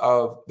conditions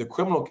of the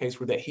criminal case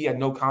were that he had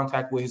no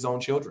contact with his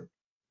own children.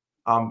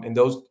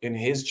 And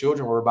his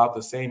children were about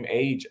the same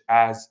age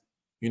as,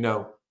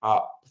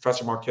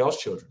 Professor Markel's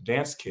children,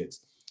 Dan's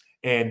kids.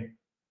 And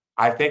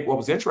I think what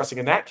was interesting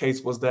in that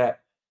case was that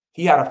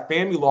he had a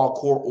family law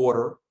court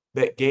order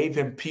that gave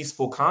him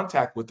peaceful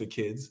contact with the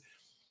kids.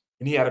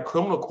 And he had a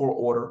criminal court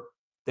order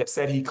that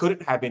said he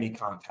couldn't have any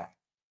contact.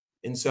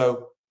 And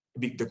so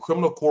the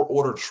criminal court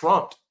order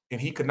trumped, and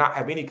he could not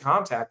have any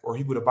contact or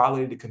he would have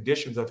violated the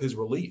conditions of his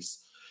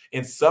release.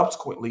 And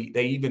subsequently,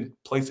 they even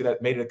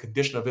made it a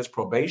condition of his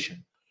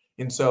probation.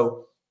 And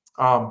so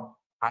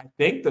I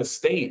think the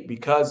state,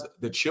 because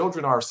the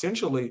children are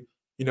essentially,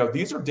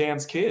 these are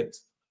Dan's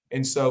kids.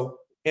 And so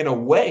in a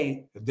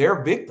way,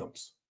 they're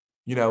victims.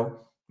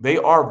 They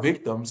are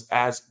victims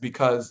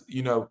because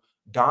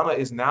Donna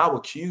is now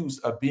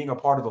accused of being a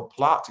part of a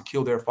plot to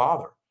kill their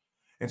father.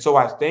 And so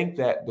I think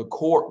that the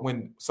court,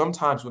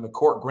 sometimes when the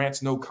court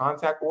grants no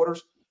contact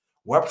orders,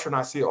 Webster and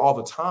I see it all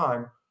the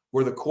time,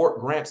 where the court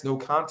grants no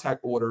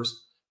contact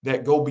orders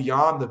that go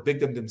beyond the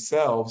victim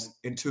themselves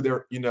into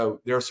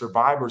their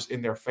survivors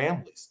in their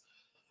families.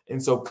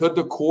 And so could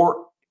the court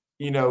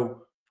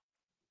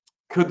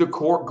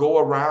go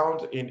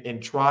around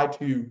and try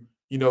to,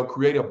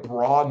 create a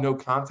broad no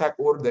contact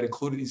order that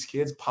included these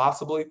kids?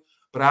 Possibly.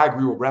 But I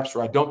agree with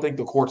Webster. I don't think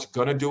the court's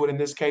going to do it in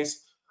this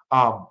case.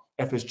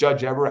 If it's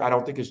Judge Everett, I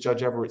don't think it's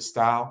Judge Everett's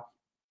style.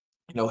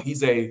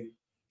 He's a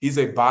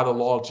by the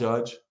law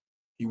judge.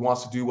 He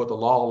wants to do what the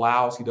law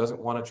allows. He doesn't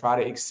want to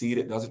try to exceed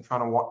it. Doesn't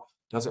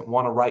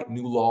want to write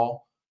new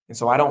law. And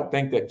so I don't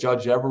think that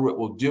Judge Everett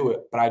will do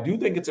it. But I do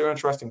think it's an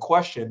interesting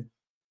question.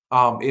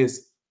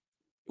 Is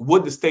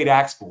would the state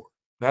ask for it?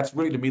 That's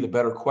really, to me, the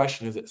better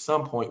question. Is at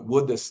some point,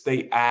 would the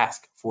state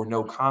ask for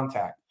no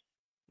contact?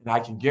 And I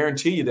can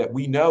guarantee you that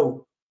we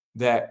know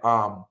that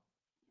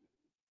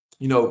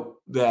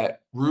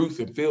that Ruth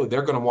and Phil,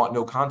 they're going to want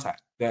no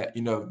contact. That,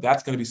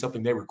 that's going to be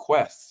something they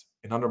request.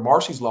 And under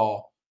Marcy's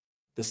law,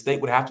 the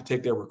state would have to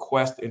take their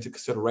request into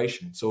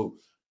consideration. So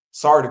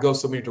sorry to go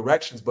so many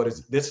directions, but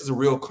this is a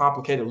real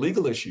complicated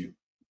legal issue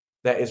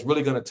that is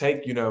really going to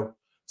take,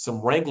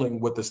 some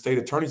wrangling with the state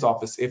attorney's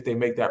office if they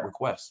make that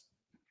request.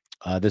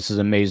 This is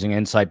amazing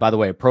insight. By the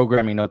way,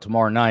 programming note,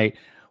 tomorrow night,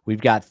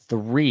 we've got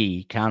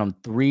three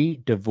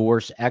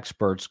divorce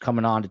experts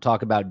coming on to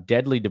talk about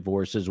deadly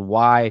divorces,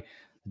 why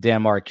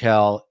Dan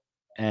Markel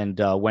and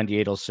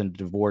Wendi Adelson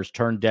divorce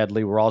turned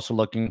deadly. We're also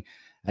looking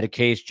at a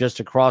case just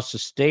across the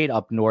state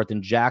up north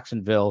in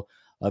Jacksonville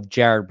of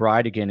Jared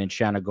Bridegan and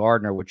Shanna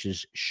Gardner, which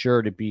is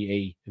sure to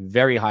be a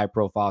very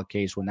high-profile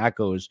case when that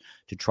goes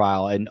to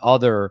trial, and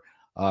other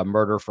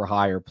murder for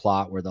hire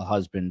plot where the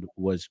husband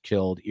was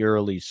killed,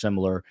 eerily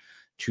similar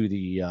to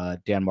the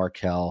Dan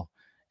Markel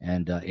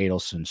and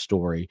Adelson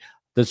story.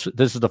 This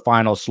is the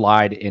final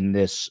slide in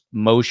this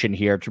motion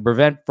here. To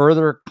prevent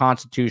further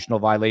constitutional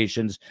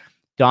violations,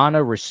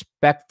 Donna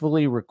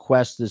respectfully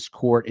requests this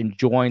court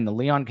enjoin the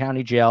Leon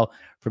County Jail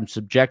from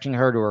subjecting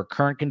her to her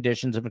current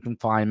conditions of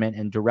confinement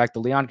and direct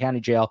the Leon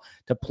County Jail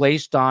to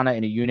place Donna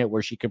in a unit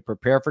where she can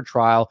prepare for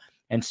trial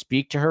and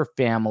speak to her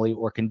family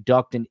or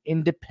conduct an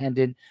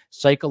independent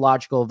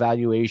psychological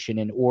evaluation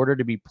in order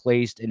to be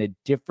placed in a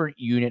different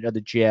unit of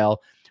the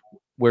jail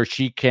where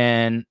she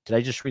can, did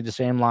I just read the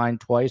same line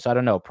twice? I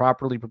don't know,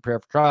 properly prepare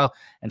for trial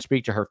and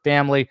speak to her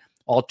family.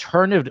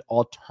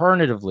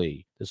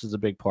 Alternatively, this is a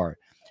big part,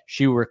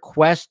 she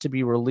requests to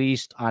be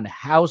released on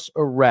house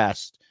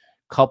arrest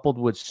coupled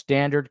with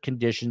standard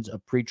conditions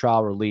of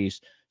pretrial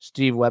release.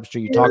 Steve Webster,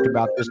 you talked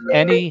about this.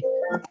 Any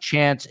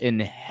chance in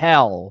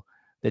hell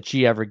that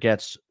she ever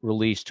gets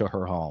released to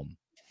her home?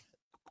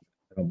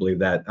 I don't believe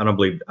that. I don't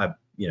believe,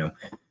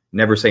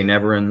 never say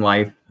never in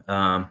life.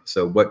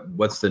 So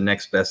what's the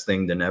next best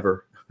thing to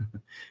never?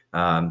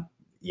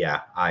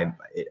 Yeah, I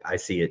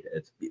see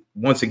it.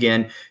 Once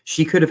again,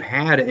 she could have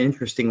had,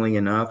 interestingly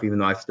enough, even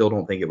though I still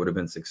don't think it would have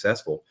been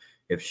successful,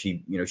 if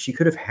she, she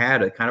could have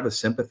had a kind of a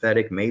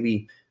sympathetic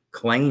maybe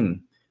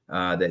claim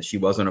that she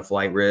wasn't a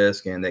flight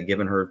risk, and that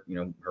given her,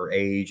 her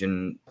age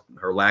and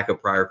her lack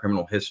of prior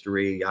criminal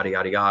history, yada,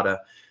 yada, yada,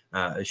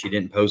 she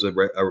didn't pose a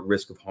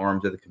risk of harm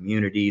to the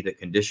community. The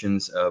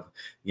conditions of,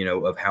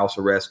 of house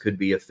arrest could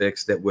be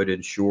affixed that would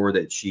ensure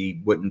that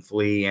she wouldn't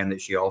flee, and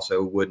that she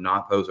also would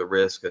not pose a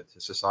risk to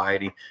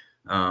society.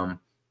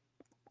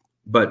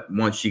 But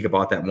once she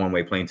bought that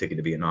one-way plane ticket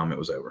to Vietnam, it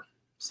was over.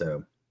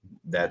 So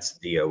that's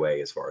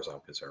DOA as far as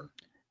I'm concerned.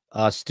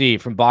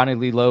 Steve from Bonnie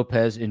Lee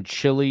Lopez in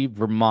Chile,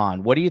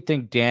 Vermont. What do you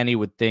think Danny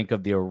would think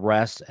of the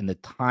arrest and the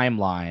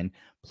timeline,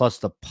 plus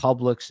the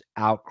public's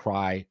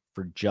outcry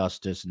for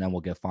justice? And then we'll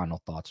get final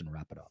thoughts and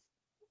wrap it up.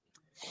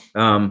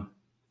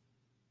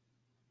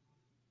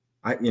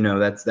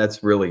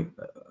 That's really,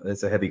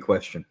 that's a heavy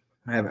question.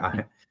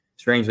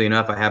 Strangely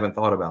enough, I haven't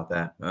thought about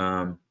that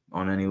on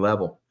any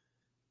level.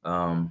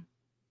 I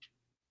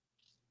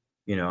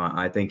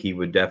think he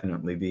would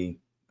definitely be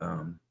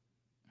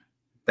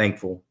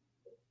thankful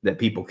that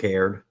people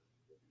cared.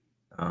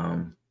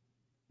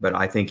 But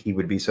I think he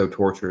would be so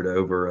tortured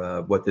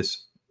over what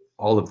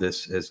all of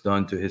this has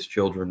done to his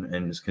children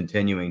and is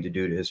continuing to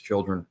do to his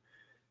children,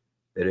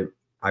 that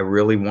I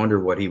really wonder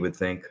what he would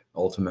think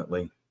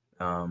ultimately.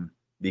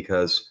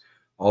 Because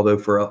although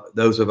for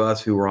those of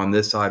us who are on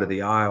this side of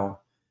the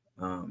aisle,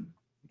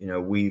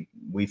 we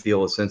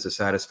feel a sense of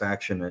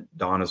satisfaction at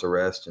Donna's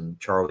arrest and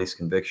Charlie's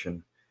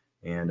conviction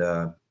and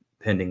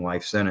pending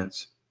life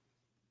sentence.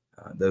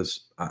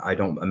 I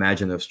don't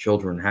imagine those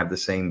children have the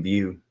same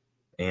view,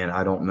 and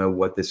I don't know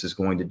what this is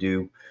going to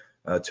do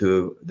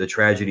to the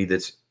tragedy,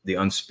 that's the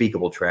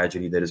unspeakable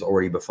tragedy that has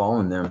already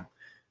befallen them.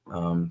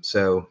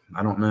 So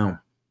I don't know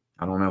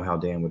how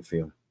Dan would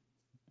feel,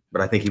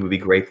 but I think he would be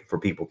grateful for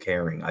people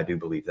caring. I do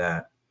believe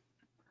that.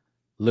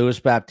 Louis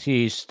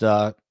Baptiste,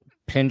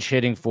 pinch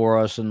hitting for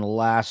us in the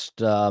last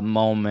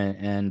moment,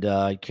 and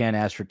I can't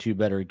ask for two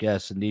better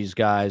guests. And these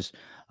guys,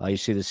 you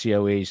see the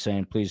COE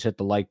saying, please hit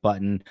the like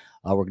button.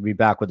 We're going to be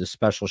back with a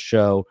special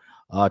show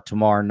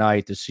tomorrow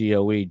night. The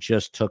COE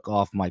just took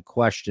off my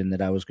question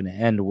that I was going to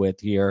end with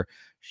here.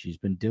 She's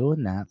been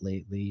doing that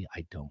lately.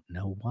 I don't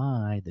know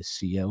why. The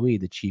COE,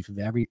 the chief of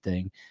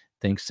everything,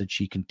 thinks that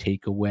she can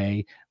take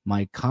away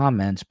my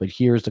comments. But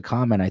here's the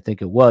comment. I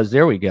think it was.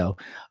 There we go.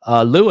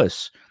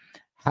 Louis,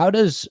 how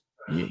does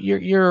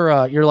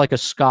you're like a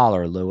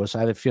scholar, Louis. I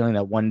have a feeling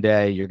that one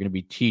day you're going to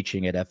be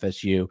teaching at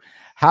FSU.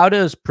 How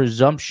does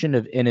presumption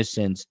of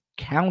innocence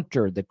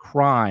counter the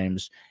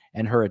crimes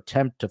and her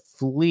attempt to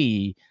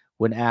flee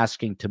when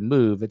asking to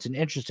move? It's an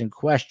interesting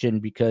question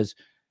because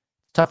it's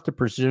tough to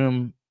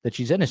presume that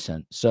she's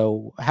innocent.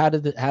 So how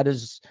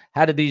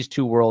did these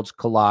two worlds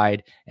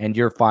collide? And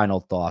your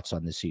final thoughts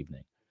on this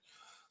evening?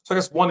 So I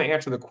guess one, to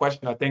answer the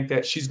question, I think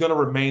that she's going to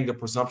remain the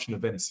presumption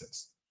of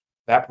innocence.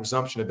 That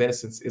presumption of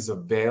innocence is a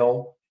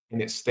veil,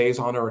 and it stays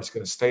on her. It's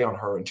going to stay on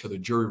her until the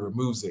jury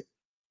removes it,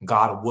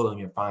 God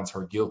willing, and finds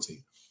her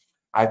guilty.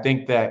 I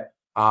think that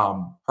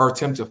her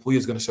attempt to flee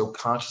is going to show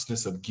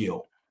consciousness of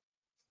guilt.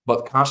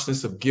 But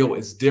consciousness of guilt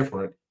is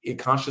different.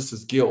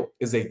 Consciousness of guilt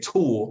is a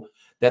tool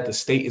that the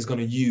state is going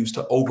to use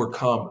to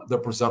overcome the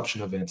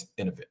presumption of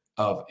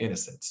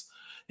innocence.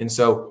 And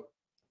so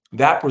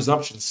that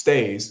presumption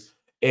stays,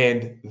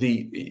 and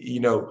the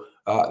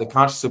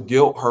consciousness of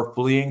guilt, her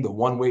fleeing, the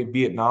one-way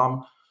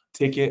Vietnam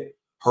ticket,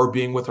 her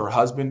being with her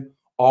husband,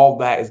 all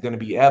that is going to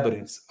be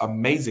evidence,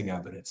 amazing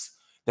evidence,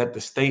 that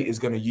the state is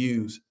going to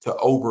use to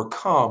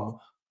overcome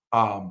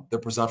the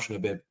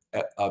presumption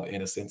of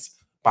innocence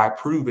by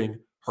proving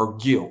her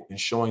guilt and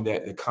showing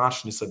that the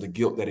consciousness of the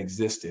guilt that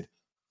existed.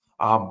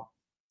 And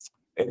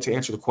to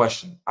answer the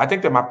question, I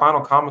think that my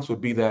final comments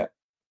would be that,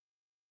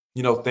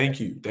 thank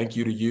you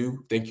to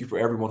you. Thank you for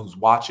everyone who's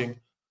watching.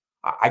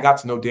 I got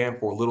to know Dan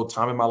for a little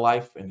time in my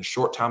life, and the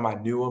short time I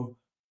knew him,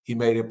 he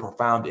made a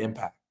profound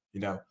impact.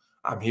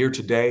 I'm here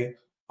today.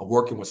 I'm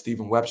working with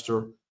Stephen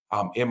Webster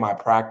in my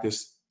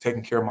practice,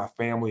 taking care of my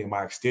family and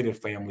my extended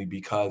family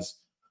because,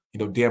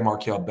 Dan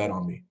Markel bet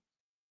on me.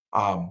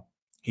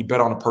 He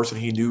bet on a person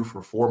he knew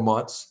for 4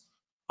 months,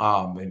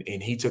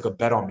 and he took a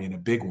bet on me, and a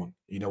big one,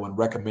 and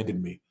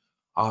recommended me.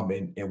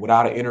 And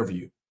without an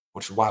interview,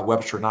 which is why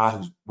Webster and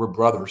I, we're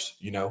brothers,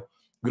 we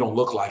don't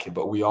look like it,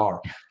 but we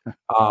are.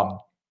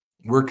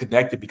 We're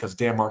connected because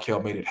Dan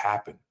Markel made it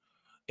happen.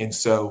 And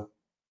so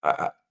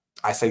I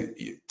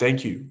say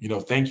thank you,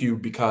 thank you,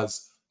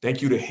 because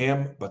thank you to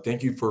him, but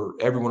thank you for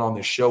everyone on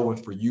this show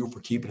and for you for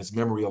keeping his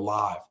memory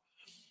alive,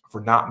 for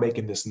not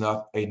making this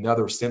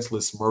another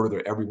senseless murder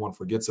that everyone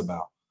forgets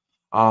about.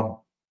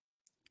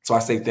 So I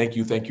say thank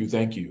you, thank you,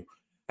 thank you.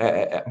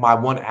 My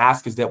one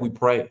ask is that we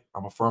pray.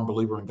 I'm a firm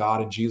believer in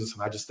God and Jesus,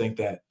 and I just think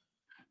that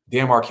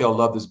Dan Markel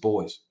loved his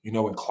boys.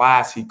 In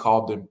class, he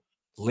called them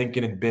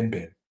Lincoln and Ben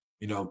Ben.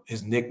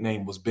 His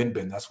nickname was Ben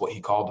Ben. That's what he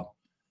called them.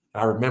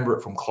 And I remember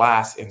it from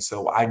class. And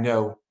so I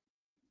know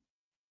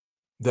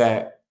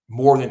that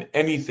more than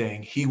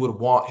anything, he would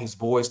want his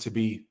boys to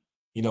be,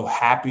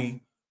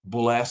 happy,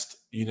 blessed,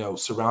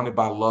 surrounded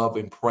by love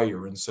and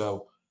prayer. And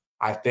so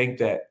I think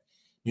that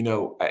you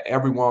know,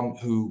 everyone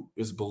who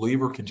is a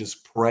believer can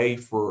just pray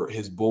for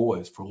his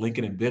boys, for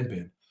Lincoln and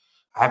Ben.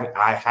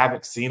 I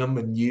haven't seen them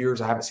in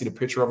years. I haven't seen a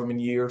picture of them in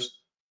years.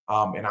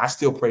 And I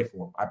still pray for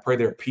them. I pray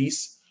their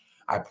peace.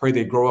 I pray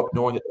they grow up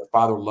knowing that their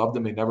father loved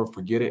them. They never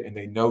forget it. And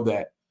they know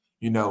that,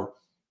 you know,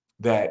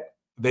 that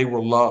they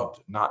were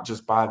loved, not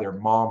just by their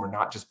mom or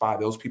not just by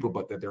those people,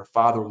 but that their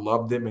father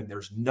loved them. And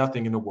there's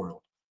nothing in the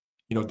world.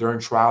 You know, during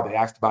trial, they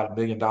asked about $1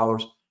 million.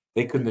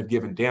 They couldn't have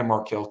given Dan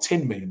Markel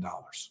 $10 million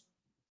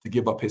to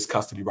give up his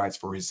custody rights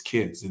for his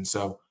kids. And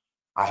so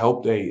I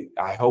pray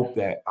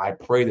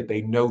that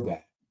they know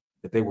that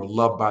they were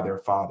loved by their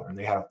father, and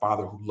they had a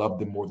father who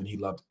loved them more than he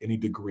loved any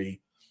degree,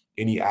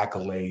 any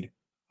accolade,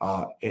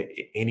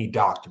 any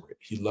doctorate.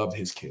 He loved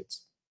his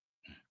kids.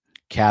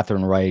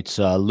 Catherine writes,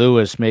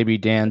 Lewis, maybe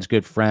Dan's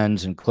good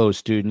friends and close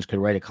students could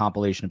write a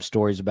compilation of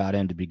stories about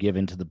him to be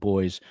given to the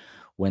boys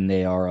when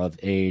they are of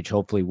age.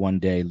 Hopefully one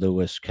day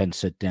Lewis can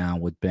sit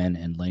down with Ben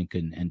and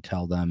Lincoln and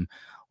tell them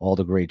all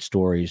the great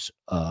stories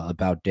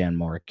about Dan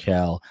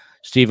Markel.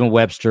 Stephen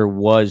Webster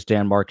was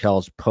Dan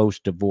Markel's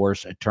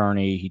post-divorce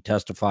attorney. He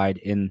testified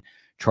in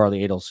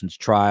Charlie Adelson's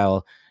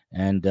trial,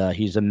 and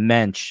he's a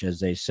mensch, as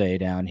they say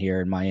down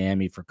here in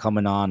Miami, for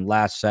coming on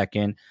last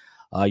second.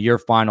 Your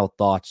final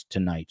thoughts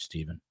tonight,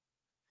 Stephen?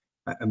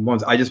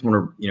 I just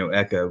want to,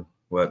 echo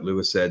what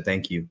Lewis said.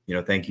 Thank you.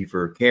 Thank you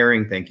for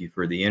caring. Thank you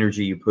for the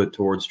energy you put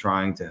towards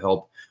trying to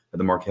help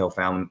the Markel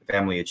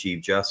family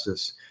achieve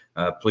justice.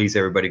 Please,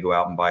 everybody, go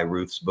out and buy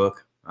Ruth's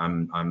book.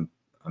 I'm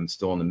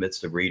still in the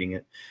midst of reading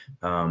it.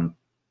 And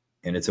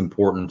it's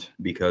important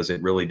because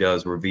it really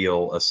does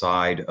reveal a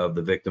side of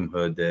the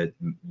victimhood that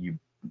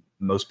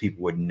most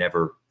people would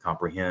never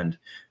comprehend.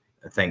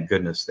 Thank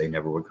goodness they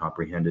never would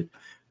comprehend it.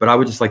 But I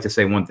would just like to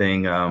say one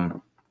thing. I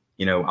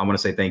want to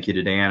say thank you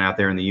to Dan out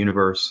there in the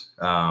universe.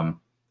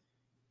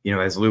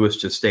 As Lewis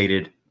just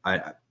stated,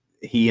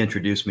 he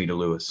introduced me to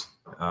Lewis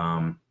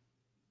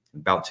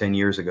about 10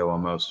 years ago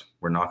almost.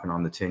 We're knocking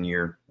on the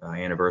 10-year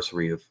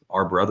anniversary of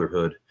our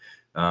brotherhood.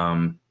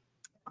 I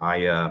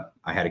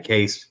had a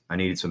case. I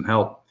needed some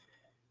help.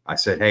 I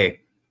said,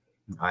 hey,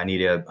 I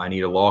need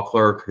a law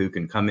clerk who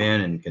can come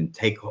in and can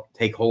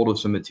take hold of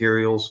some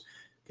materials,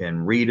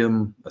 can read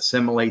them,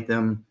 assimilate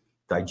them,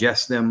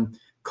 digest them,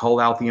 cull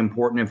out the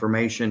important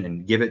information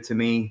and give it to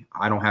me.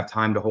 I don't have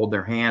time to hold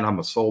their hand. I'm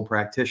a sole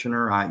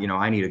practitioner.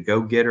 I need a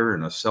go-getter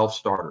and a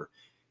self-starter.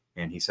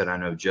 And he said, I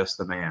know just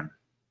the man.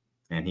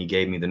 And he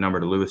gave me the number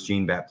to Louis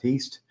Jean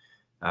Baptiste.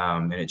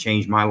 And it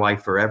changed my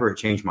life forever. It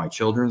changed my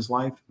children's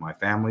life, my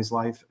family's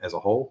life as a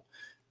whole,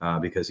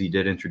 because he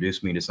did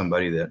introduce me to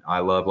somebody that I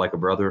love like a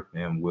brother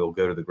and will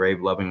go to the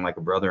grave loving like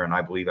a brother. And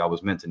I believe I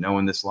was meant to know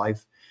in this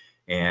life.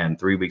 And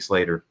 3 weeks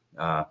later,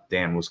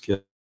 Dan was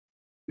killed.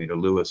 To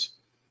Lewis.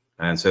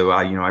 And so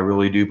I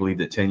really do believe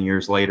that 10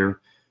 years later,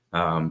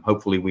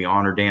 hopefully we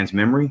honor Dan's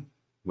memory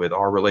with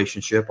our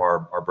relationship,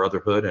 our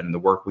brotherhood, and the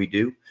work we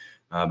do.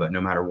 But no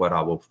matter what,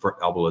 I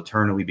will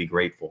eternally be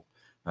grateful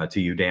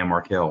to you, Dan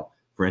Markel,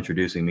 for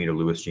introducing me to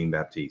Louis Jean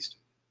Baptiste.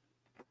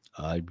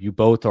 You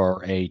both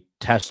are a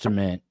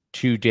testament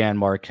to Dan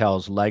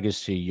Markel's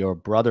legacy, your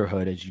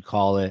brotherhood, as you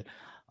call it.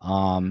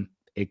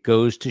 It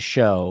goes to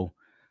show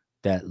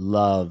that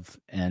love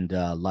and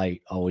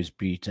light always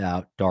beats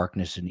out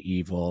darkness and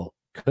evil.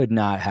 Could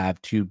not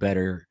have two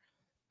better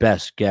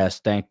best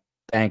guests.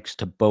 Thanks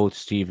to both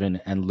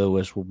Stephen and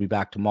Lewis. We'll be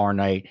back tomorrow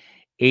night,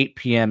 8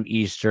 p.m.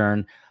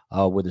 Eastern,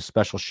 with a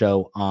special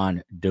show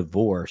on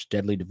divorce,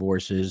 deadly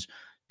divorces.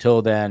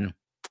 Till then,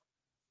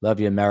 love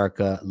you,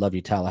 America. Love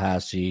you,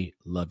 Tallahassee.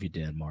 Love you,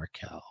 Dan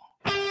Markel.